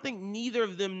everything. I don't think neither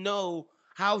of them know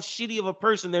how shitty of a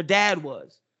person their dad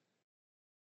was.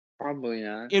 Probably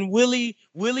not. And Willie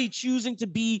choosing to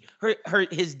be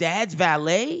his dad's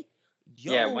valet.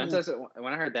 Yo. Yeah,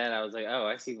 when I heard that, I was like, oh,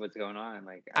 I see what's going on.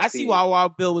 Like I see why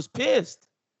Wild Bill was pissed.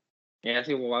 Yeah, I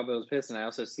see why Wild Bill was pissed, and I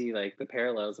also see like the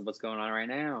parallels of what's going on right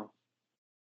now.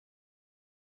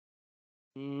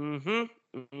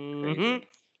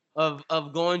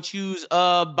 Of going choose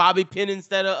Bobby Pin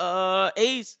instead of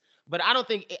Ace, but I don't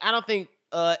think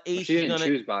Ace she didn't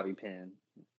choose Bobby Pin.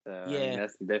 So yeah, I mean,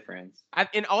 that's the difference.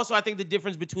 And also I think the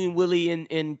difference between Willie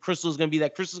and Crystal is going to be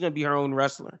that Crystal's going to be her own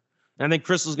wrestler. And I think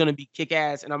Crystal's going to be kick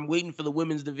ass. And I'm waiting for the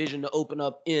women's division to open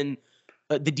up in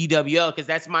the DWL because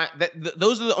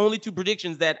those are the only two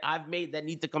predictions that I've made that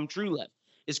need to come true left.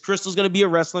 Is Crystal's going to be a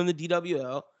wrestler in the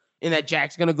DWL and that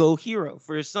Jack's going to go hero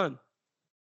for his son.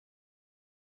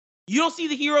 You don't see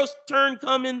the hero's turn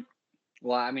coming?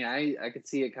 Well, I mean, I could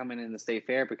see it coming in the State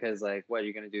Fair because, like, what,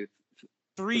 you're going to do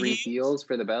three heels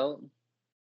for the belt?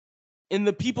 And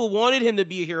the people wanted him to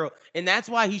be a hero. And that's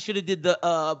why he should have did the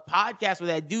podcast with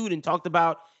that dude and talked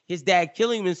about his dad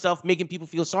killing himself, making people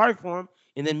feel sorry for him,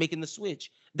 and then making the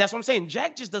switch. That's what I'm saying.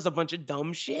 Jack just does a bunch of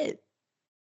dumb shit.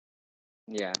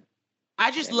 Yeah.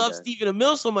 I just love Stephen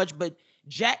Amell so much, but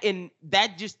Jack, and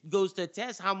that just goes to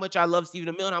attest how much I love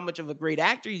Stephen Amell and how much of a great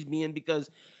actor he's being,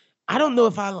 because I don't know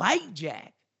if I like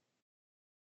Jack.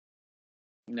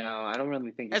 No, I don't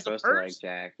really think you're supposed to like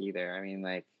Jack either. I mean,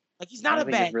 like he's not a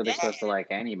bad he's really supposed to like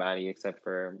anybody except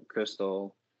for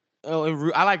Crystal. Oh,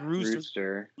 and I like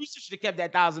Rooster. Rooster should have kept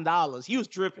that $1,000. He was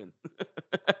tripping.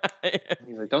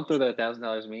 He's like, don't throw that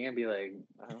 $1,000 at me. And be like,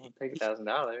 I don't take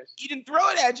 $1,000. He didn't throw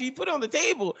it at you. He put it on the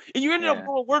table, and you ended up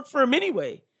going to work for him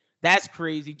anyway. That's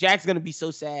crazy. Jack's gonna be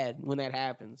so sad when that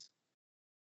happens.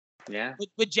 Yeah,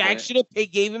 but Jack should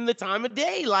have gave him the time of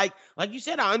day. Like you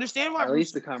said, I understand why. At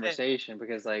least the conversation,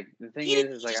 because like the thing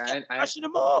is like I brushing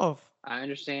him off. I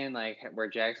understand like where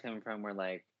Jack's coming from. Where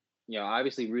like, you know,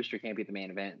 obviously Rooster can't be the main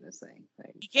event in this thing.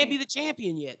 Like, he can't be the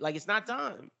champion yet. Like it's not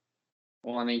time.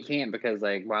 Well, I mean, he can't because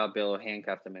like Wild Bill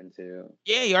handcuffed him into.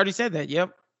 Yeah, he already said that. Yep.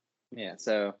 Yeah,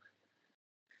 so.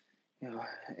 You know,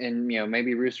 and you know,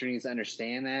 maybe Rooster needs to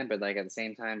understand that, but like at the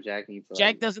same time, Jack needs to.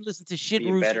 Jack doesn't listen to shit.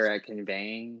 Be better at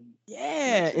conveying.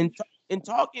 Yeah, and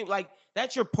talking, like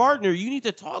that's your partner. You need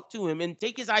to talk to him and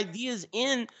take his ideas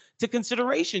into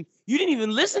consideration. You didn't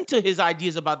even listen to his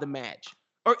ideas about the match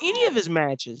or any of his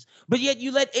matches, but yet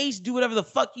you let Ace do whatever the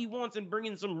fuck he wants and bring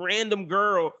in some random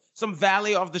girl, some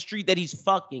valet off the street that he's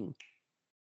fucking.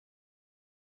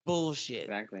 Bullshit.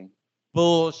 Exactly.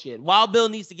 Bullshit. Wild Bill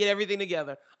needs to get everything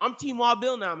together. I'm Team Wild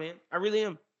Bill now, man. I really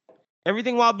am.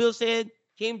 Everything Wild Bill said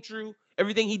came true.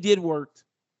 Everything he did worked.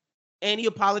 And he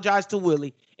apologized to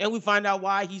Willie. And we find out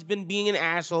why he's been being an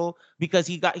asshole, because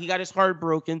he got his heart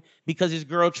broken because his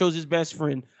girl chose his best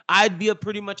friend. I'd be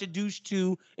pretty much a douche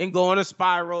too and go on a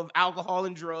spiral of alcohol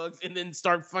and drugs and then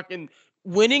start fucking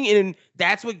winning. And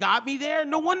that's what got me there.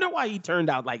 No wonder why he turned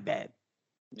out like that.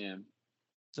 Yeah.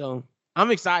 So I'm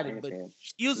excited, but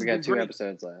we got 2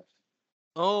 episodes left.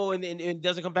 Oh, and it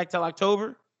doesn't come back till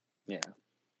October? Yeah.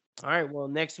 All right. Well,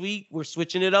 next week we're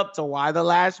switching it up to Y the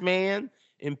Last Man,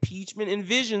 Impeachment, and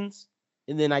Visions,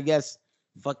 and then I guess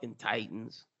fucking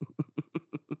Titans.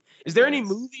 Is there any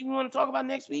movie we want to talk about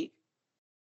next week?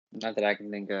 Not that I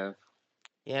can think of.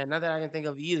 Yeah, not that I can think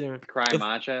of either. Cry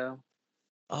Macho.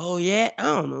 Oh yeah, I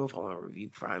don't know if I want to review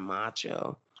Cry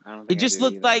Macho. I don't think it just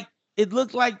looked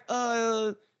like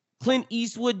Clint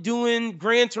Eastwood doing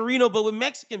Gran Torino, but with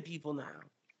Mexican people now.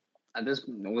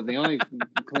 The only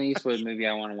Clint Eastwood movie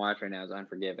I want to watch right now is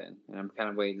Unforgiven, and I'm kind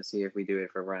of waiting to see if we do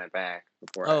it for Run It Back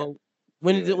before. Oh,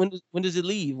 when does it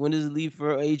leave? When does it leave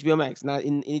for HBO Max? Not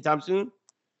anytime soon.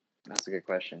 That's a good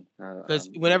question. Because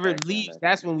whenever it leaves,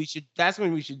 that's when we should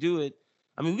do it.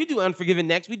 I mean, we do Unforgiven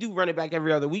next. We do Run It Back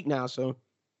every other week now, so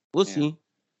we'll see.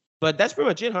 But that's pretty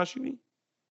much it, huh, Shuby?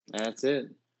 That's it.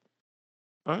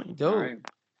 All right, dope. All right.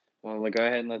 Well, go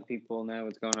ahead and let people know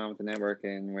what's going on with the network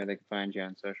and where they can find you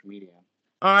on social media.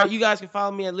 All right, you guys can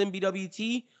follow me at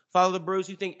LinBWT. Follow the Bros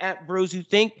Who Think at Bros Who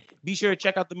Think. Be sure to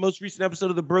check out the most recent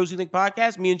episode of the Bros Who Think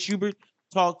podcast. Me and Schubert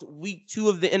talked week 2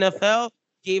 of the NFL,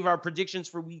 gave our predictions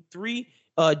for week 3.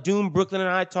 Doom, Brooklyn, and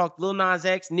I talked Lil Nas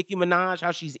X, Nicki Minaj,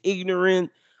 how she's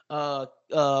ignorant,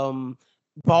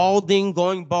 balding,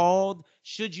 going bald.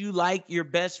 Should you like your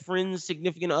best friend's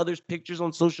significant other's pictures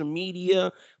on social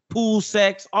media, pool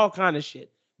sex, all kind of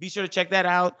shit. Be sure to check that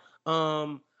out.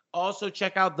 Also,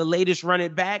 check out the latest Run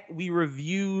It Back. We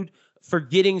reviewed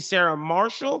Forgetting Sarah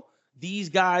Marshall. These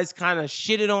guys kind of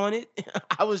shitted on it.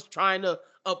 I was trying to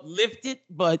uplift it,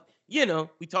 but you know,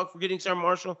 we talked Forgetting Sarah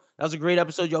Marshall. That was a great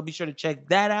episode. Y'all be sure to check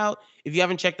that out. If you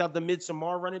haven't checked out the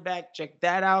Midsommar Run It Back, check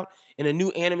that out. And a new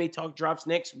anime talk drops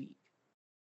next week.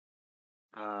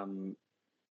 You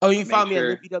can follow me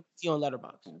at LinBWT on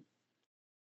Letterboxd.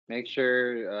 Make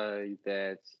sure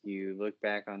that you look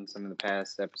back on some of the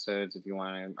past episodes. If you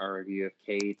want a review of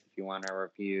Kate, if you want a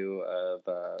review of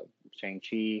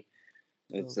Shang-Chi,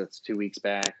 that's 2 weeks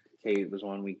back. Kate was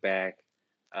 1 week back.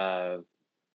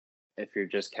 If you're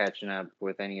just catching up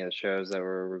with any of the shows that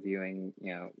we're reviewing,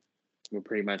 you know, we'll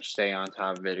pretty much stay on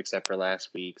top of it except for last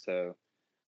week. So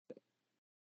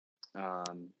you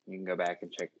can go back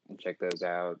and check those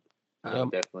out.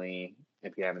 Definitely,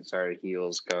 if you haven't started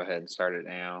Heels, go ahead and start it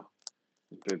now.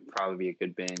 It would probably be a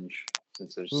good binge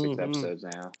since there's 6 episodes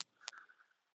now.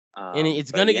 And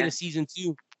it's going to get a season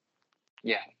 2.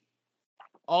 Yeah.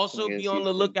 Also, be on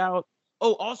the lookout.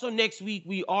 Oh, also next week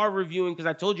we are reviewing, because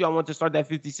I told you I want to start that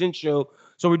 50 Cent show.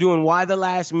 So we're doing Y the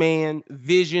Last Man,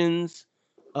 Visions,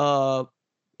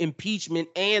 Impeachment,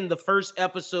 and the first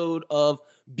episode of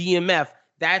BMF.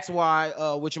 That's why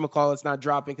whatchamacallit's not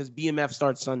dropping, because BMF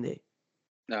starts Sunday.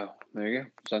 Oh, there you go.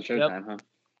 It's on Showtime, huh?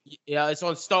 Yeah, it's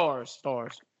on Stars.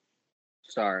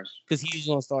 Because he's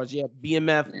on Stars. Yeah,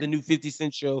 BMF, the new 50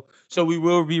 Cent show. So we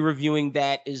will be reviewing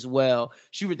that as well.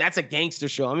 Shoot, that's a gangster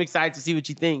show. I'm excited to see what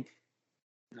you think.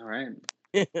 All right.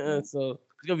 So it's going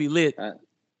to be lit.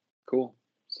 Cool.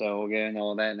 So we'll get into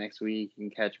all that next week. You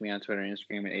can catch me on Twitter and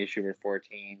Instagram at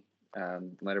ashubert14,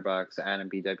 Letterboxd,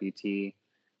 AdamBWT. Did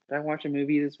I watch a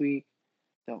movie this week?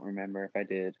 Don't remember if I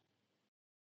did.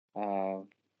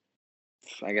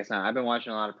 I guess not. I've been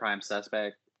watching a lot of Prime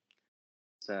Suspect.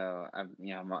 So I'm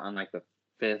on like the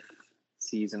 5th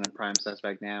season of Prime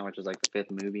Suspect now, which is like the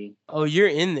 5th movie. Oh, you're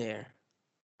in there.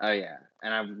 Oh yeah.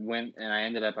 And I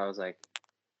ended up, I was like,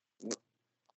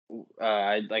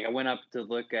 I went up to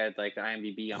look at like the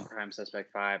IMDb on Prime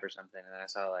Suspect 5 or something, and then I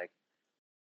saw like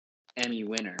Emmy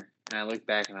winner, and I looked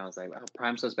back and I was like, oh,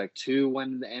 Prime Suspect 2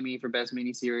 won the Emmy for best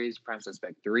miniseries, Prime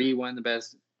Suspect 3 won the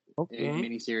best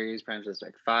miniseries, Prime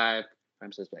Suspect 5,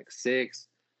 Prime Suspect 6,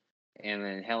 and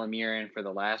then Helen Mirren for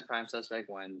the last Prime Suspect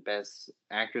won best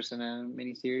actress in a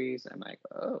miniseries. I'm like,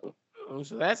 oh,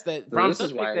 so that's that. So this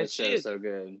is why that show's so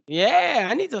good. Yeah,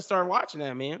 I need to start watching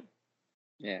that, man.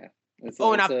 Yeah. I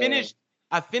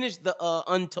finished the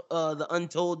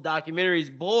Untold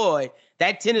documentaries. Boy,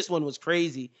 that tennis one was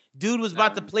crazy. Dude was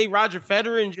about to play Roger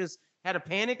Federer and just had a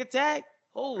panic attack.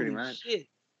 Holy shit.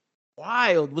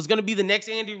 Wild. Was gonna be the next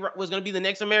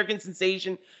American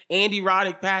sensation. Andy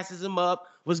Roddick passes him up,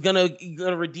 was gonna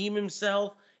redeem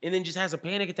himself, and then just has a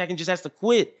panic attack and just has to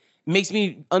quit. Makes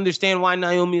me understand why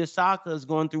Naomi Osaka is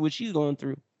going through what she's going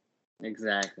through.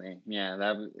 Exactly.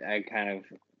 Yeah, I kind of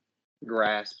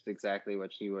grasped exactly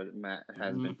what she has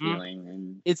been feeling,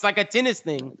 and it's like a tennis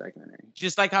thing,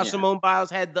 just like how Simone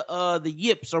Biles had the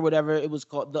yips or whatever it was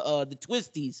called, the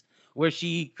twisties, where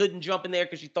she couldn't jump in there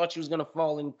because she thought she was gonna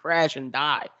fall and crash and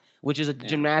die, which is a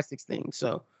gymnastics thing.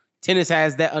 So tennis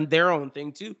has that on their own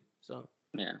thing too. So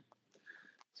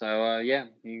So you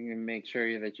can make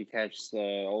sure that you catch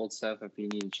the old stuff if you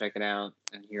need to check it out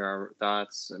and hear our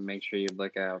thoughts, and make sure you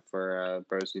look out for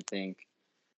Bros Who Think.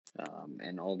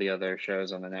 And all the other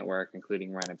shows on the network,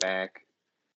 including Run It Back.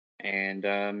 And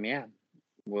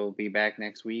we'll be back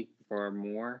next week for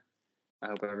more. I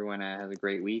hope everyone has a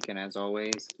great week, and as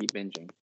always, keep binging.